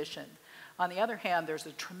open edition. On the other hand, there's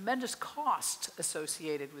a tremendous cost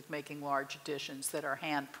associated with making large editions that are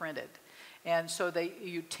hand printed. And so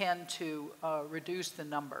you tend to reduce the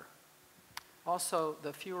number. Also,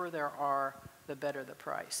 the fewer there are, the better the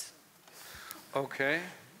price. Okay.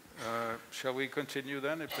 Shall we continue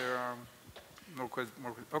then if there are no questions?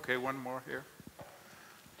 Okay, one more here.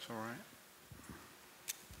 It's all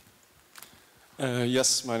right.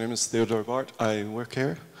 Yes, my name is Theodore Bart. I work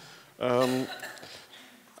here.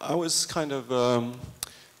 I was kind of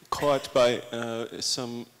caught by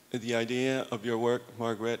the idea of your work,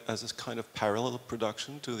 Margaret, as a kind of parallel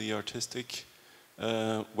production to the artistic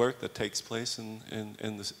work that takes place in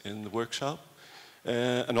the workshop.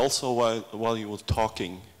 And also while you were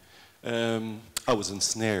talking, I was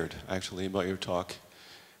ensnared actually by your talk.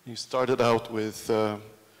 You started out with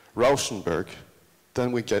Rauschenberg,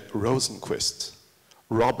 then we get Rosenquist,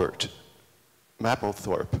 Robert,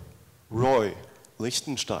 Mapplethorpe, Roy,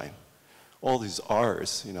 Lichtenstein, all these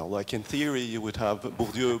R's, you know, like in theory you would have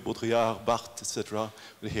Bourdieu, Baudrillard, Barthes, etc.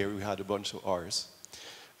 But here we had a bunch of R's.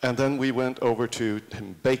 And then we went over to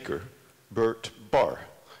Baker, Burt, Barr.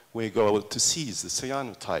 We go to C's, the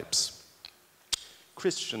cyanotypes.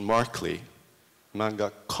 Christian Markley,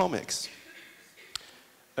 manga comics.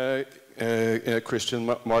 Christian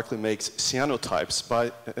Markley makes cyanotypes.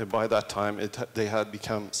 By that time, they had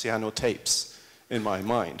become cyanotapes in my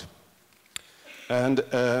mind. And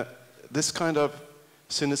this kind of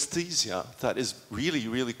synesthesia that is really,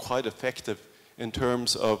 really quite effective in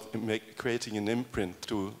terms of creating an imprint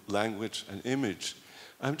through language and image.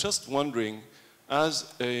 I'm just wondering,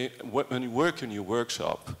 when you work in your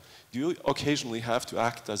workshop, do you occasionally have to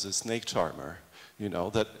act as a snake charmer? You know,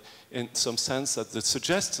 that in some sense that the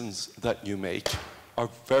suggestions that you make are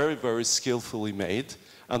very, very skillfully made,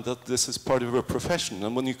 and that this is part of a profession.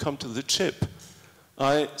 And when you come to the chip,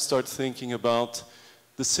 I start thinking about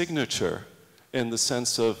the signature in the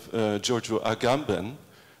sense of Giorgio Agamben,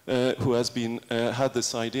 who has had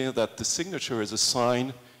this idea that the signature is a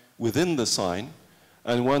sign within the sign,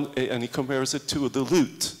 and he compares it to the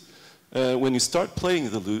lute. When you start playing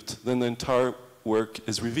the lute, then the entire work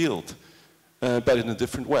is revealed, but in a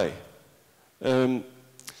different way. I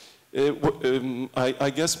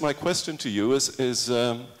guess my question to you is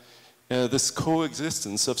this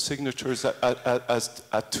coexistence of signatures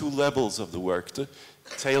at 2 levels of the work,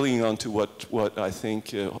 tailing onto what I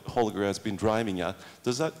think Holger has been driving at.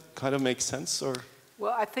 Does that kind of make sense? Or?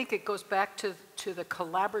 Well, I think it goes back to the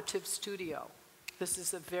collaborative studio. This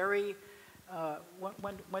is a very,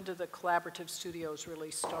 when do the collaborative studios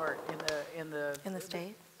really start? In the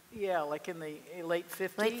States? Yeah, like in the late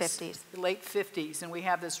 50s. Late 50s. Late 50s, and we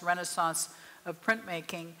have this renaissance of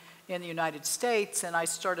printmaking in the United States, and I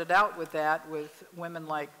started out with that with women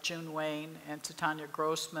like June Wayne and Titania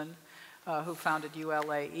Grossman, who founded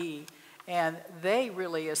ULAE, and they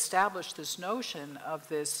really established this notion of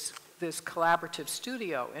this collaborative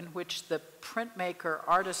studio in which the printmaker,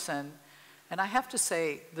 artisan, and I have to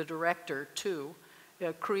say the director too,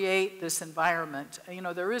 create this environment. You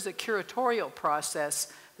know, there is a curatorial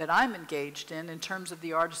process that I'm engaged in terms of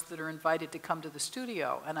the artists that are invited to come to the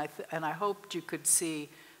studio, and I hoped you could see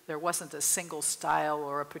there wasn't a single style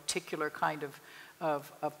or a particular kind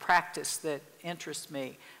of practice that interests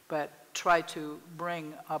me, but try to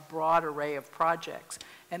bring a broad array of projects.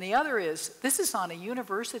 And the other is, this is on a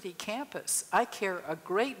university campus. I care a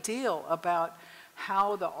great deal about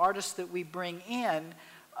how the artists that we bring in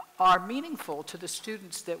are meaningful to the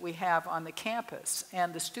students that we have on the campus.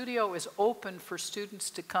 And the studio is open for students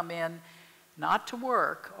to come in, not to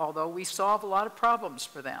work, although we solve a lot of problems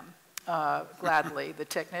for them, gladly, the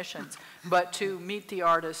technicians, but to meet the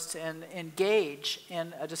artists and engage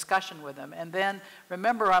in a discussion with them. And then,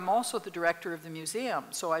 remember, I'm also the director of the museum,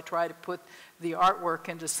 so I try to put the artwork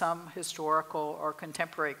into some historical or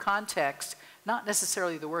contemporary context, not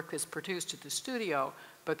necessarily the work that's produced at the studio,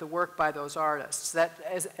 but the work by those artists. That,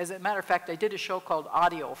 as a matter of fact, I did a show called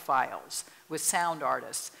Audio Files with sound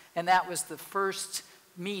artists, and that was the first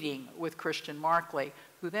meeting with Christian Markley,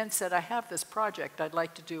 who then said, I have this project I'd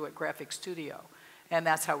like to do at Graphic Studio. And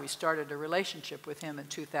that's how we started a relationship with him in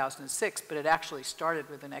 2006, but it actually started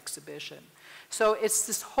with an exhibition. So it's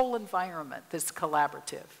this whole environment that's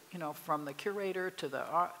collaborative, you know, from the curator to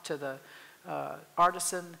the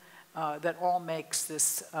artisan, that all makes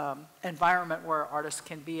this environment where artists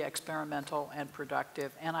can be experimental and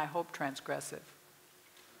productive, and I hope transgressive.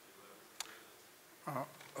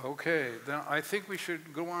 Okay, then I think we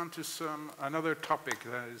should go on to another topic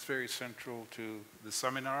that is very central to the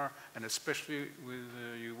seminar, and especially with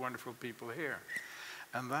you wonderful people here.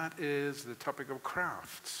 And that is the topic of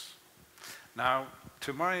crafts. Now,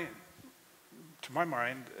 to my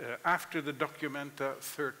mind, after the Documenta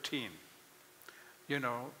 13, you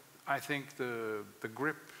know, I think the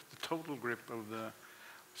grip, the total grip of the,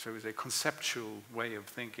 shall we say, conceptual way of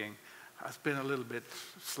thinking has been a little bit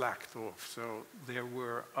slacked off. So there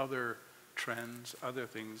were other trends, other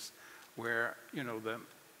things where, you know,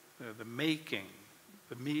 the making,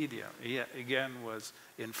 the media, again, was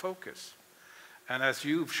in focus. And as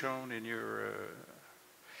you've shown in your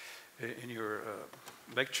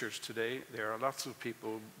lectures today, there are lots of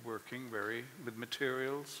people working with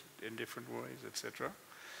materials in different ways, etc.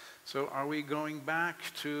 So are we going back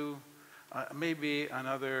to maybe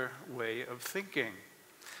another way of thinking?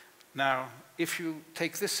 Now, if you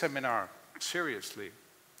take this seminar seriously,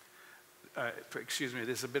 excuse me,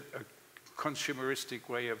 this is a bit a consumeristic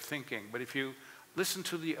way of thinking, but if you listen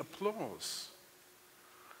to the applause,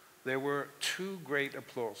 there were 2 great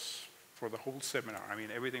applause for the whole seminar. I mean,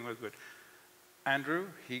 everything was good. Andrew,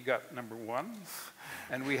 he got number 1,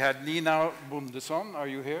 and we had Nina Bundesson, are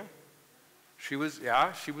you here? She was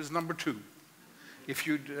number 2. If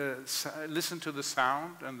you'd listen to the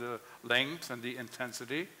sound and the length and the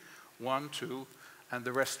intensity, 1, 2, and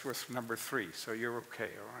the rest was number 3, so you're okay,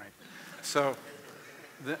 all right. So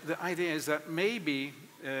the idea is that maybe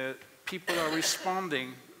people are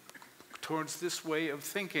responding towards this way of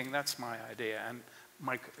thinking. That's my idea and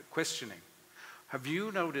my questioning. Have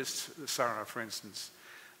you noticed, Sarah, for instance,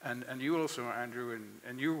 and you also, Andrew,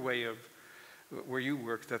 and your way of where you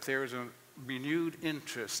work, that there is a renewed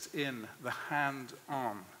interest in the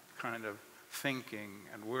hand-on kind of thinking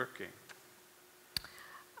and working?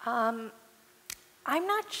 I'm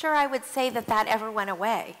not sure I would say that ever went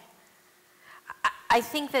away. I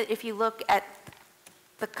think that if you look at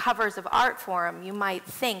the covers of Art Forum, you might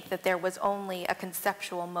think that there was only a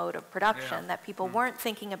conceptual mode of production, that people weren't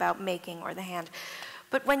thinking about making or the hand.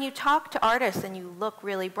 But when you talk to artists and you look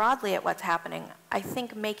really broadly at what's happening, I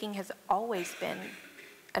think making has always been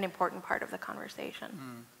an important part of the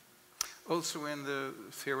conversation. Also in the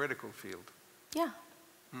theoretical field? Yeah.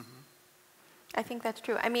 I think that's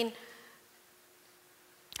true. I mean,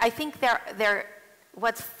 I think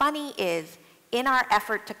what's funny is in our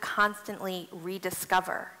effort to constantly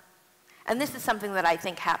rediscover, and this is something that I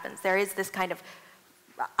think happens, there is this kind of,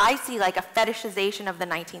 I see like a fetishization of the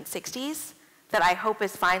 1960s that I hope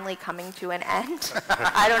is finally coming to an end.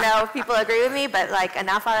 I don't know if people agree with me, but like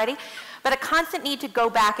enough already. But a constant need to go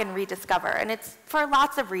back and rediscover, and it's for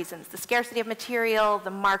lots of reasons. The scarcity of material, the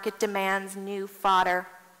market demands new fodder.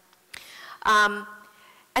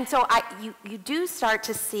 And so you do start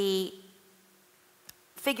to see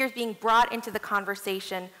figures being brought into the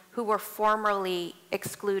conversation who were formerly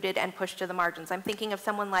excluded and pushed to the margins. I'm thinking of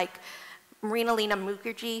someone like Mrinalina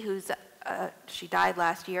Mukherjee, she died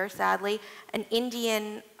last year, sadly, an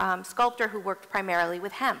Indian sculptor who worked primarily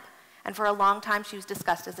with hemp. And for a long time, she was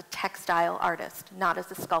discussed as a textile artist, not as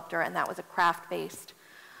a sculptor, and that was a craft-based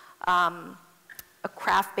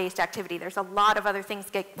activity. There's a lot of other things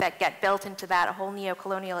that get built into that, a whole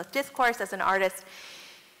neo-colonialist discourse as an artist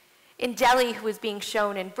in Delhi who was being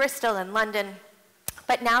shown in Bristol and London.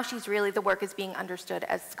 But now the work is being understood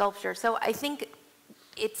as sculpture. So I think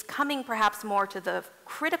it's coming perhaps more to the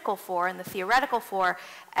critical fore and the theoretical fore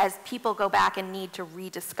as people go back and need to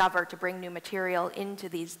rediscover, to bring new material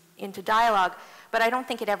into dialogue. But I don't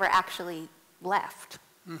think it ever actually left.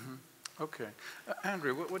 Mm-hmm. Okay.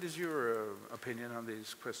 Andrew, what is your opinion on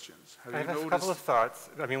these questions? I have a couple of thoughts.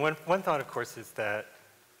 I mean, one thought, of course, is that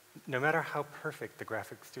no matter how perfect the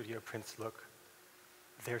graphic studio prints look,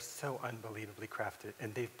 they're so unbelievably crafted.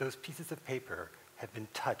 And those pieces of paper have been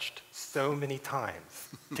touched so many times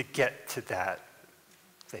to get to that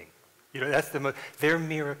thing. You know, they're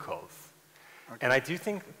miracles. Okay. And I do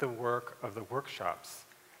think the work of the workshops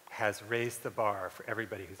has raised the bar for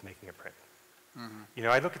everybody who's making a print. Mm-hmm. You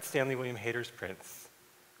know, I look at Stanley William Hayter's prints,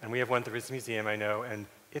 and we have one at the Ritz Museum, I know, and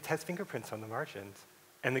it has fingerprints on the margins.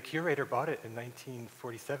 And the curator bought it in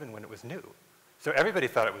 1947 when it was new. So everybody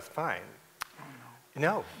thought it was fine. Oh,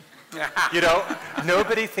 no. You know,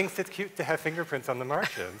 nobody thinks it's cute to have fingerprints on the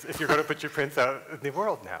margins if you're going to put your prints out in the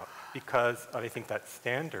world now, because I think that's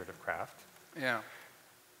standard of craft. Yeah.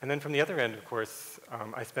 And then from the other end, of course,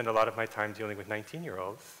 I spend a lot of my time dealing with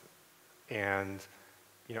 19-year-olds, and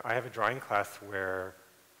you know, I have a drawing class where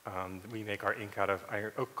we make our ink out of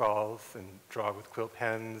iron oak galls and draw with quill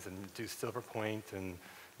pens and do silver point and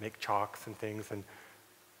make chalks and things. And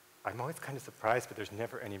I'm always kind of surprised, but there's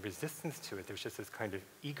never any resistance to it. There's just this kind of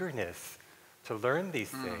eagerness to learn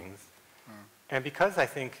these things. And because I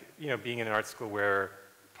think, you know, being in an art school where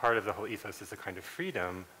part of the whole ethos is a kind of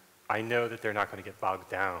freedom, I know that they're not going to get bogged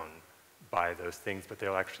down by those things, but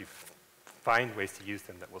they'll actually find ways to use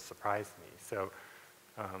them that will surprise me. So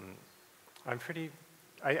I'm pretty,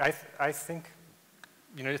 I think,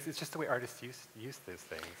 you know, it's just the way artists use those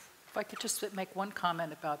things. If I could just make one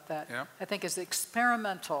comment about that. Yeah. I think as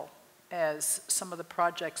experimental as some of the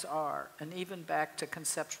projects are, and even back to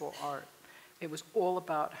conceptual art, it was all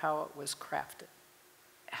about how it was crafted,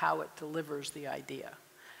 how it delivers the idea.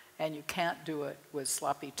 And you can't do it with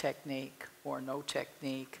sloppy technique or no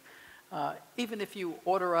technique. Even if you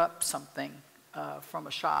order up something from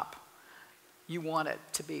a shop, you want it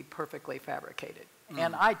to be perfectly fabricated.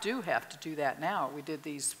 And I do have to do that now. We did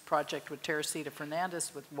these project with Teresita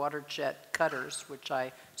Fernandez with water jet cutters, which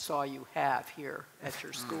I saw you have here at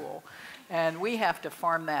your school. And we have to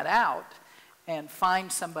farm that out and find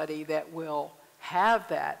somebody that will have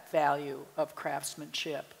that value of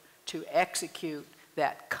craftsmanship to execute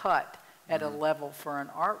that cut at a level for an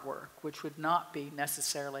artwork, which would not be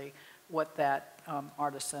necessarily what that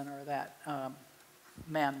artisan or that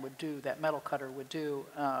man would do, that metal cutter would do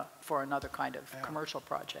for another kind of commercial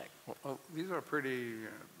project. Well, these are pretty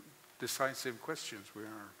decisive questions we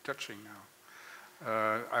are touching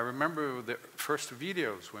now. I remember the first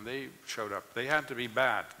videos when they showed up. They had to be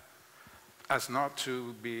bad as not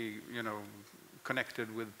to be, you know,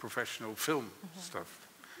 connected with professional film stuff,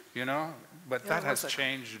 you know? But that has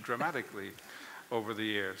changed dramatically over the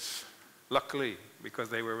years, luckily, because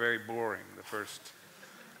they were very boring the first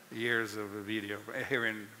years of the video here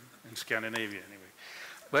in Scandinavia, anyway.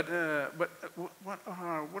 But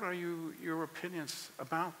what are your opinions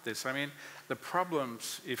about this? I mean, the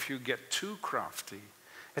problems if you get too crafty.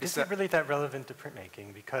 It isn't really that relevant to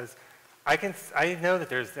printmaking, because I know that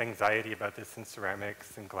there's anxiety about this in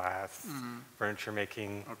ceramics and glass, furniture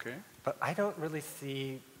making. Okay. But I don't really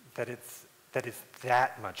see that it's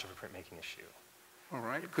that much of a printmaking issue. All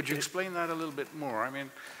right. Could you explain that a little bit more? I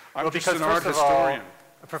mean, I'm just an art historian.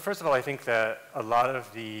 First of all, I think that a lot of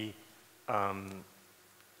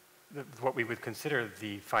what we would consider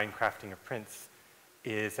the fine crafting of prints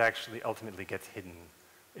is actually ultimately gets hidden.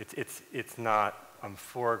 It's not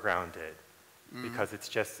foregrounded because it's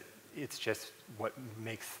just what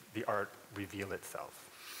makes the art reveal itself.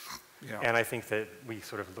 Yeah. And I think that we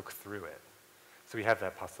sort of look through it. So we have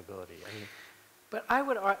that possibility. I mean, but I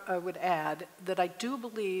would add that I do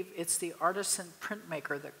believe it's the artisan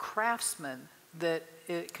printmaker, the craftsman, that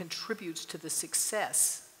it contributes to the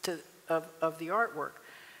success of the artwork.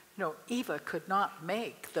 You know, Eva could not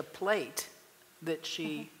make the plate that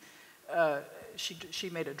she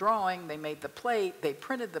made a drawing, they made the plate, they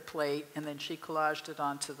printed the plate, and then she collaged it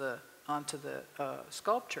onto the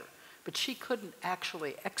sculpture. But she couldn't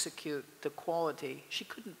actually execute the quality. She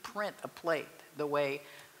couldn't print a plate the way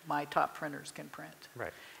my top printers can print.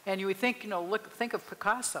 Right. And you would think, think of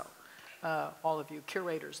Picasso. All of you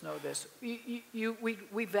curators know this.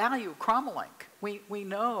 We value chromalink. We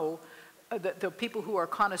know that the people who are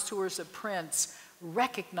connoisseurs of prints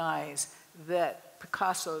recognize that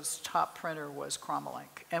Picasso's top printer was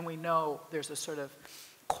chromalink. And we know there's a sort of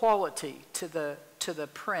quality to the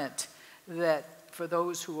print that for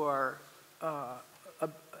those who are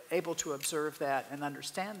able to observe that and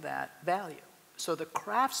understand that value. So the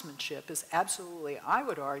craftsmanship is absolutely, I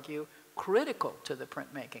would argue, critical to the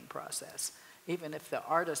printmaking process. Even if the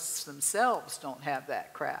artists themselves don't have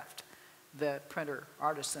that craft, the printer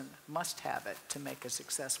artisan must have it to make a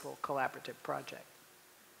successful collaborative project.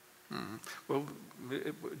 Mm-hmm. Well,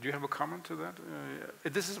 do you have a comment to that?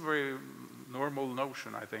 This is a very normal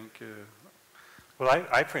notion, I think. Well,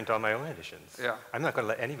 I print all my own editions. Yeah. I'm not going to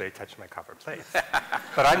let anybody touch my copper plates.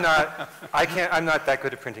 But I'm not that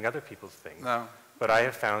good at printing other people's things. No. But I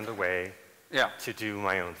have found a way Yeah. to do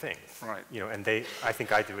my own things. Right. And I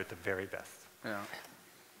think I do it the very best. Yeah.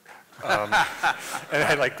 And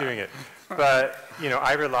I like doing it. But,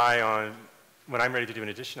 I rely on, when I'm ready to do an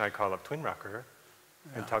edition, I call up Twin Rocker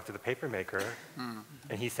and talk to the paper maker. Mm.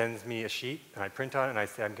 And he sends me a sheet, and I print on it, and I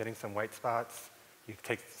say, I'm getting some white spots. He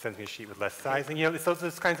sends me a sheet with less sizing. It's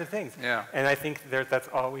those kinds of things. Yeah. And I think that's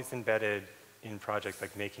always embedded in projects,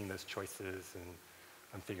 like making those choices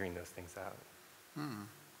and figuring those things out. Mm.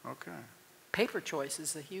 Okay. Paper choice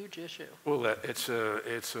is a huge issue. Well, it's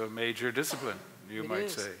a major discipline, you might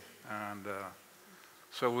say. And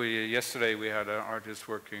so yesterday we had an artist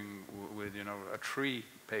working with, a tree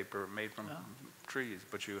paper made from trees,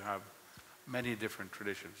 but you have many different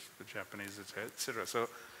traditions, the Japanese, etc. So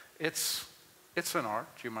it's an art,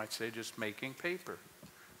 you might say, just making paper.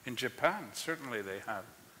 In Japan, certainly they have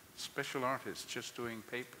special artists just doing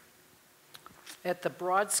paper. At the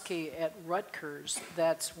Brodsky at Rutgers,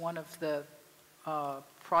 that's one of the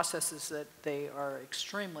processes that they are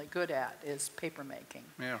extremely good at is paper making.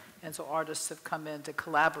 Yeah. And so artists have come in to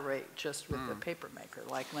collaborate just with the paper maker,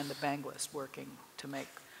 like Linda Banglis working to make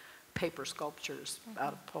paper sculptures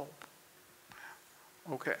out of pulp.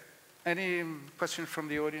 Okay. Any questions from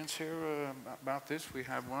the audience here about this? We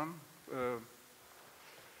have one.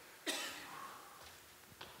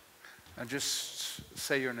 And just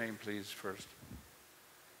say your name, please, first.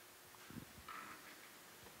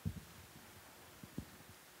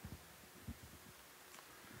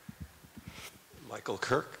 Michael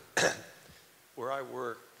Kirk. Where I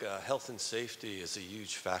work, health and safety is a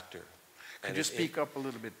huge factor. Could you speak up a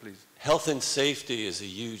little bit, please? Health and safety is a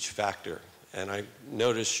huge factor. And I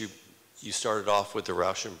noticed you started off with the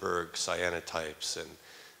Rauschenberg cyanotypes, and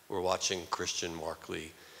we're watching Christian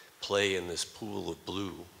Markley play in this pool of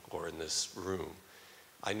blue, or in this room.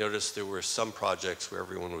 I noticed there were some projects where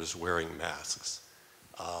everyone was wearing masks.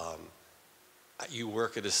 You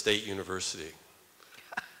work at a state university,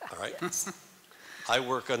 all right? Yes. I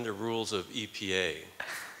work under rules of EPA,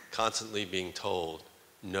 constantly being told,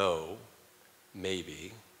 no,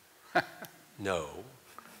 maybe, no,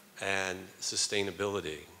 and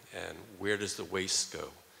sustainability, and where does the waste go?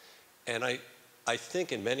 And I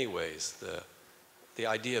think in many ways, the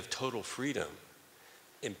idea of total freedom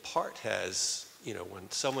in part has, when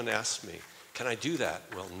someone asks me, can I do that?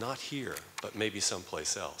 Well, not here, but maybe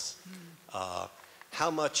someplace else.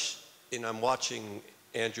 How much, and I'm watching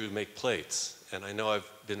Andrew make plates, and I know I've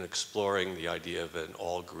been exploring the idea of an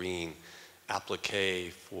all-green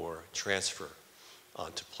applique for transfer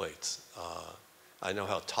onto plates. I know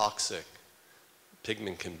how toxic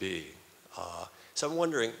pigment can be. So I'm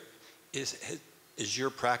wondering, is your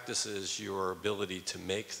practices, your ability to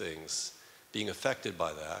make things, being affected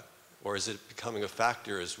by that, or is it becoming a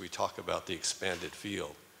factor as we talk about the expanded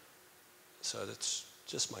field? So that's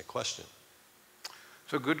just my question.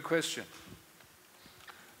 So good question.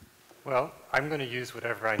 Well, I'm going to use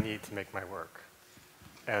whatever I need to make my work.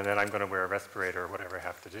 And then I'm going to wear a respirator or whatever I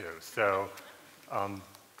have to do. So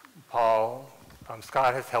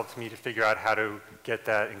Scott has helped me to figure out how to get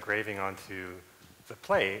that engraving onto the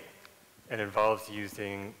plate. It involves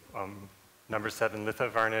using number 7 litho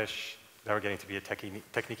varnish. Now we're getting to be a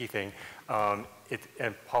technique-y thing.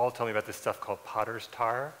 And Paul told me about this stuff called potter's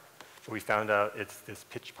tar. We found out it's this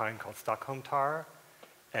pitch pine called Stockholm tar.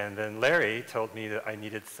 And then Larry told me that I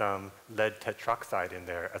needed some lead tetroxide in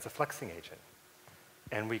there as a flexing agent.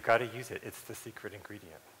 And we got to use it. It's the secret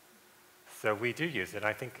ingredient. So we do use it.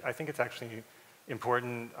 I think it's actually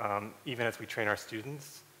important, even as we train our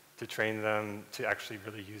students, to train them to actually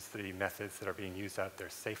really use the methods that are being used out there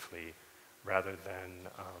safely, rather than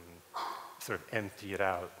sort of empty it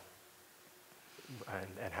out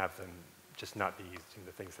and have them just not be using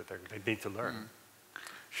the things that they need to learn.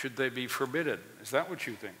 Should they be forbidden? Is that what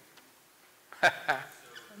you think?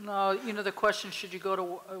 No, you know, the question, should you go to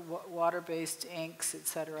water-based inks, et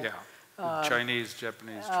cetera? Yeah, Chinese,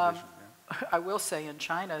 Japanese tradition. Yeah. I will say in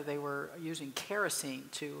China, they were using kerosene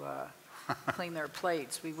to clean their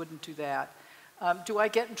plates. We wouldn't do that. Do I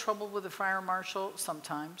get in trouble with the fire marshal?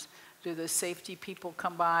 Sometimes. Do the safety people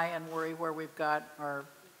come by and worry where we've got our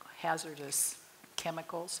hazardous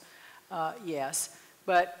chemicals? Yes.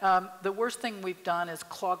 But the worst thing we've done is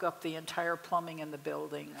clog up the entire plumbing in the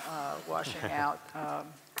building, washing out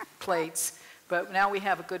plates. But now we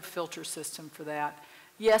have a good filter system for that.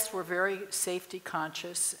 Yes, we're very safety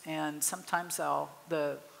conscious, and sometimes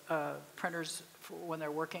the printers, when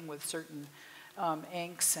they're working with certain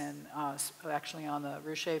inks, and actually on the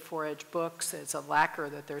Rocher 4-edge books, it's a lacquer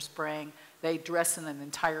that they're spraying. They dress in an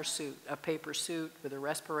entire suit, a paper suit with a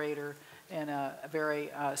respirator in a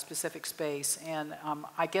very specific space. And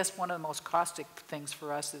I guess one of the most caustic things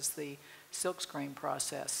for us is the silkscreen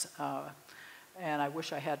process. And I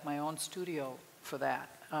wish I had my own studio for that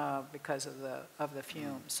because of the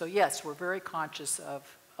fumes. So yes, we're very conscious of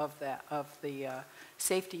the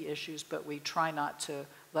safety issues, but we try not to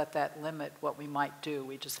let that limit what we might do.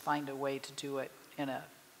 We just find a way to do it in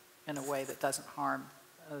a way that doesn't harm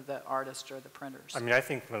the artist or the printers. I mean, I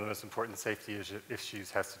think one of the most important safety issues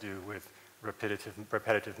has to do with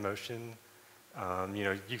repetitive motion. You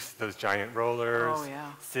know, use those giant rollers. Oh,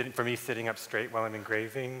 yeah. For me, sitting up straight while I'm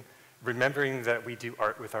engraving. Remembering that we do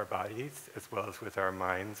art with our bodies as well as with our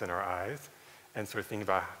minds and our eyes, and sort of thinking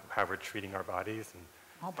about how we're treating our bodies,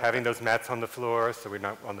 and having those mats on the floor so we're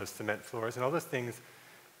not on those cement floors, and all those things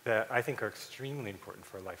that I think are extremely important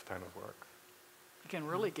for a lifetime of work. You can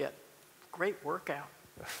really get great workout.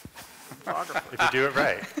 If you do it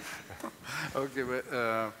right. Okay,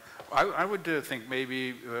 but I would think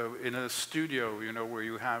maybe in a studio, you know, where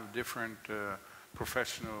you have different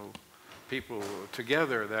professional people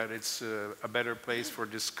together, that it's a better place for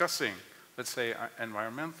discussing, let's say,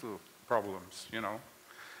 environmental problems, you know,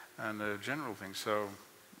 and general things. So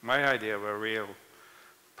my idea of a real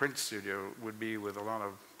print studio would be with a lot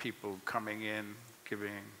of people coming in,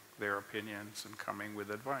 giving their opinions and coming with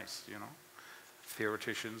advice, you know,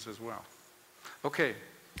 theoreticians as well. Okay.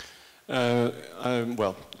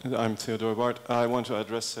 Well, I'm Theodore Bart. I want to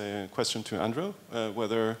address a question to Andrew,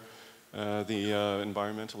 whether the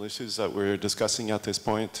environmental issues that we're discussing at this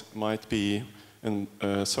point might be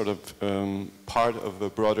sort of part of a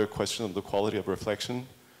broader question of the quality of reflection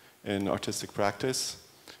in artistic practice,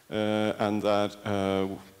 and that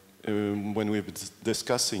when we're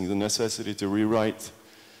discussing the necessity to rewrite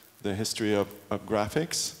the history of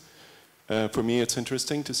graphics, for me it's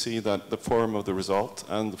interesting to see that the form of the result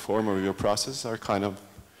and the form of your process are kind of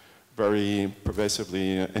very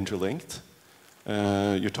pervasively interlinked.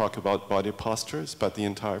 You talk about body postures, but the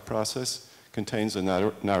entire process contains a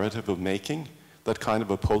narrative of making that kind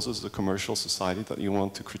of opposes the commercial society that you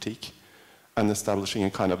want to critique, and establishing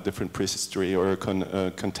a kind of different prehistory or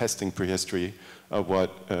contesting prehistory of what,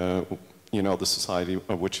 you know, the society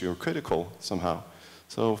of which you're critical somehow.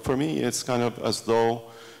 So for me, it's kind of as though,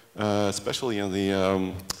 especially in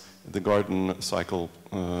the garden cycle,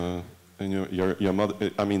 and your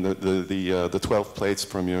mother, I mean, the 12 plates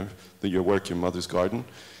from your work, Your Mother's Garden,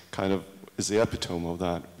 kind of is the epitome of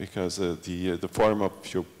that, because the form of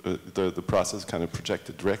the process kind of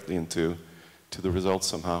projected directly into the results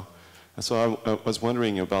somehow. And so I was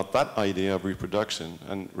wondering about that idea of reproduction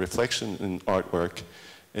and reflection in artwork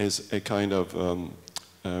is a kind of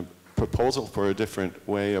proposal for a different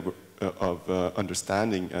way of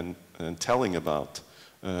understanding and telling about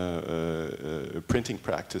printing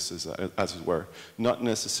practices, as it were, not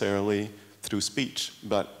necessarily through speech,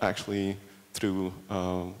 but actually through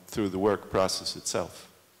the work process itself.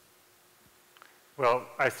 Well,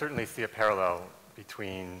 I certainly see a parallel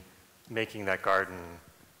between making that garden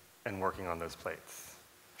and working on those plates,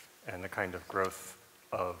 and the kind of growth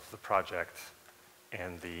of the project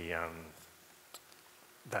and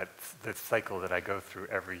that cycle that I go through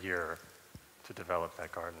every year to develop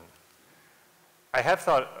that garden. I have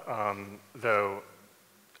thought, though,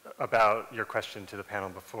 about your question to the panel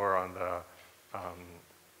before on the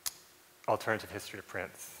alternative history of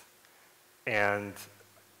prints. And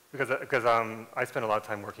because I spend a lot of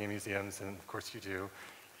time working in museums, and of course you do,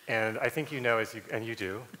 and I think you know, and you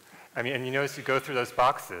do, I mean, and you know, as you go through those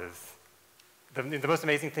boxes, the most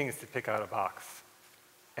amazing thing is to pick out a box.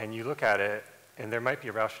 And you look at it, and there might be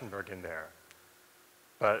a Rauschenberg in there,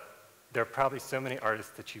 but there are probably so many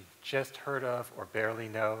artists that you've just heard of or barely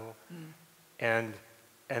know, and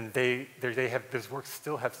those works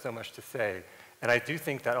still have so much to say. And I do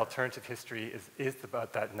think that alternative history is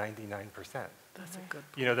about that 99%. That's a good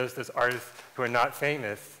point. You know, those artists who are not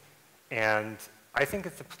famous, and I think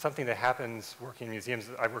it's something that happens working in museums.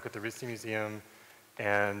 I work at the RISD Museum,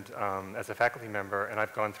 and as a faculty member, and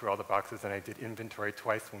I've gone through all the boxes, and I did inventory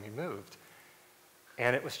twice when we moved.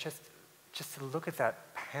 And it was just to look at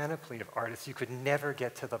that panoply of artists, you could never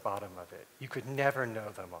get to the bottom of it. You could never know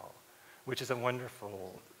them all, which is a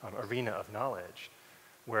wonderful arena of knowledge.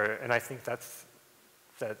 And I think that's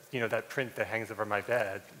that print that hangs over my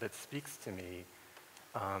bed that speaks to me.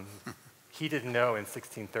 He didn't know in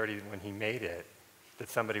 1630 when he made it that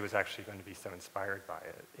somebody was actually going to be so inspired by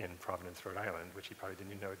it in Providence, Rhode Island, which he probably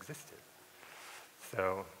didn't even know existed.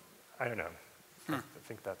 So, I don't know. I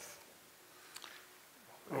think that's,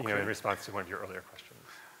 you know, in response to one of your earlier questions.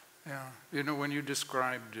 Yeah, you know, when you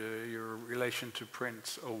described your relation to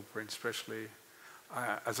prints, old prints especially,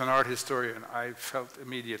 as an art historian, I felt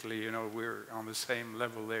immediately, you know, we're on the same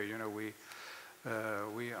level there. You know, we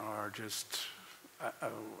are just,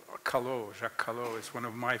 Jacques Callot is one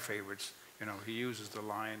of my favorites. You know, he uses the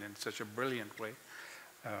line in such a brilliant way.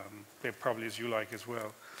 They probably as you like as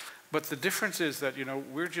well. But the difference is that, you know,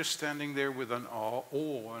 we're just standing there with an awe,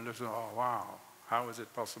 and there's, oh, wow, how is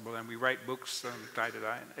it possible? And we write books and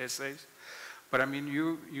and essays. But I mean,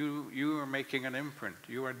 you are making an imprint.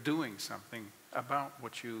 You are doing something about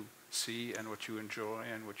what you see and what you enjoy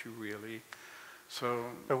and what you really, so.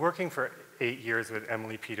 But working for 8 years with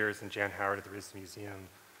Emily Peters and Jan Howard at the RISD Museum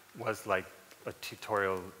was like a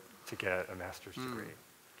tutorial to get a master's degree,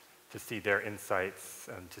 to see their insights,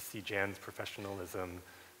 to see Jan's professionalism,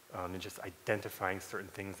 and just identifying certain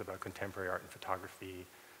things about contemporary art and photography,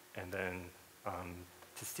 and then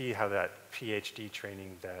to see how that PhD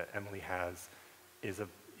training that Emily has is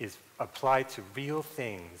applied to real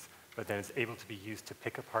things, but then it's able to be used to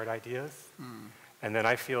pick apart ideas. And then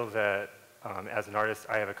I feel that as an artist,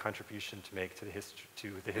 I have a contribution to make to the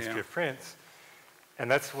history of prints. And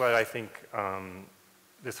that's what I think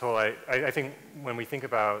I think when we think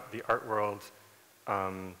about the art world,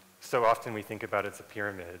 so often we think about it as a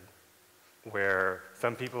pyramid, where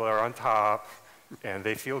some people are on top, and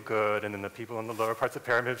they feel good, and then the people in the lower parts of the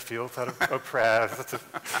pyramid feel sort of oppressed.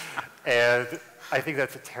 And I think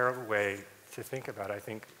that's a terrible way to think about it. I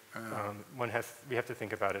think we have to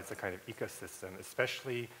think about it as a kind of ecosystem,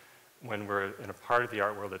 especially when we're in a part of the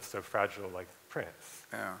art world that's so fragile like prints.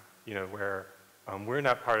 You know, where we're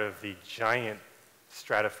not part of the giant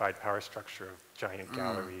stratified power structure of giant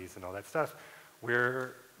galleries and all that stuff.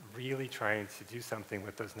 We're really trying to do something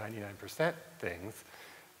with those 99% things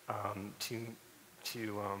to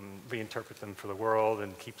reinterpret them for the world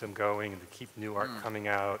and keep them going and to keep new art coming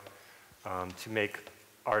out, to make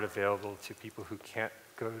art available to people who can't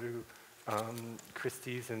go to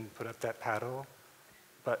Christie's and put up that paddle,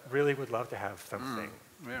 but really would love to have something.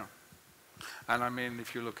 Yeah. And I mean,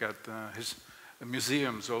 if you look at his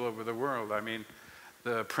museums all over the world, I mean,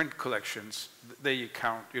 the print collections, they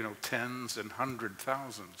count, you know, tens and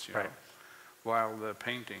 100,000s, you know, while the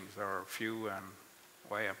paintings are few and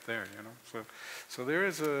way up there, you know. So there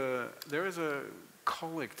is a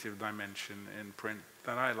collective dimension in print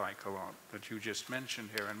that I like a lot, that you just mentioned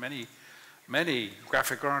here, and many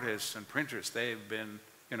graphic artists and printers, they've been,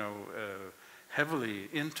 you know, heavily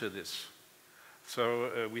into this.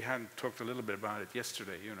 So we had talked a little bit about it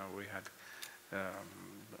yesterday, you know, we had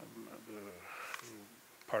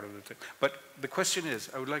part of the thing. But the question is,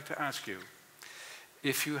 I would like to ask you,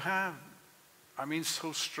 if you have, I mean,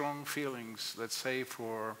 so strong feelings, let's say,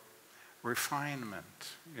 for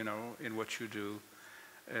refinement, you know, in what you do,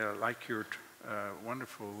 like your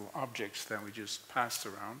wonderful objects that we just passed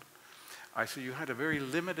around, I see you had a very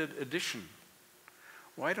limited edition.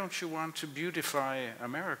 Why don't you want to beautify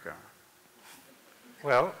America?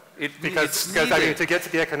 Well, because I mean, to get to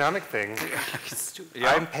the economic thing,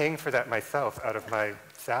 I'm paying for that myself out of my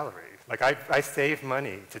salary. Like, I save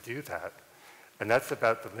money to do that, and that's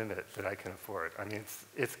about the limit that I can afford. I mean,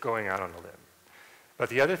 it's going out on a limb. But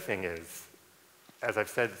the other thing is, as I've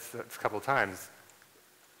said a couple of times,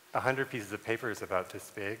 100 pieces of paper is about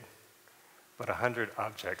this big, but 100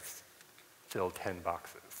 objects fill 10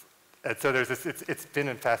 boxes. And so there's this, it's been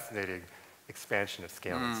a fascinating expansion of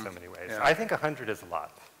scale in so many ways. Yeah. I think 100 is a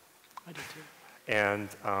lot. I do too. And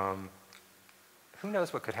who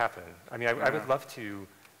knows what could happen? I mean, I would love to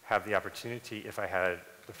have the opportunity, if I had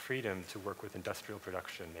the freedom, to work with industrial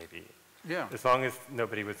production, maybe. Yeah. As long as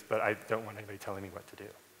nobody was, but I don't want anybody telling me what to do.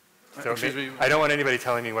 So I don't want anybody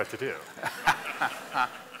telling me what to do.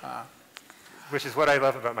 Which is what I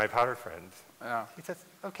love about my powder friend. Yeah. He says,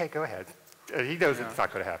 okay, go ahead. He knows it's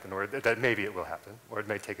not going to happen, or that maybe it will happen, or it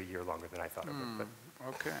may take a year longer than I thought it would. But.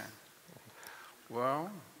 Okay.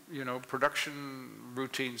 Well, you know, production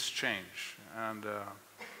routines change. And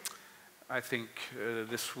I think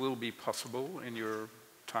this will be possible in your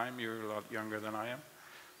time. You're a lot younger than I am.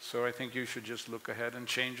 So I think you should just look ahead and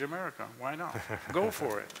change America. Why not? Go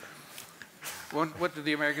for it. What did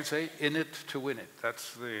the Americans say? In it to win it.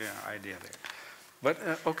 That's the idea there. But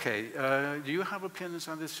okay, do you have opinions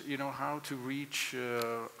on this? You know, how to reach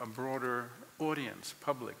a broader audience,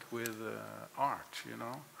 public, with art? You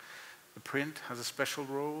know, the print has a special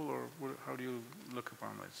role, or how do you look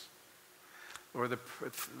upon this? Or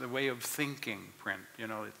the way of thinking print? You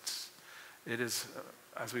know, it is,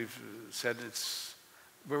 as we've said, it's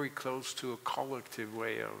very close to a collective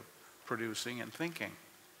way of producing and thinking.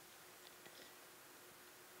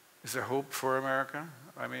 Is there hope for America?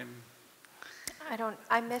 I mean,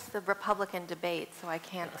 I missed the Republican debate, so I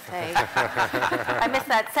can't say. I missed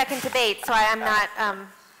that second debate, so I'm not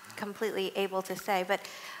completely able to say. But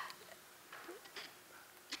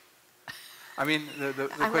I mean,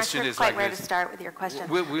 the I'm question not sure is quite like where this. to start with your question.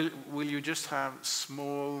 Will you just have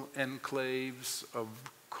small enclaves of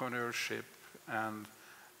connoisseurship and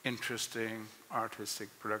interesting artistic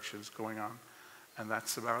productions going on, and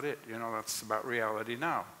that's about it? You know, that's about reality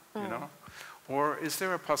now. You know, or is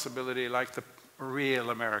there a possibility like the real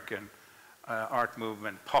American art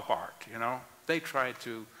movement, pop art? You know, they try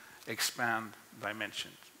to expand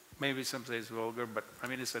dimensions. Maybe some say it's vulgar, but I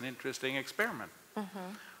mean, it's an interesting experiment.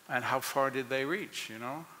 And how far did they reach, you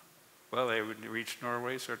know? Well, they would reach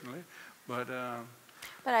Norway, certainly, but...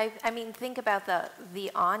 But I mean, think about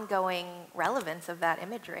the ongoing relevance of that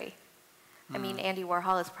imagery. I mean, Andy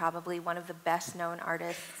Warhol is probably one of the best-known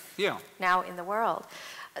artists now in the world.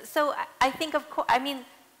 So I think, I mean,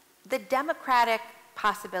 the democratic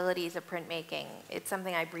possibilities of printmaking, it's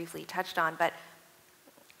something I briefly touched on, but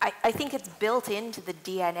I think it's built into the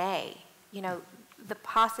DNA, you know, the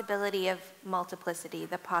possibility of multiplicity,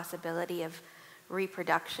 the possibility of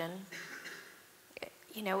reproduction.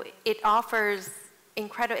 You know, it offers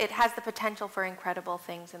it has the potential for incredible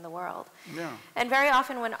things in the world. Yeah. And very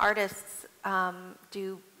often when artists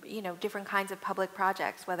do, you know, different kinds of public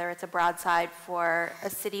projects, whether it's a broadside for a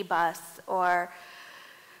city bus or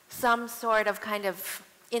some sort of kind of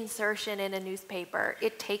insertion in a newspaper,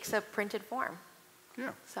 it takes a printed form.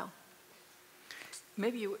 Yeah. So.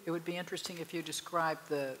 Maybe it would be interesting if you described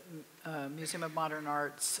the Museum of Modern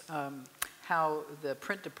Art's how the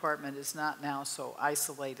print department is not now so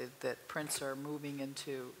isolated that prints are moving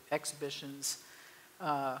into exhibitions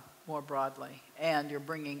more broadly, and you're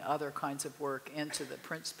bringing other kinds of work into the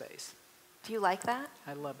print space. Do you like that?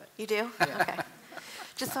 I love it. You do? Yeah. Okay.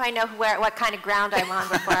 Just so I know what kind of ground I'm on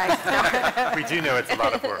before I start. We do know it's a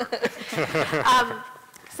lot of work.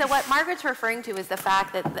 So what Margaret's referring to is the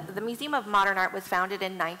fact that the Museum of Modern Art was founded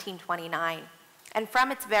in 1929. And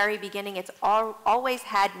from its very beginning, it's always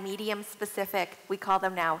had medium-specific, we call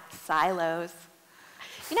them now silos.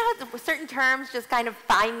 You know how certain terms just kind of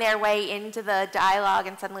find their way into the dialogue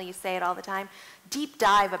and suddenly you say it all the time? Deep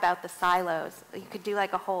dive about the silos. You could do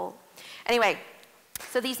like a whole... Anyway,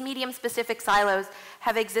 so these medium-specific silos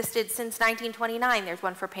have existed since 1929. There's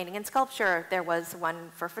one for painting and sculpture. There was one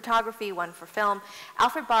for photography, one for film.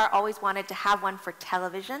 Alfred Barr always wanted to have one for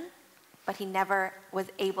television, but he never was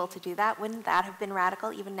able to do that. Wouldn't that have been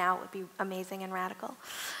radical? Even now it would be amazing and radical.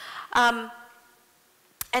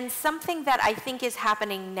 And something that I think is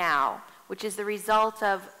happening now, which is the result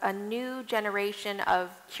of a new generation of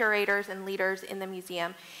curators and leaders in the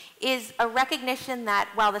museum, is a recognition that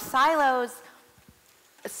while the silos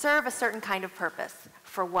serve a certain kind of purpose,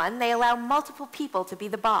 for one, they allow multiple people to be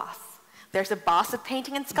the boss. There's a boss of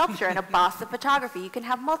painting and sculpture and a boss of photography. You can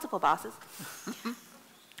have multiple bosses.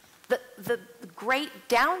 The great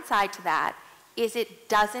downside to that is it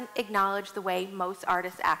doesn't acknowledge the way most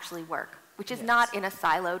artists actually work, which is not in a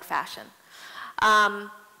siloed fashion.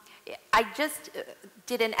 I just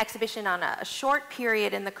did an exhibition on a short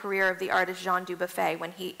period in the career of the artist Jean Dubuffet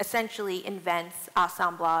when he essentially invents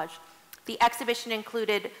assemblage. The exhibition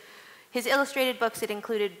included his illustrated books. It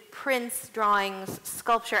included prints, drawings,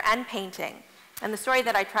 sculpture, and painting. And the story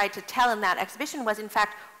that I tried to tell in that exhibition was, in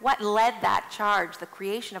fact, what led that charge, the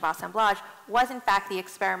creation of assemblage, was in fact the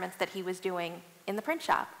experiments that he was doing in the print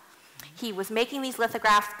shop. He was making these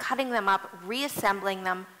lithographs, cutting them up, reassembling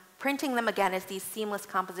them, printing them again as these seamless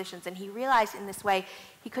compositions, and he realized in this way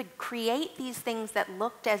he could create these things that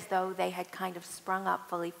looked as though they had kind of sprung up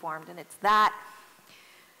fully formed, and it's that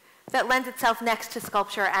lends itself next to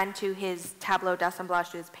sculpture and to his tableau d'assemblage,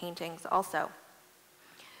 to his paintings also.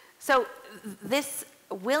 So this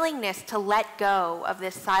willingness to let go of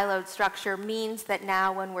this siloed structure means that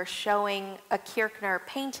now when we're showing a Kirchner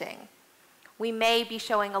painting, we may be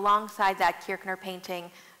showing alongside that Kirchner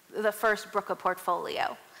painting the first Brücke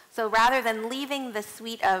portfolio, So rather than leaving the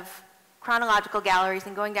suite of chronological galleries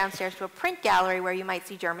and going downstairs to a print gallery where you might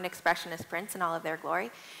see German expressionist prints in all of their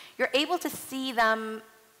glory, you're able to see them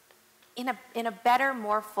in a better,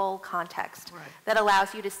 more full context that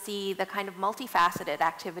allows you to see the kind of multifaceted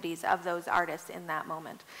activities of those artists in that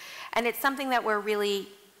moment. And it's something that we're really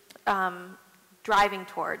driving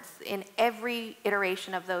towards. In every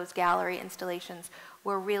iteration of those gallery installations,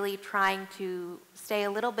 we're really trying to stay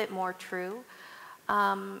a little bit more true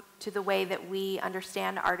to the way that we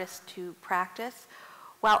understand artists to practice,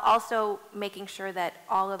 while also making sure that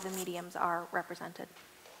all of the mediums are represented.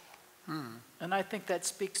 And I think that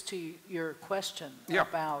speaks to your question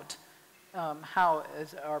about how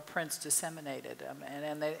are prints disseminated.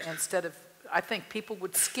 And instead of, I think people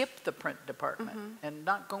would skip the print department and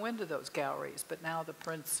not go into those galleries, but now the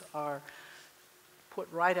prints are put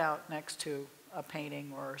right out next to a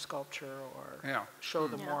painting or a sculpture or show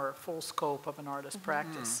the more full scope of an artist's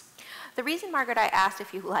practice. The reason, Margaret, I asked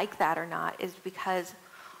if you like that or not is because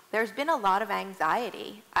there's been a lot of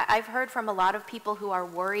anxiety. I've heard from a lot of people who are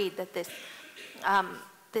worried that this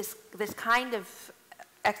kind of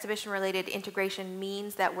exhibition-related integration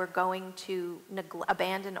means that we're going to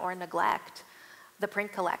abandon or neglect the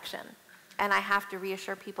print collection. And I have to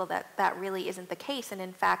reassure people that that really isn't the case. And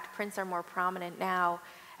in fact, prints are more prominent now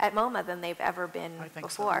at MoMA than they've ever been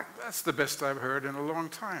before. So. That's the best I've heard in a long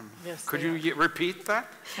time. Yes, could you repeat that?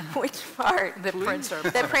 Which part? The prints are.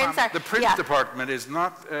 The prints are. The print department is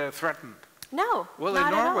not threatened. No. Well,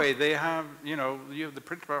 not in Norway, at all. they have, the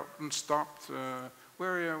print department stopped.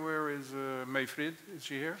 Where is Mayfrid? Is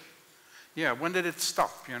she here? Yeah, when did it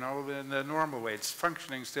stop? In the normal way. It's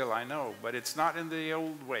functioning still, I know, but it's not in the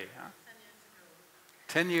old way, huh?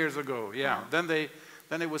 10 years ago, yeah.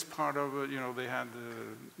 Then it was part of, they had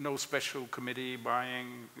no special committee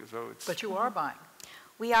buying, so it's... But you are buying.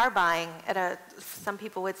 We are buying at some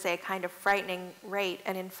people would say, a kind of frightening rate.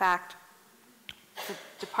 And in fact, the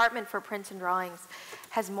Department for Prints and Drawings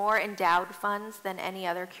has more endowed funds than any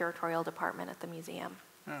other curatorial department at the museum.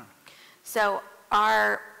 Yeah. So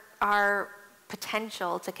our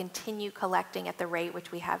potential to continue collecting at the rate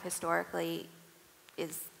which we have historically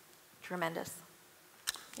is tremendous.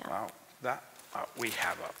 Yeah. Wow, that we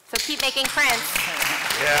have up. So keep making prints.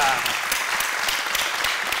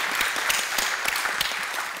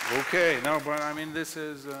 Okay, no, but I mean, this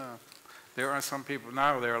is, there are some people,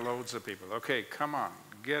 now there are loads of people. Okay, come on,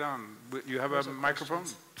 get on. You have a microphone?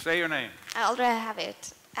 Say your name. I already have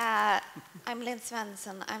it. I'm Lynn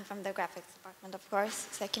Svensson. I'm from the graphics department, of course,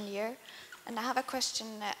 second year. And I have a question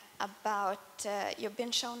about, you've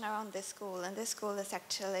been shown around this school, and this school is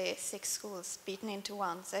actually 6 schools beaten into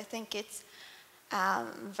one. So I think it's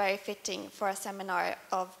very fitting for a seminar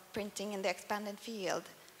of printing in the expanded field.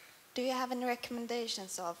 Do you have any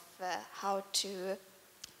recommendations of how to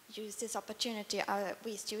use this opportunity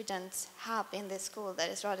we students have in this school that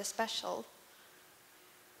is rather special?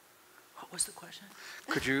 What was the question?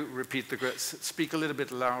 Could you repeat speak a little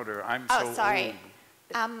bit louder? I'm so sorry.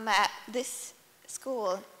 This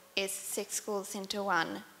school is 6 schools into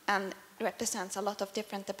one and represents a lot of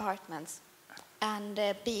different departments. And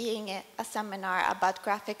being a seminar about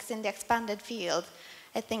graphics in the expanded field,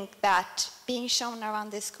 I think that being shown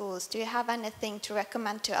around these schools, do you have anything to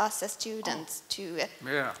recommend to us as students to...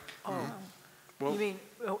 Yeah. Well, you mean,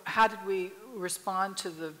 how did we respond to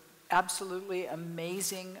the absolutely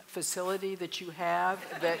amazing facility that you have,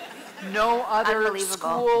 that no other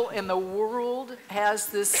school in the world has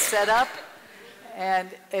this set up? And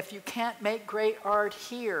if you can't make great art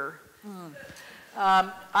here,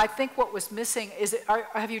 I think what was missing is,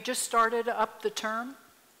 have you just started up the term?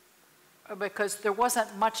 Because there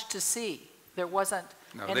wasn't much to see. There wasn't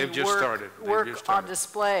any work on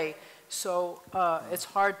display. So it's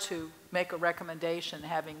hard to make a recommendation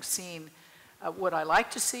having seen. Would I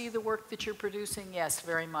like to see the work that you're producing? Yes,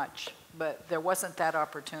 very much. But there wasn't that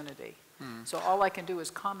opportunity. So all I can do is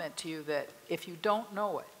comment to you that if you don't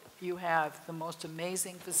know it, you have the most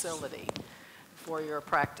amazing facility for your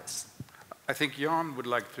practice. I think Jan would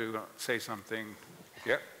like to say something.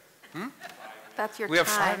 Yeah? That's your time. We have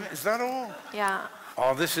 5 minutes. Is that all? Yeah.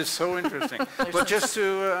 Oh, this is so interesting. But just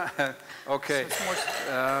to,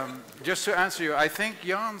 just to answer you, I think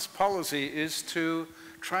Jan's policy is to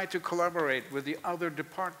try to collaborate with the other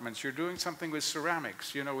departments. You're doing something with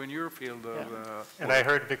ceramics, in your field of... and I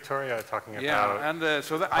heard Victoria talking about... Yeah, and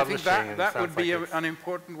so I think that would be an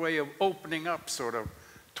important way of opening up, sort of,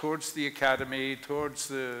 towards the academy, towards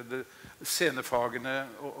the scenefagene,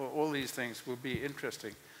 all these things will be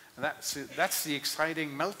interesting. And that's the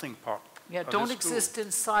exciting melting pot. Yeah, don't exist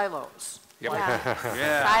in silos. Yep.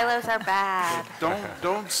 Yeah. Silos are bad.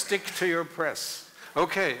 Don't stick to your press.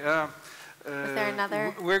 Okay. Is there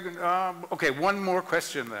another? Okay, one more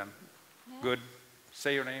question then. Yeah. Good.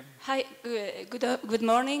 Say your name. Hi, good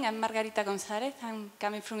morning. I'm Margarita González. I'm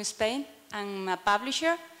coming from Spain. I'm a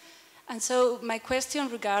publisher. And so my question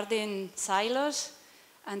regarding silos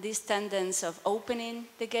and this tendency of opening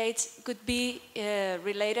the gates could be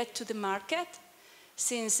related to the market,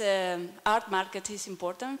 since art market is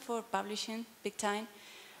important for publishing big time.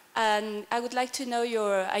 And I would like to know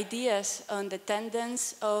your ideas on the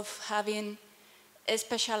tendency of having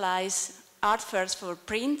specialized art fairs for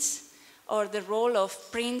prints, or the role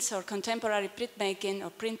of prints or contemporary printmaking or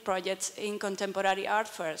print projects in contemporary art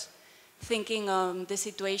fairs. Thinking on the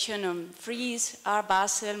situation on Frieze, Art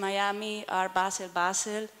Basel, Miami, Art Basel,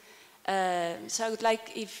 Basel. So I would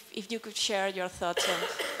like if you could share your thoughts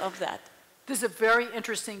of that. There's a very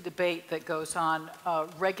interesting debate that goes on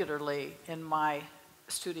regularly in my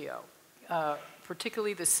studio,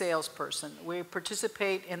 particularly the salesperson. We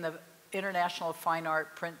participate in the International Fine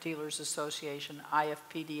Art Print Dealers Association,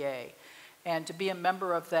 IFPDA. And to be a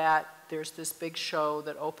member of that, there's this big show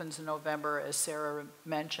that opens in November, as Sarah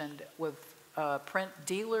mentioned, with print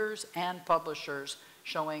dealers and publishers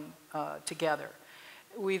showing together.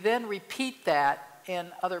 We then repeat that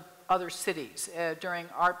in other cities. During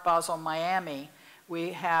Art Basel Miami,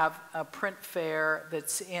 we have a print fair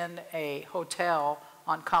that's in a hotel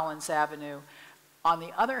on Collins Avenue. On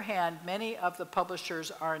the other hand, many of the publishers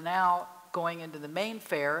are now going into the main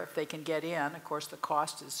fair, if they can get in. Of course, the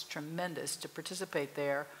cost is tremendous to participate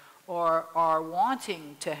there, or are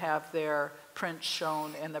wanting to have their prints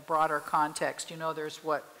shown in the broader context. You know, there's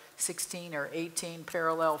what, 16 or 18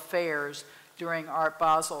 parallel fairs during Art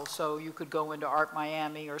Basel, so you could go into Art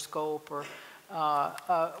Miami or Scope or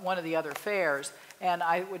one of the other fairs. And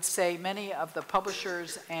I would say many of the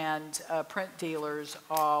publishers and print dealers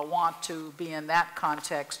want to be in that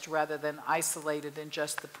context rather than isolated in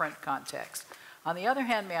just the print context. On the other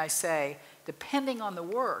hand, may I say, depending on the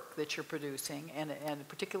work that you're producing, and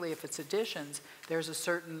particularly if it's editions, there's a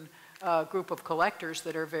certain group of collectors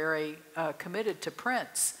that are very committed to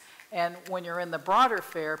prints. And when you're in the broader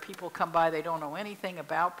fair, people come by, they don't know anything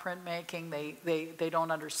about printmaking, they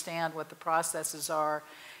don't understand what the processes are.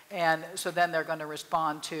 And so then they're going to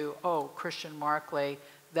respond to, oh, Christian Markley,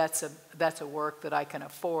 that's a work that I can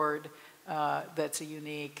afford, that's a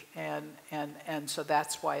unique, and so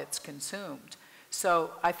that's why it's consumed.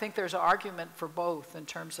 So I think there's an argument for both in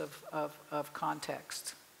terms of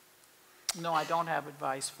context. No, I don't have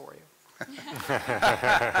advice for you.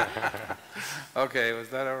 Okay, was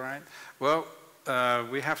that all right? Well,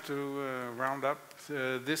 we have to round up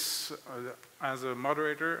this. As a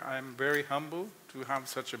moderator, I'm very humble to have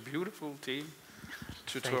such a beautiful team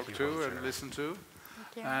to talk to and listen to.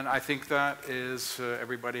 And I think that is,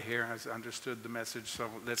 everybody here has understood the message, so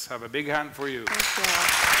let's have a big hand for you. Thank you.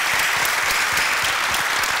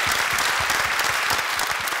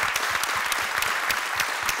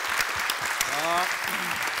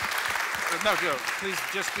 No, Joe, please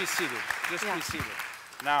just be seated. Just be seated.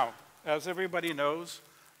 Now, as everybody knows,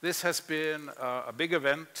 this has been a big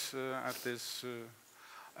event at this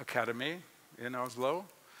academy in Oslo.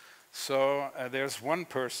 So there's one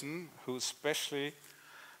person who especially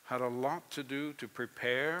had a lot to do to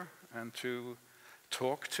prepare and to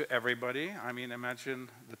talk to everybody. I mean, imagine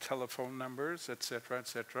the telephone numbers,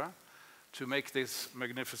 etc., to make this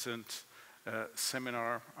magnificent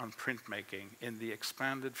seminar on printmaking in the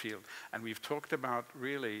expanded field. And we've talked about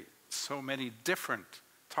really so many different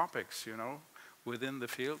topics, you know, within the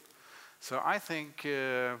field. So I think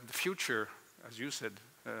the future, as you said,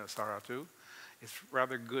 Sarah, too, is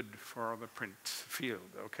rather good for the print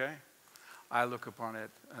field, okay? I look upon it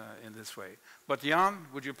in this way. But Jan,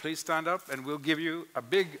 would you please stand up and we'll give you a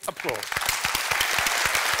big applause.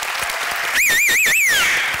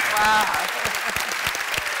 Wow.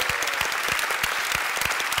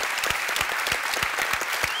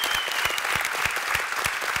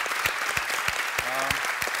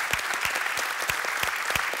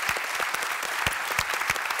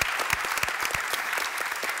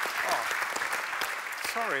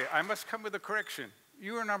 Sorry, I must come with a correction.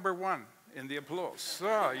 You are number one in the applause.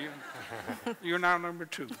 So you're now number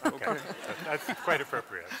two. Okay. That's quite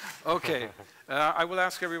appropriate. Okay. I will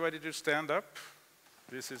ask everybody to stand up.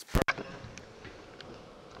 This is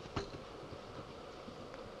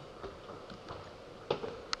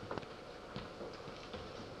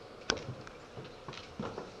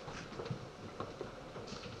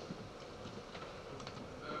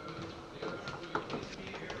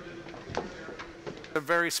a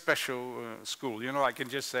very special school. You know, I can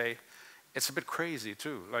just say it's a bit crazy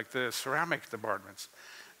too, like the ceramic departments.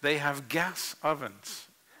 They have gas ovens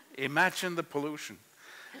Imagine the pollution.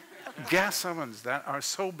 Gas ovens that are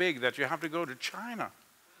so big that you have to go to China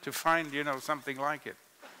to find, you know, something like it.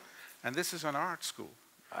 And this is an art school.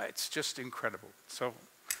 It's just incredible. So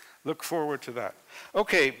look forward to that.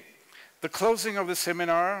 Okay, the closing of the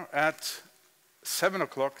seminar at 7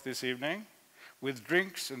 o'clock this evening with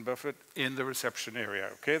drinks and buffet in the reception area.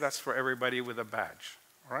 Okay, that's for everybody with a badge.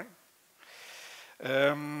 All right?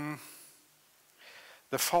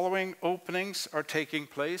 The following openings are taking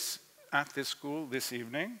place at this school this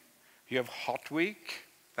evening. You have Hot Week.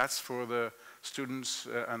 That's for the students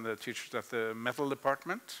and the teachers at the metal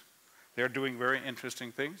department. They're doing very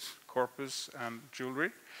interesting things, corpus and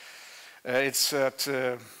jewelry. It's at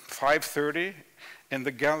 5:30 in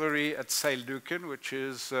the gallery at Seilduken, which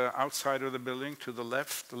is outside of the building to the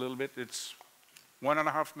left a little bit. It's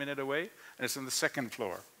 1.5 minutes away, and it's on the second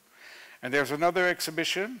floor. And there's another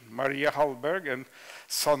exhibition, Maria Hallberg and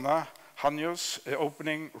Sanna Hanjos,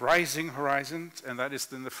 opening Rising Horizons, and that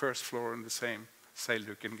is in the first floor in the same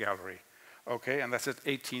Seilduken gallery. Okay, and that's at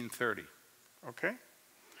 18:30. Okay?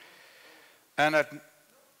 And at,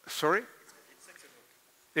 sorry?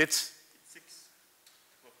 It's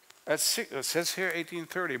at 6, it says here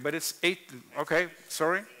 18:30, but it's 8, okay,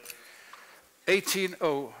 sorry.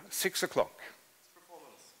 6 o'clock.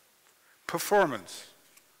 Performance.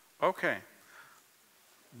 Okay,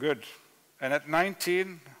 good. And at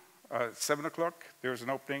 7 o'clock, there's an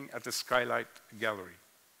opening at the Skylight Gallery.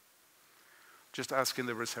 Just ask in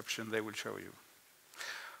the reception, they will show you.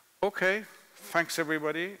 Okay, thanks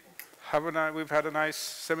everybody. We've had a nice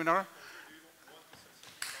seminar.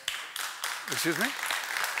 Excuse me?